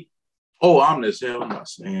Konoski? Oh, Omnis. Yeah, what am I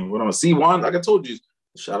saying? What am I see? Juan, like I told you,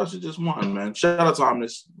 shout out to just Juan, man. Shout out to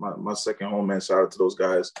Omnis, my second home, man. Shout out to those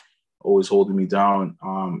guys always holding me down.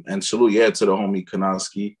 And salute, to the homie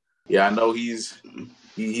Konoski. Yeah, I know he's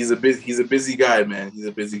a busy guy, man. He's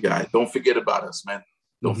a busy guy. Don't forget about us, man.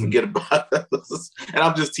 Don't forget about us. And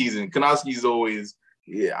I'm just teasing. Konoski's always,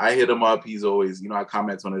 I hit him up. He's always, I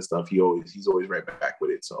comment on his stuff. He's always right back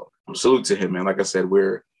with it. So salute to him, man. Like I said,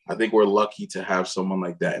 I think we're lucky to have someone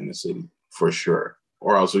like that in the city for sure.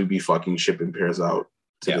 Or else we'd be fucking shipping pairs out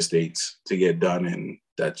to the States to get done. And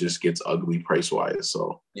that just gets ugly price wise.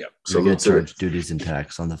 So so you get charged duties and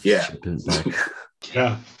tax on the shipping back.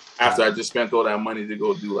 After I just spent all that money to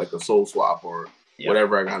go do like a soul swap or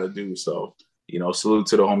whatever I gotta do. So salute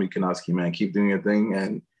to the homie Konoski, man. Keep doing your thing.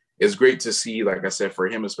 And it's great to see, like I said, for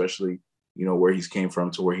him especially, where he's came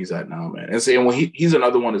from to where he's at now, man. And saying he's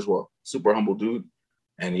another one as well. Super humble dude.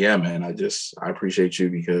 And yeah, man, I appreciate you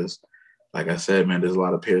because, like I said, man, there's a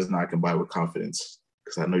lot of pairs now I can buy with confidence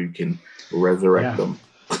because I know you can resurrect them.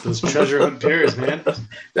 Those treasure hunt pairs, man.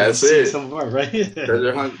 That's it. Some more, right?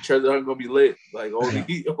 treasure hunt gonna be lit. Like all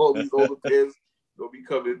these older pairs gonna be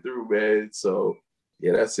coming through, man. So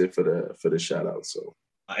yeah, that's it for the shout out. So.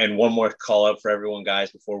 And one more call out for everyone,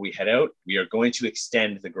 guys, before we head out. We are going to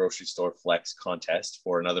extend the Grocery Store Flex contest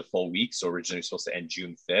for another full week. So originally supposed to end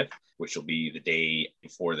June 5th, which will be the day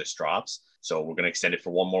before this drops. So we're going to extend it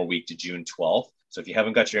for one more week to June 12th. So if you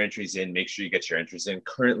haven't got your entries in, make sure you get your entries in.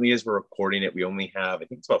 Currently, as we're recording it, we only have, I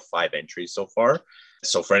think it's about 5 entries so far.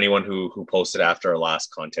 So for anyone who posted after our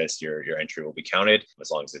last contest, your entry will be counted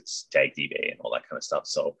as long as it's tagged eBay and all that kind of stuff.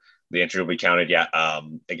 So the entry will be counted. Yeah.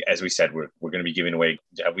 As we said, we're going to be giving away.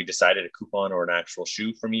 Have we decided a coupon or an actual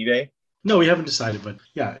shoe from eBay? No, we haven't decided, but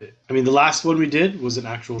yeah, I mean, the last one we did was it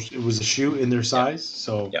was a shoe in their size.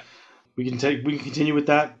 So we can continue with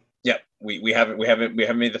that. Yeah, we haven't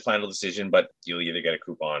made the final decision, but you'll either get a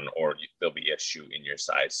coupon or there'll be a shoe in your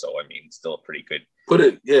size. So I mean, still a pretty good. Put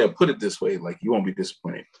it this way, like you won't be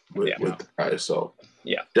disappointed with the prize. So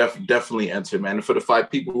yeah, definitely enter, man. And for the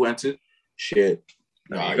 5 people who entered, shit.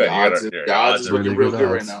 The odds are looking real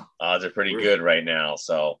good right now. Odds are pretty good right now.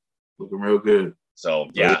 So looking real good. So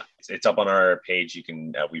yeah, it's up on our page. You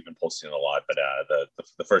can we've been posting it a lot, but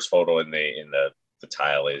the first photo in the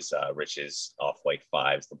tile is Rich's Off-White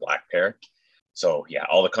 5s, the black pair. So yeah,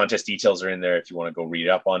 all the contest details are in there. If you want to go read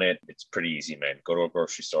up on it, it's pretty easy, man. Go to a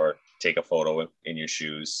grocery store, take a photo in your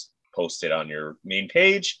shoes, post it on your main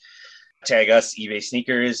page. Tag us, eBay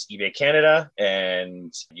Sneakers, eBay Canada,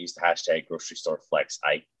 and use the hashtag Grocery Store Flex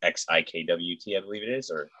XIKWT, I believe it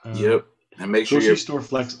is. Or yep, and make sure Grocery Store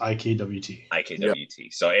Flex IKWT. IKWT.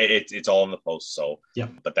 Yep. So it's all in the post. So yeah,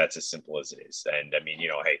 but that's as simple as it is. And I mean,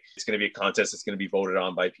 hey, it's going to be a contest. It's going to be voted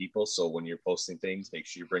on by people. So when you're posting things, make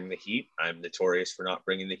sure you bring the heat. I'm notorious for not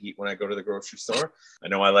bringing the heat when I go to the grocery store. I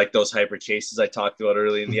know I like those hyper chases I talked about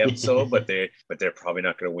early in the episode, but they're probably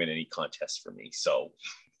not going to win any contest for me. So.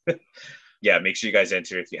 Yeah, make sure you guys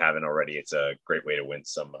enter if you haven't already. It's a great way to win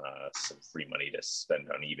some free money to spend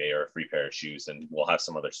on eBay or a free pair of shoes, and we'll have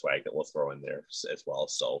some other swag that we'll throw in there as well.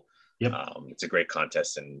 So it's a great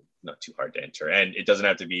contest and not too hard to enter. And it doesn't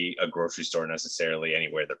have to be a grocery store necessarily,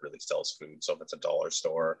 anywhere that really sells food. So if it's a dollar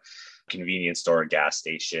store, convenience store, gas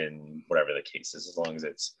station, whatever the case is, as long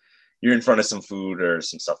as you're in front of some food or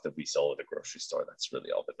some stuff that we sell at a grocery store, that's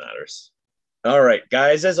really all that matters. All right,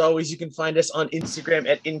 guys, as always, you can find us on Instagram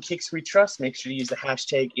at InKicksWeTrust. Make sure to use the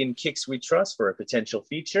hashtag InKicksWeTrust for a potential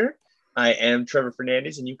feature. I am Trevor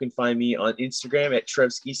Fernandez, and you can find me on Instagram at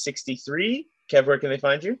Trevsky63. Kev, where can they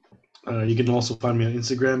find you? You can also find me on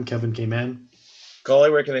Instagram, Kevin K. Man.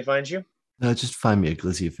 Coley, where can they find you? Just find me at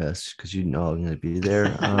Glizzy Fest because you know I'm going to be there.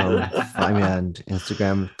 Find me on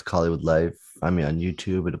Instagram, Collywood Life. Find me on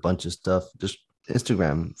YouTube and a bunch of stuff. Just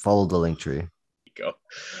Instagram, follow the link tree. Go.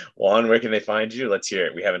 Juan, where can they find you? Let's hear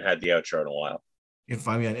it. We haven't had the outro in a while. You can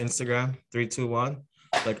find me on Instagram, 321.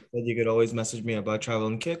 Like I said, you could always message me about travel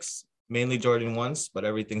and kicks, mainly Jordan ones, but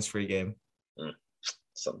everything's free game.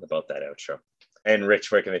 Something about that outro. And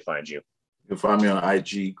Rich, where can they find you? You can find me on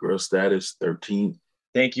IG, Girl Status 13.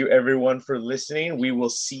 Thank you, everyone, for listening. We will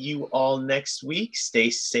see you all next week. Stay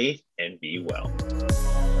safe and be well.